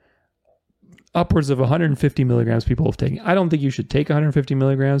 to upwards of 150 milligrams people have taken. I don't think you should take 150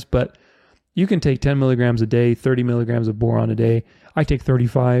 milligrams, but you can take 10 milligrams a day, 30 milligrams of boron a day. I take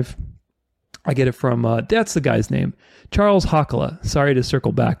 35. I get it from, that's the guy's name, Charles Hakala. Sorry to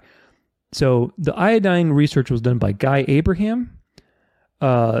circle back. So the iodine research was done by Guy Abraham,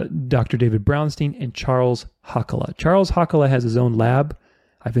 Dr. David Brownstein, and Charles Hakala. Charles Hakala has his own lab.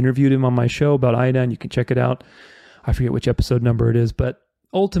 I've interviewed him on my show about iodine. You can check it out. I forget which episode number it is, but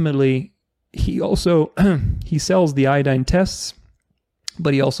ultimately, he also, he sells the iodine tests,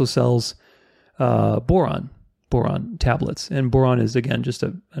 but he also sells boron tablets. And boron is, again, just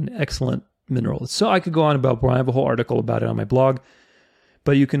an excellent mineral. So I could go on about boron. I have a whole article about it on my blog,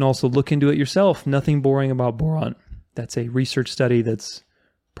 but you can also look into it yourself. Nothing boring about boron. That's a research study that's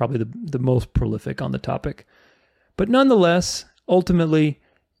probably the most prolific on the topic. But nonetheless, ultimately,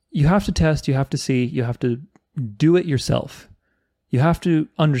 you have to test, you have to see, you have to do it yourself. You have to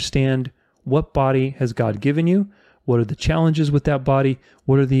understand what body has God given you, what are the challenges with that body,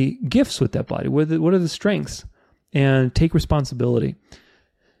 what are the gifts with that body, what are the strengths, and take responsibility.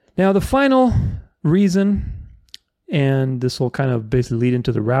 Now, the final reason, and this will kind of basically lead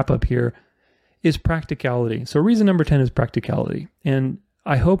into the wrap-up here, is practicality. So reason number 10 is practicality. And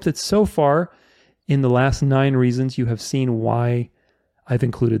I hope that so far, in the last 9 reasons, you have seen why I've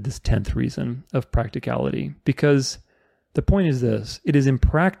included this 10th reason of practicality. Because the point is this: it is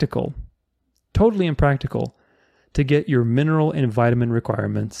impractical, totally impractical, to get your mineral and vitamin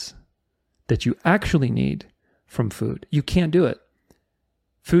requirements that you actually need from food. You can't do it.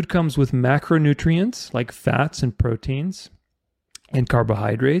 Food comes with macronutrients like fats and proteins and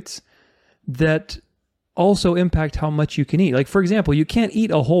carbohydrates that also impact how much you can eat. Like, for example, you can't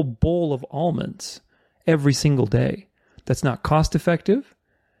eat a whole bowl of almonds every single day. That's not cost effective,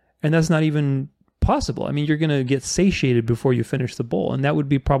 and that's not even possible. I mean, you're going to get satiated before you finish the bowl, and that would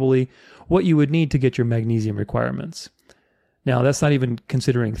be probably what you would need to get your magnesium requirements. Now, that's not even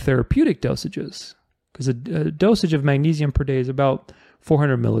considering therapeutic dosages, because a dosage of magnesium per day is about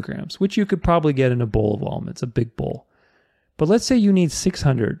 400 milligrams, which you could probably get in a bowl of almonds, a big bowl. But let's say you need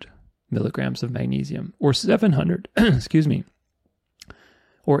 600 milligrams of magnesium, or 700, excuse me,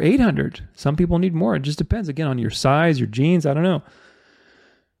 or 800. Some people need more. It just depends, again, on your size, your genes, I don't know.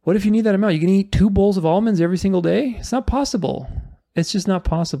 What if you need that amount? You can eat 2 bowls of almonds every single day? It's not possible. It's just not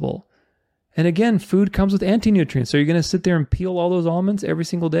possible. And again, food comes with anti-nutrients. So you're going to sit there and peel all those almonds every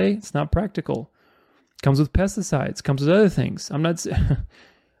single day? It's not practical. It comes with pesticides, comes with other things. I'm not,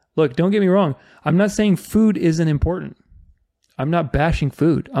 look, don't get me wrong. I'm not saying food isn't important. I'm not bashing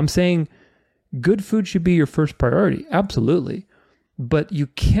food. I'm saying good food should be your first priority. Absolutely. but you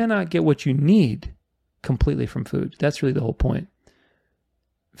cannot get what you need completely from food. That's really the whole point.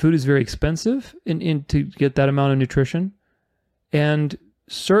 Food is very expensive to get that amount of nutrition, and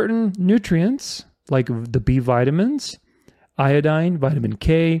certain nutrients like the B vitamins, iodine, vitamin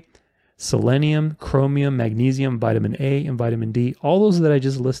K, selenium, chromium, magnesium, vitamin A, and vitamin D, all those that I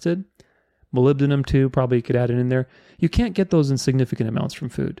just listed, molybdenum too, probably could add it in there. You can't get those in significant amounts from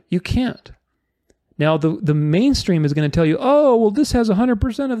food. You can't. Now, the mainstream is going to tell you, oh, well, this has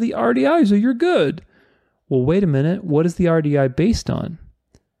 100% of the RDI, so you're good. Well, wait a minute. What is the RDI based on?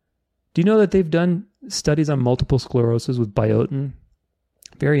 Do you know that they've done studies on multiple sclerosis with biotin?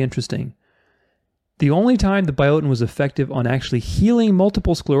 Very interesting. The only time the biotin was effective on actually healing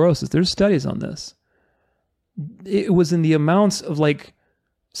multiple sclerosis, there's studies on this, it was in the amounts of like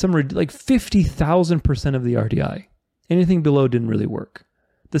 50,000% of the RDI. Anything below didn't really work.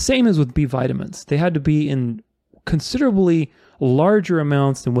 The same as with B vitamins. They had to be in considerably larger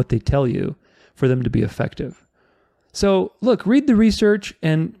amounts than what they tell you for them to be effective. So look, read the research,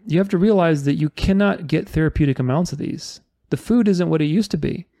 and you have to realize that you cannot get therapeutic amounts of these. The food isn't what it used to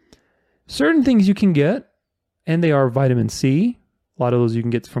be. Certain things you can get, and they are vitamin C. A lot of those you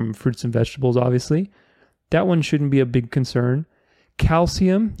can get from fruits and vegetables, obviously. That one shouldn't be a big concern.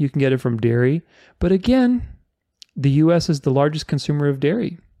 Calcium, you can get it from dairy. But again, the U.S. is the largest consumer of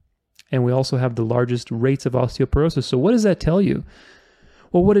dairy, and we also have the largest rates of osteoporosis. So what does that tell you?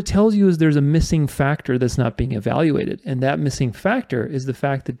 Well, what it tells you is there's a missing factor that's not being evaluated, and that missing factor is the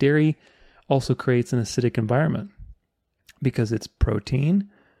fact that dairy also creates an acidic environment because it's protein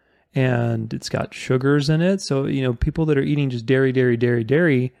and it's got sugars in it. So, people that are eating just dairy,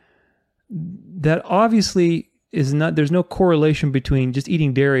 that obviously is not, there's no correlation between just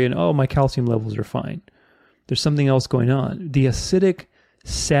eating dairy and, oh, my calcium levels are fine. There's something else going on. The acidic,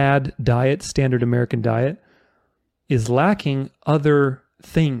 SAD diet, standard American diet, is lacking other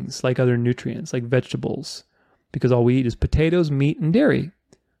things like other nutrients, like vegetables, because all we eat is potatoes, meat, and dairy.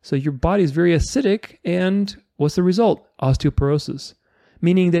 So your body is very acidic, and what's the result? Osteoporosis.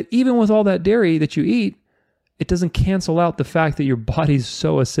 Meaning that even with all that dairy that you eat, it doesn't cancel out the fact that your body's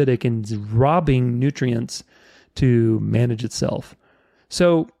so acidic and is robbing nutrients to manage itself.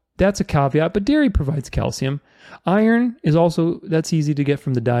 So that's a caveat, but dairy provides calcium. Iron is also, that's easy to get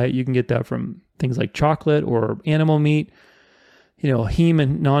from the diet. You can get that from things like chocolate or animal meat, heme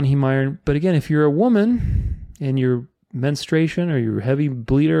and non-heme iron. But again, if you're a woman and you're menstruation or you're a heavy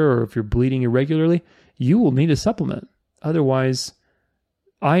bleeder, or if you're bleeding irregularly, you will need a supplement. Otherwise,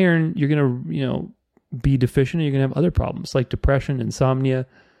 iron, you're going to, be deficient, and you're going to have other problems like depression, insomnia,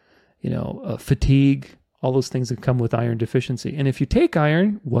 fatigue, all those things that come with iron deficiency. And if you take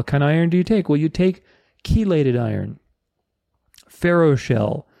iron, what kind of iron do you take? Well, you take chelated iron.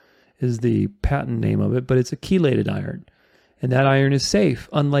 Ferroshell is the patent name of it, but it's a chelated iron. And that iron is safe,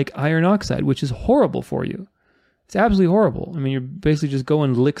 unlike iron oxide, which is horrible for you. It's absolutely horrible. I mean, you're basically just go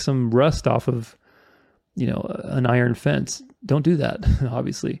and lick some rust off of, an iron fence. Don't do that,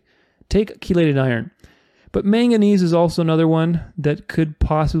 obviously. Take chelated iron. But manganese is also another one that could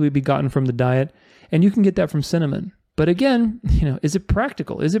possibly be gotten from the diet, and you can get that from cinnamon. But again, is it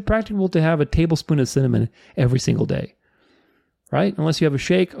practical? Is it practical to have a tablespoon of cinnamon every single day? Right? Unless you have a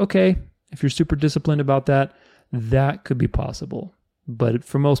shake, okay. If you're super disciplined about that, that could be possible. But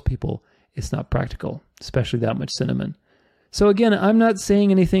for most people, it's not practical, especially that much cinnamon. So again, I'm not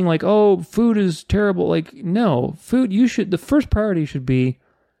saying anything like, oh, food is terrible. Like, no, food, the first priority should be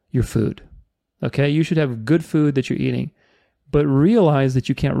your food. Okay? You should have good food that you're eating, but realize that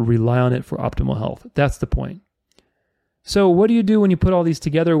you can't rely on it for optimal health. That's the point. So what do you do when you put all these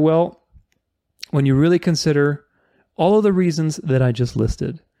together? Well, when you really consider all of the reasons that I just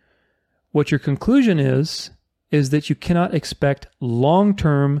listed, what your conclusion is that you cannot expect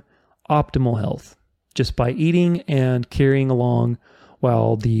long-term optimal health just by eating and carrying along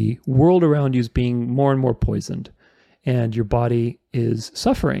while the world around you is being more and more poisoned and your body is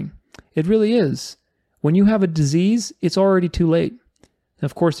suffering. It really is. When you have a disease, it's already too late. And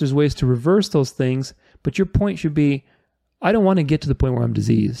of course, there's ways to reverse those things, but your point should be, I don't want to get to the point where I'm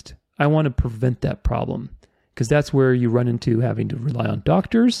diseased. I want to prevent that problem, because that's where you run into having to rely on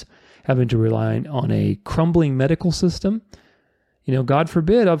doctors, having to rely on a crumbling medical system. God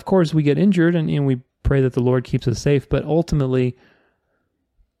forbid, of course, we get injured and we pray that the Lord keeps us safe, but ultimately,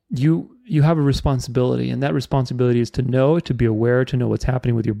 you have a responsibility, and that responsibility is to know, to be aware, to know what's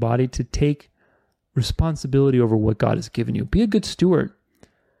happening with your body, to take responsibility over what God has given you. Be a good steward.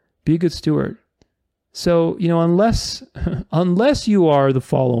 Be a good steward. So, unless you are the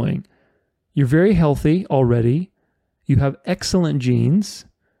following, you're very healthy already, you have excellent genes,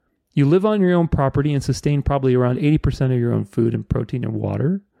 You live on your own property and sustain probably around 80% of your own food and protein and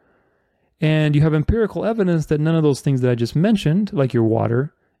water. And you have empirical evidence that none of those things that I just mentioned, like your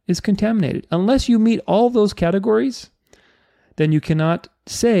water, is contaminated. Unless you meet all those categories, then you cannot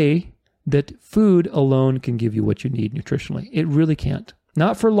say that food alone can give you what you need nutritionally. It really can't.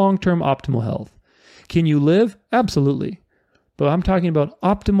 Not for long-term optimal health. Can you live? Absolutely. But I'm talking about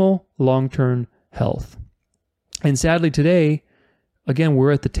optimal long-term health. And sadly today, again,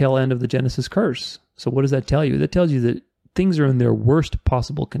 we're at the tail end of the Genesis curse. So what does that tell you? That tells you that things are in their worst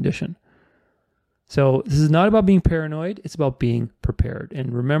possible condition. So this is not about being paranoid. It's about being prepared.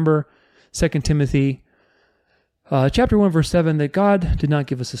 And remember 2 Timothy chapter 1, verse 7, that God did not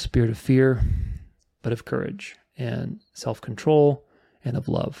give us a spirit of fear, but of courage and self-control and of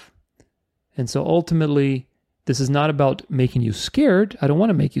love. And so ultimately, this is not about making you scared. I don't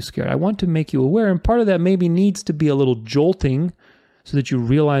want to make you scared. I want to make you aware. And part of that maybe needs to be a little jolting so that you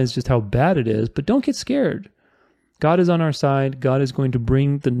realize just how bad it is. But don't get scared. God is on our side. God is going to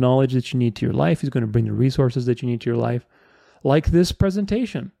bring the knowledge that you need to your life. He's going to bring the resources that you need to your life, like this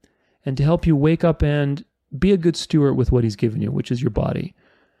presentation, and to help you wake up and be a good steward with what He's given you, which is your body.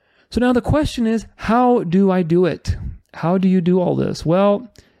 So now the question is, how do I do it? How do you do all this?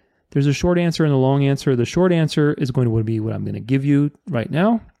 Well, there's a short answer and a long answer. The short answer is going to be what I'm going to give you right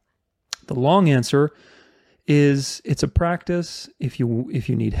now. The long answer is it's a practice. If you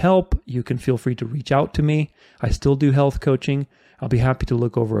need help, you can feel free to reach out to me. I still do health coaching. I'll be happy to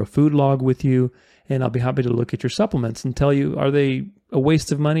look over a food log with you, and I'll be happy to look at your supplements and tell you, are they a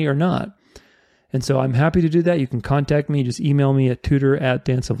waste of money or not? And so I'm happy to do that. You can contact me. Just email me at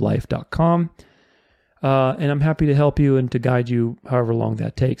tutor@danceoflife.com. And I'm happy to help you and to guide you however long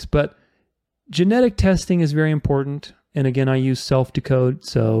that takes. But genetic testing is very important. And again, I use Self-Decode.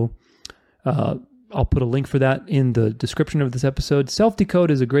 So I'll put a link for that in the description of this episode.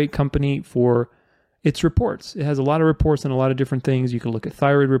 Self-Decode is a great company for its reports. It has a lot of reports on a lot of different things. You can look at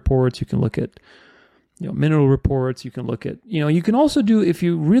thyroid reports. You can look at mineral reports. You can look at, you can also do, if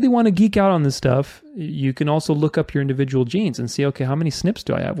you really want to geek out on this stuff, you can also look up your individual genes and see, okay, how many SNPs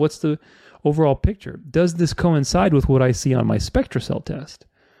do I have? What's the overall picture? Does this coincide with what I see on my SpectraCell test?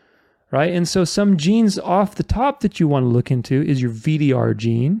 Right? And so some genes off the top that you want to look into is your VDR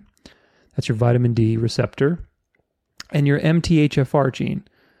gene. That's your vitamin D receptor. And your MTHFR gene,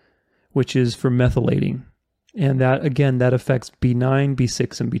 which is for methylating. And that, again, that affects B9,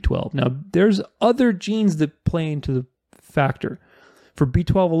 B6, and B12. Now, there's other genes that play into the factor. For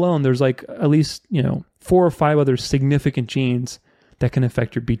B12 alone, there's like at least, 4 or 5 other significant genes that can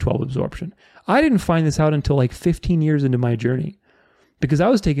affect your B12 absorption. I didn't find this out until like 15 years into my journey because I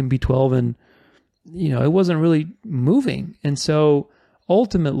was taking B12 and, it wasn't really moving. And so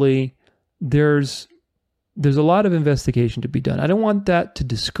ultimately, there's a lot of investigation to be done. I don't want that to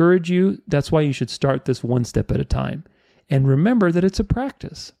discourage you. That's why you should start this one step at a time. And remember that it's a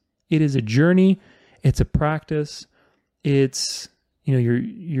practice. It is a journey. It's a practice. It's,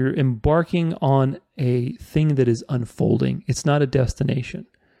 you're embarking on a thing that is unfolding. It's not a destination.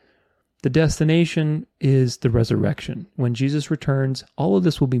 The destination is the resurrection. When Jesus returns, all of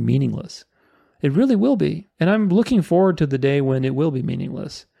this will be meaningless. It really will be. And I'm looking forward to the day when it will be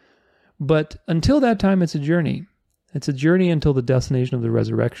meaningless. But until that time, it's a journey. It's a journey until the destination of the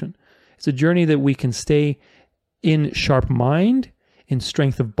resurrection. It's a journey that we can stay in sharp mind, in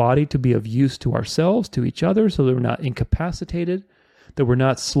strength of body to be of use to ourselves, to each other, so that we're not incapacitated, that we're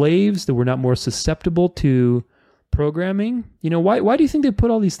not slaves, that we're not more susceptible to programming. Why do you think they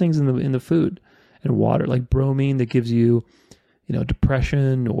put all these things in the food and water, like bromine that gives you,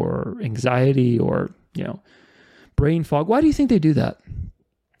 depression or anxiety or, brain fog? Why do you think they do that?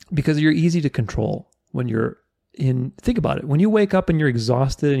 Because you're easy to control when you're think about it. When you wake up and you're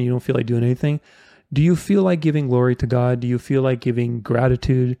exhausted and you don't feel like doing anything, do you feel like giving glory to God? Do you feel like giving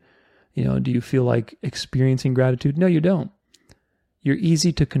gratitude? Do you feel like experiencing gratitude? No, you don't. You're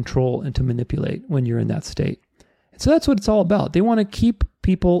easy to control and to manipulate when you're in that state. And so that's what it's all about. They want to keep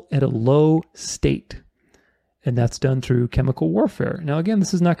people at a low state. And that's done through chemical warfare. Now, again,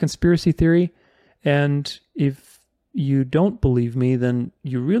 this is not conspiracy theory. And if you don't believe me, then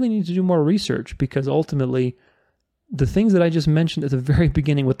you really need to do more research, because ultimately the things that I just mentioned at the very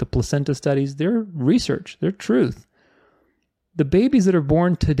beginning with the placenta studies, they're research, they're truth. The babies that are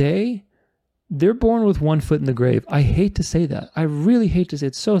born today, they're born with one foot in the grave. I hate to say that. I really hate to say it.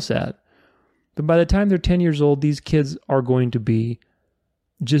 It's so sad. But by the time they're 10 years old, these kids are going to be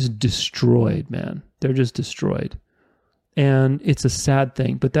just destroyed, man. They're just destroyed. And it's a sad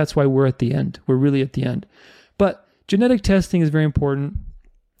thing, but that's why we're at the end. We're really at the end. But genetic testing is very important.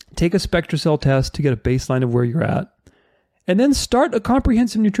 Take a SpectraCell test to get a baseline of where you're at. And then start a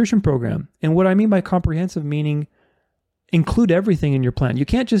comprehensive nutrition program. And what I mean by comprehensive, meaning include everything in your plan. You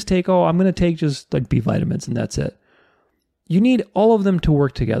can't just take, I'm going to take just like B vitamins and that's it. You need all of them to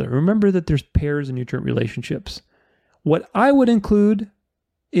work together. Remember that there's pairs and nutrient relationships. What I would include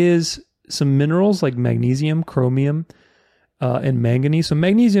is some minerals like magnesium, chromium, and manganese. So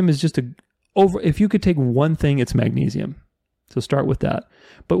magnesium is just if you could take one thing, it's magnesium. So start with that.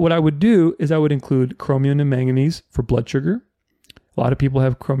 But what I would do is I would include chromium and manganese for blood sugar. A lot of people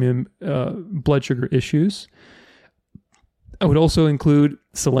have chromium blood sugar issues. I would also include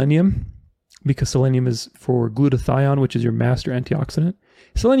selenium, because selenium is for glutathione, which is your master antioxidant.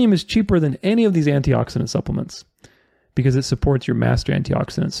 Selenium is cheaper than any of these antioxidant supplements because it supports your master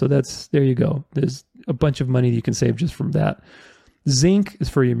antioxidants. So there you go. There's a bunch of money you can save just from that. Zinc is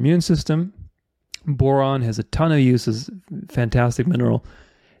for your immune system. Boron has a ton of uses, fantastic mineral.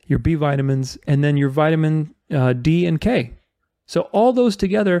 Your B vitamins, and then your vitamin D and K. So all those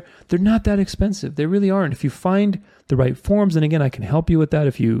together, they're not that expensive. They really aren't. If you find the right forms, and again, I can help you with that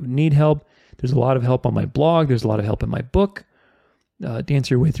if you need help. There's a lot of help on my blog. There's a lot of help in my book, Dance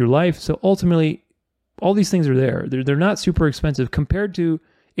Your Way Through Life. So ultimately, all these things are there. They're not super expensive compared to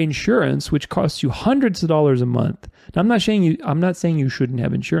insurance, which costs you hundreds of dollars a month. Now, I'm not saying you shouldn't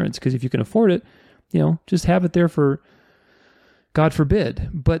have insurance, because if you can afford it, just have it there for God forbid.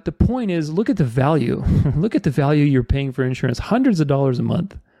 But the point is, look at the value. Look at the value you're paying for insurance, hundreds of dollars a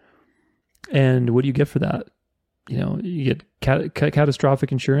month. And what do you get for that? You get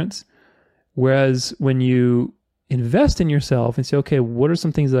catastrophic insurance. Whereas when you invest in yourself and say, okay, what are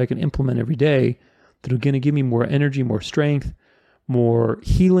some things that I can implement every day that are going to give me more energy, more strength, more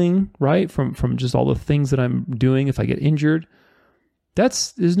healing, right? From just all the things that I'm doing if I get injured.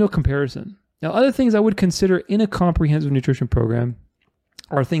 There's no comparison. Now, other things I would consider in a comprehensive nutrition program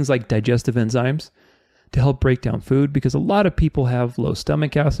are things like digestive enzymes to help break down food, because a lot of people have low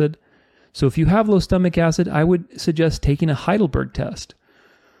stomach acid. So if you have low stomach acid, I would suggest taking a Heidelberg test.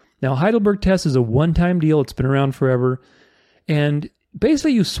 Now, Heidelberg test is a one-time deal. It's been around forever. And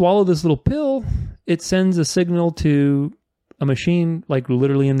basically, you swallow this little pill. It sends a signal to a machine, like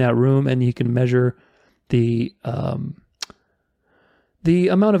literally in that room, and you can measure the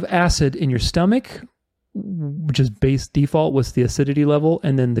amount of acid in your stomach, which is base default, what's the acidity level,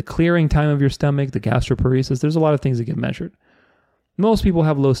 and then the clearing time of your stomach, the gastroparesis. There's a lot of things that get measured. Most people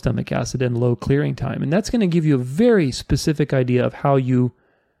have low stomach acid and low clearing time, and that's going to give you a very specific idea of how you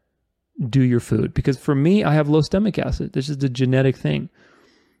do your food. Because for me, I have low stomach acid. This is a genetic thing.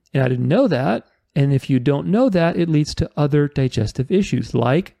 And I didn't know that. And if you don't know that, it leads to other digestive issues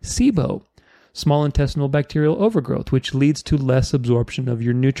like SIBO, small intestinal bacterial overgrowth, which leads to less absorption of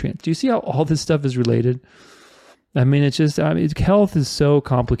your nutrients. Do you see how all this stuff is related? I mean, health is so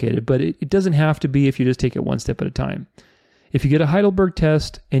complicated, but it doesn't have to be if you just take it one step at a time. If you get a Heidelberg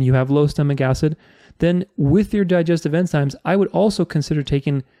test and you have low stomach acid, then with your digestive enzymes, I would also consider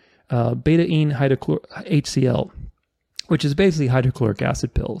taking beta-ene HCl, which is basically hydrochloric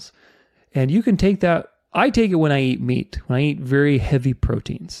acid pills. And you can take that. I take it when I eat meat, when I eat very heavy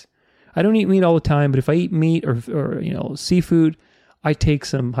proteins. I don't eat meat all the time, but if I eat meat or seafood, I take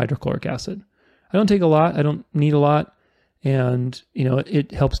some hydrochloric acid. I don't take a lot. I don't need a lot. And,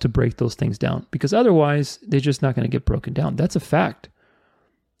 it helps to break those things down, because otherwise they're just not going to get broken down. That's a fact.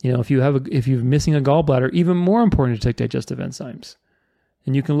 If you're missing a gallbladder, even more important to take digestive enzymes.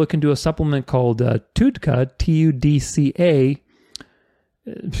 And you can look into a supplement called TUDCA, TUDCA.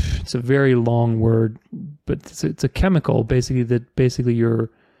 It's a very long word, but it's a chemical basically your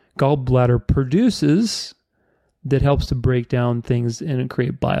gallbladder produces that helps to break down things and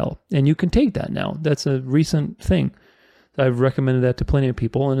create bile. And you can take that now. That's a recent thing. I've recommended that to plenty of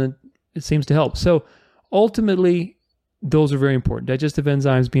people, and it seems to help. So ultimately, those are very important. Digestive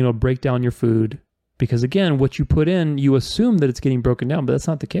enzymes, being able to break down your food. Because again, what you put in, you assume that it's getting broken down, but that's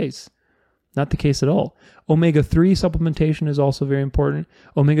not the case. Not the case at all. Omega-3 supplementation is also very important.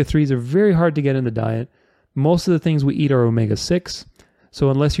 Omega-3s are very hard to get in the diet. Most of the things we eat are omega-6. So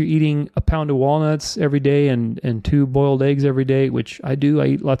unless you're eating a pound of walnuts every day and 2 boiled eggs every day, which I do, I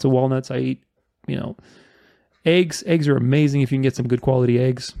eat lots of walnuts. I eat, eggs. Eggs are amazing if you can get some good quality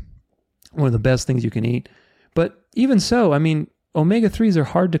eggs. One of the best things you can eat. But even so, omega-3s are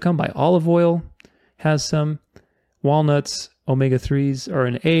hard to come by. Olive oil has some, walnuts, omega-3s are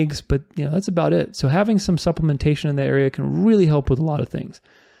in eggs, but that's about it. So having some supplementation in that area can really help with a lot of things.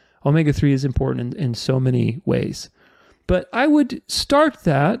 Omega-3 is important in so many ways. But I would start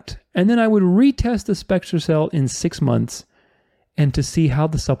that, and then I would retest the SpectraCell in 6 months and to see how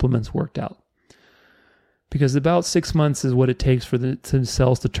the supplements worked out. Because about 6 months is what it takes for the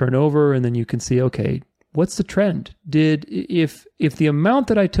cells to turn over, and then you can see, okay, What's the trend? If the amount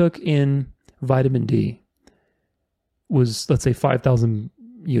that I took in vitamin D was, let's say, 5,000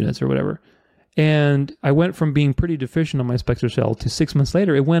 units or whatever, and I went from being pretty deficient on my SpectraCell to 6 months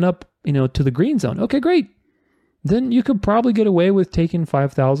later, it went up, to the green zone. Okay, great. Then you could probably get away with taking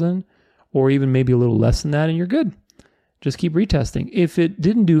 5,000 or even maybe a little less than that, and you're good. Just keep retesting. If it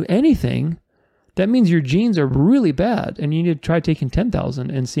didn't do anything, that means your genes are really bad, and you need to try taking 10,000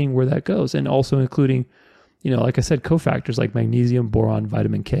 and seeing where that goes, and also including, like I said, cofactors like magnesium, boron,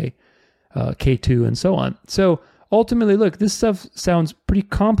 vitamin K, K2, and so on. So ultimately, look, this stuff sounds pretty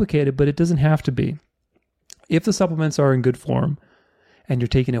complicated, but it doesn't have to be. If the supplements are in good form and you're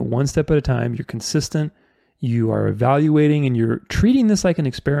taking it one step at a time, you're consistent, you are evaluating, and you're treating this like an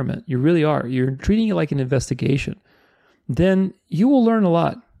experiment. You really are. You're treating it like an investigation. Then you will learn a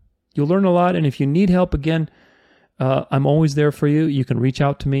lot. You'll learn a lot. And if you need help, again, I'm always there for you. You can reach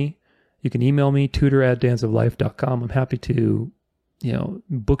out to me. You can email me, tutor@danceoflife.com. I'm happy to,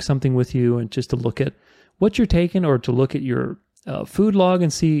 book something with you and just to look at what you're taking, or to look at your food log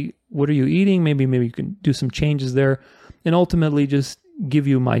and see what are you eating. Maybe you can do some changes there, and ultimately just give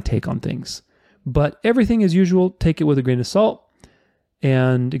you my take on things. But everything as usual, take it with a grain of salt.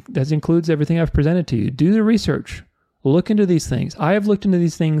 And that includes everything I've presented to you. Do the research. Look into these things. I have looked into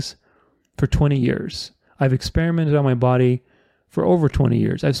these things for 20 years. I've experimented on my body for over 20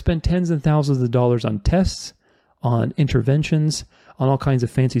 years. I've spent tens and thousands of dollars on tests, on interventions, on all kinds of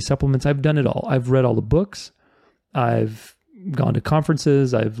fancy supplements. I've done it all. I've read all the books. I've gone to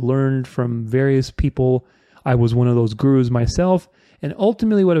conferences. I've learned from various people. I was one of those gurus myself. And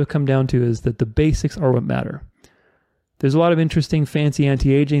ultimately what I've come down to is that the basics are what matter. There's a lot of interesting, fancy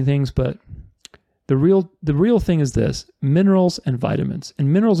anti-aging things, but the real thing is this: minerals and vitamins.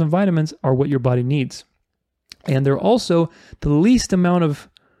 And minerals and vitamins are what your body needs. And they're also the least amount of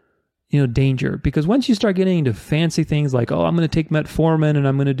danger, because once you start getting into fancy things like, I'm going to take metformin and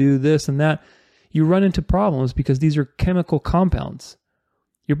I'm going to do this and that, you run into problems because these are chemical compounds.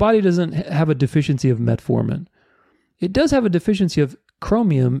 Your body doesn't have a deficiency of metformin. It does have a deficiency of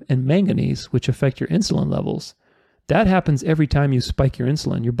chromium and manganese, which affect your insulin levels. That happens every time you spike your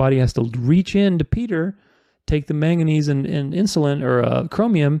insulin. Your body has to reach in to Peter, take the manganese and insulin, or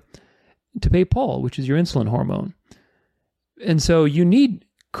chromium, to pay Paul, which is your insulin hormone. And so you need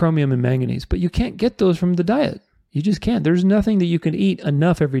chromium and manganese, but you can't get those from the diet. You just can't. There's nothing that you can eat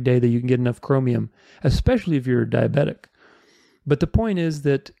enough every day that you can get enough chromium, especially if you're diabetic. But the point is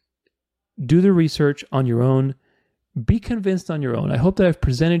that do the research on your own. Be convinced on your own. I hope that I've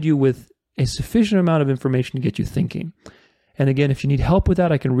presented you with a sufficient amount of information to get you thinking. And again, if you need help with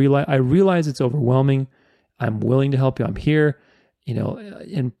that, I realize it's overwhelming. I'm willing to help you. I'm here,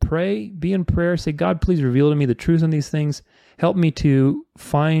 and pray, be in prayer. Say, God, please reveal to me the truth on these things. Help me to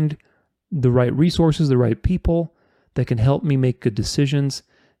find the right resources, the right people that can help me make good decisions.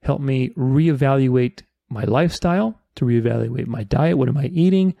 Help me reevaluate my lifestyle, to reevaluate my diet. What am I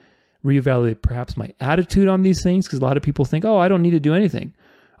eating? Reevaluate perhaps my attitude on these things, because a lot of people think, I don't need to do anything.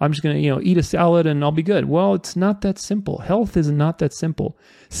 I'm just going to, eat a salad and I'll be good. Well, it's not that simple. Health is not that simple.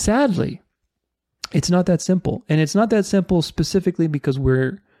 Sadly, it's not that simple. And it's not that simple specifically because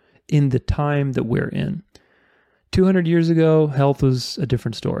we're in the time that we're in. 200 years ago, health was a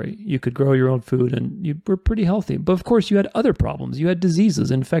different story. You could grow your own food and you were pretty healthy. But of course, you had other problems. You had diseases,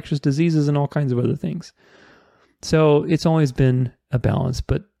 infectious diseases, and all kinds of other things. So it's always been a balance.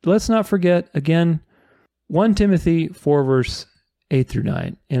 But let's not forget, again, 1 Timothy 4 verse 8 through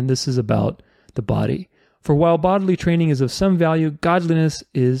 9. And this is about the body. For while bodily training is of some value, godliness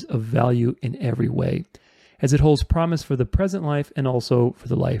is of value in every way, as it holds promise for the present life and also for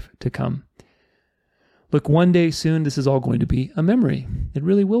the life to come. Look, one day soon, this is all going to be a memory. It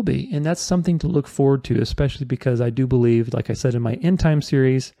really will be. And that's something to look forward to, especially because I do believe, like I said in my End Time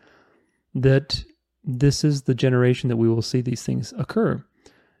series, that this is the generation that we will see these things occur.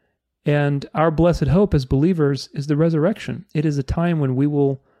 And our blessed hope as believers is the resurrection. It is a time when we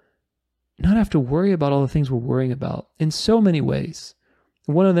will not have to worry about all the things we're worrying about in so many ways.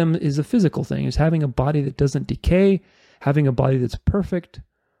 One of them is a physical thing, is having a body that doesn't decay, having a body that's perfect,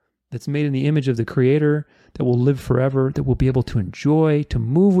 that's made in the image of the Creator, that will live forever, that will be able to enjoy, to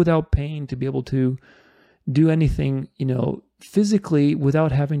move without pain, to be able to do anything, physically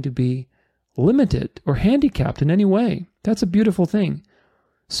without having to be limited or handicapped in any way. That's a beautiful thing.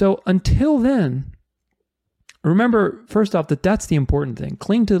 So until then, remember, first off, that's the important thing.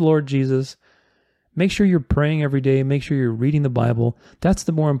 Cling to the Lord Jesus. Make sure you're praying every day. Make sure you're reading the Bible. That's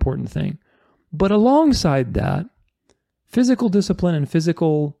the more important thing. But alongside that, physical discipline and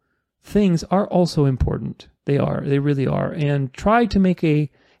physical things are also important. They are. They really are. And try to make a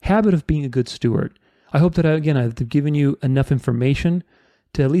habit of being a good steward. I hope that, I've given you enough information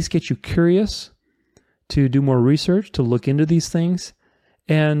to at least get you curious, to do more research, to look into these things.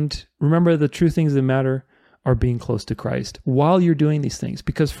 And remember, the true things that matter are being close to Christ while you're doing these things.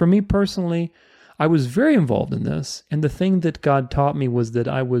 Because for me personally, I was very involved in this. And the thing that God taught me was that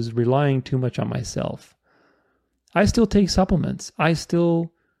I was relying too much on myself. I still take supplements. I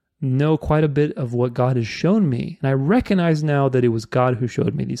still know quite a bit of what God has shown me. And I recognize now that it was God who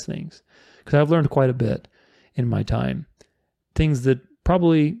showed me these things, because I've learned quite a bit in my time. Things that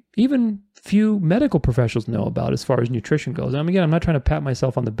probably even few medical professionals know about as far as nutrition goes. I'm not trying to pat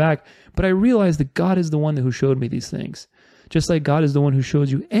myself on the back, but I realize that God is the one who showed me these things. Just like God is the one who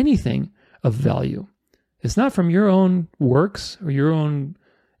shows you anything of value. It's not from your own works or your own,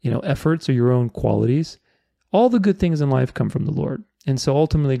 efforts or your own qualities. All the good things in life come from the Lord. And so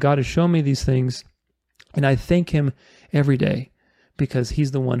ultimately, God has shown me these things, and I thank Him every day because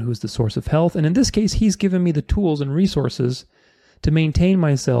He's the one who's the source of health. And in this case, He's given me the tools and resources to maintain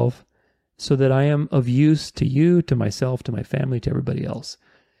myself so that I am of use to you, to myself, to my family, to everybody else.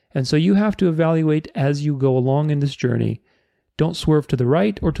 And so you have to evaluate as you go along in this journey. Don't swerve to the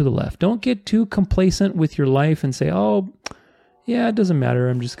right or to the left. Don't get too complacent with your life and say, oh, yeah, it doesn't matter.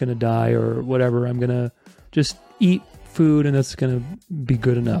 I'm just going to die or whatever. I'm going to just eat food and that's going to be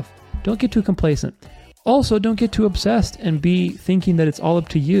good enough. Don't get too complacent. Also, don't get too obsessed and be thinking that it's all up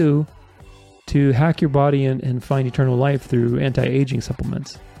to you to hack your body and find eternal life through anti-aging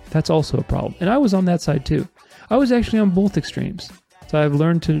supplements. That's also a problem. And I was on that side too. I was actually on both extremes. So I've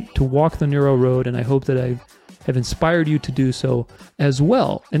learned to walk the narrow road, and I hope that I have inspired you to do so as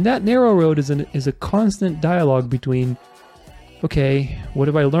well. And that narrow road is a constant dialogue between, okay, what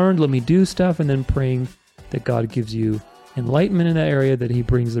have I learned? Let me do stuff, and then praying that God gives you enlightenment in that area, that He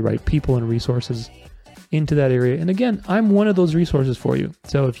brings the right people and resources into that area. And again, I'm one of those resources for you.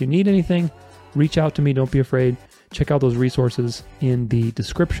 So if you need anything, reach out to me. Don't be afraid. Check out those resources in the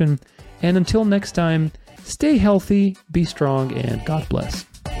description. And until next time, stay healthy, be strong, and God bless.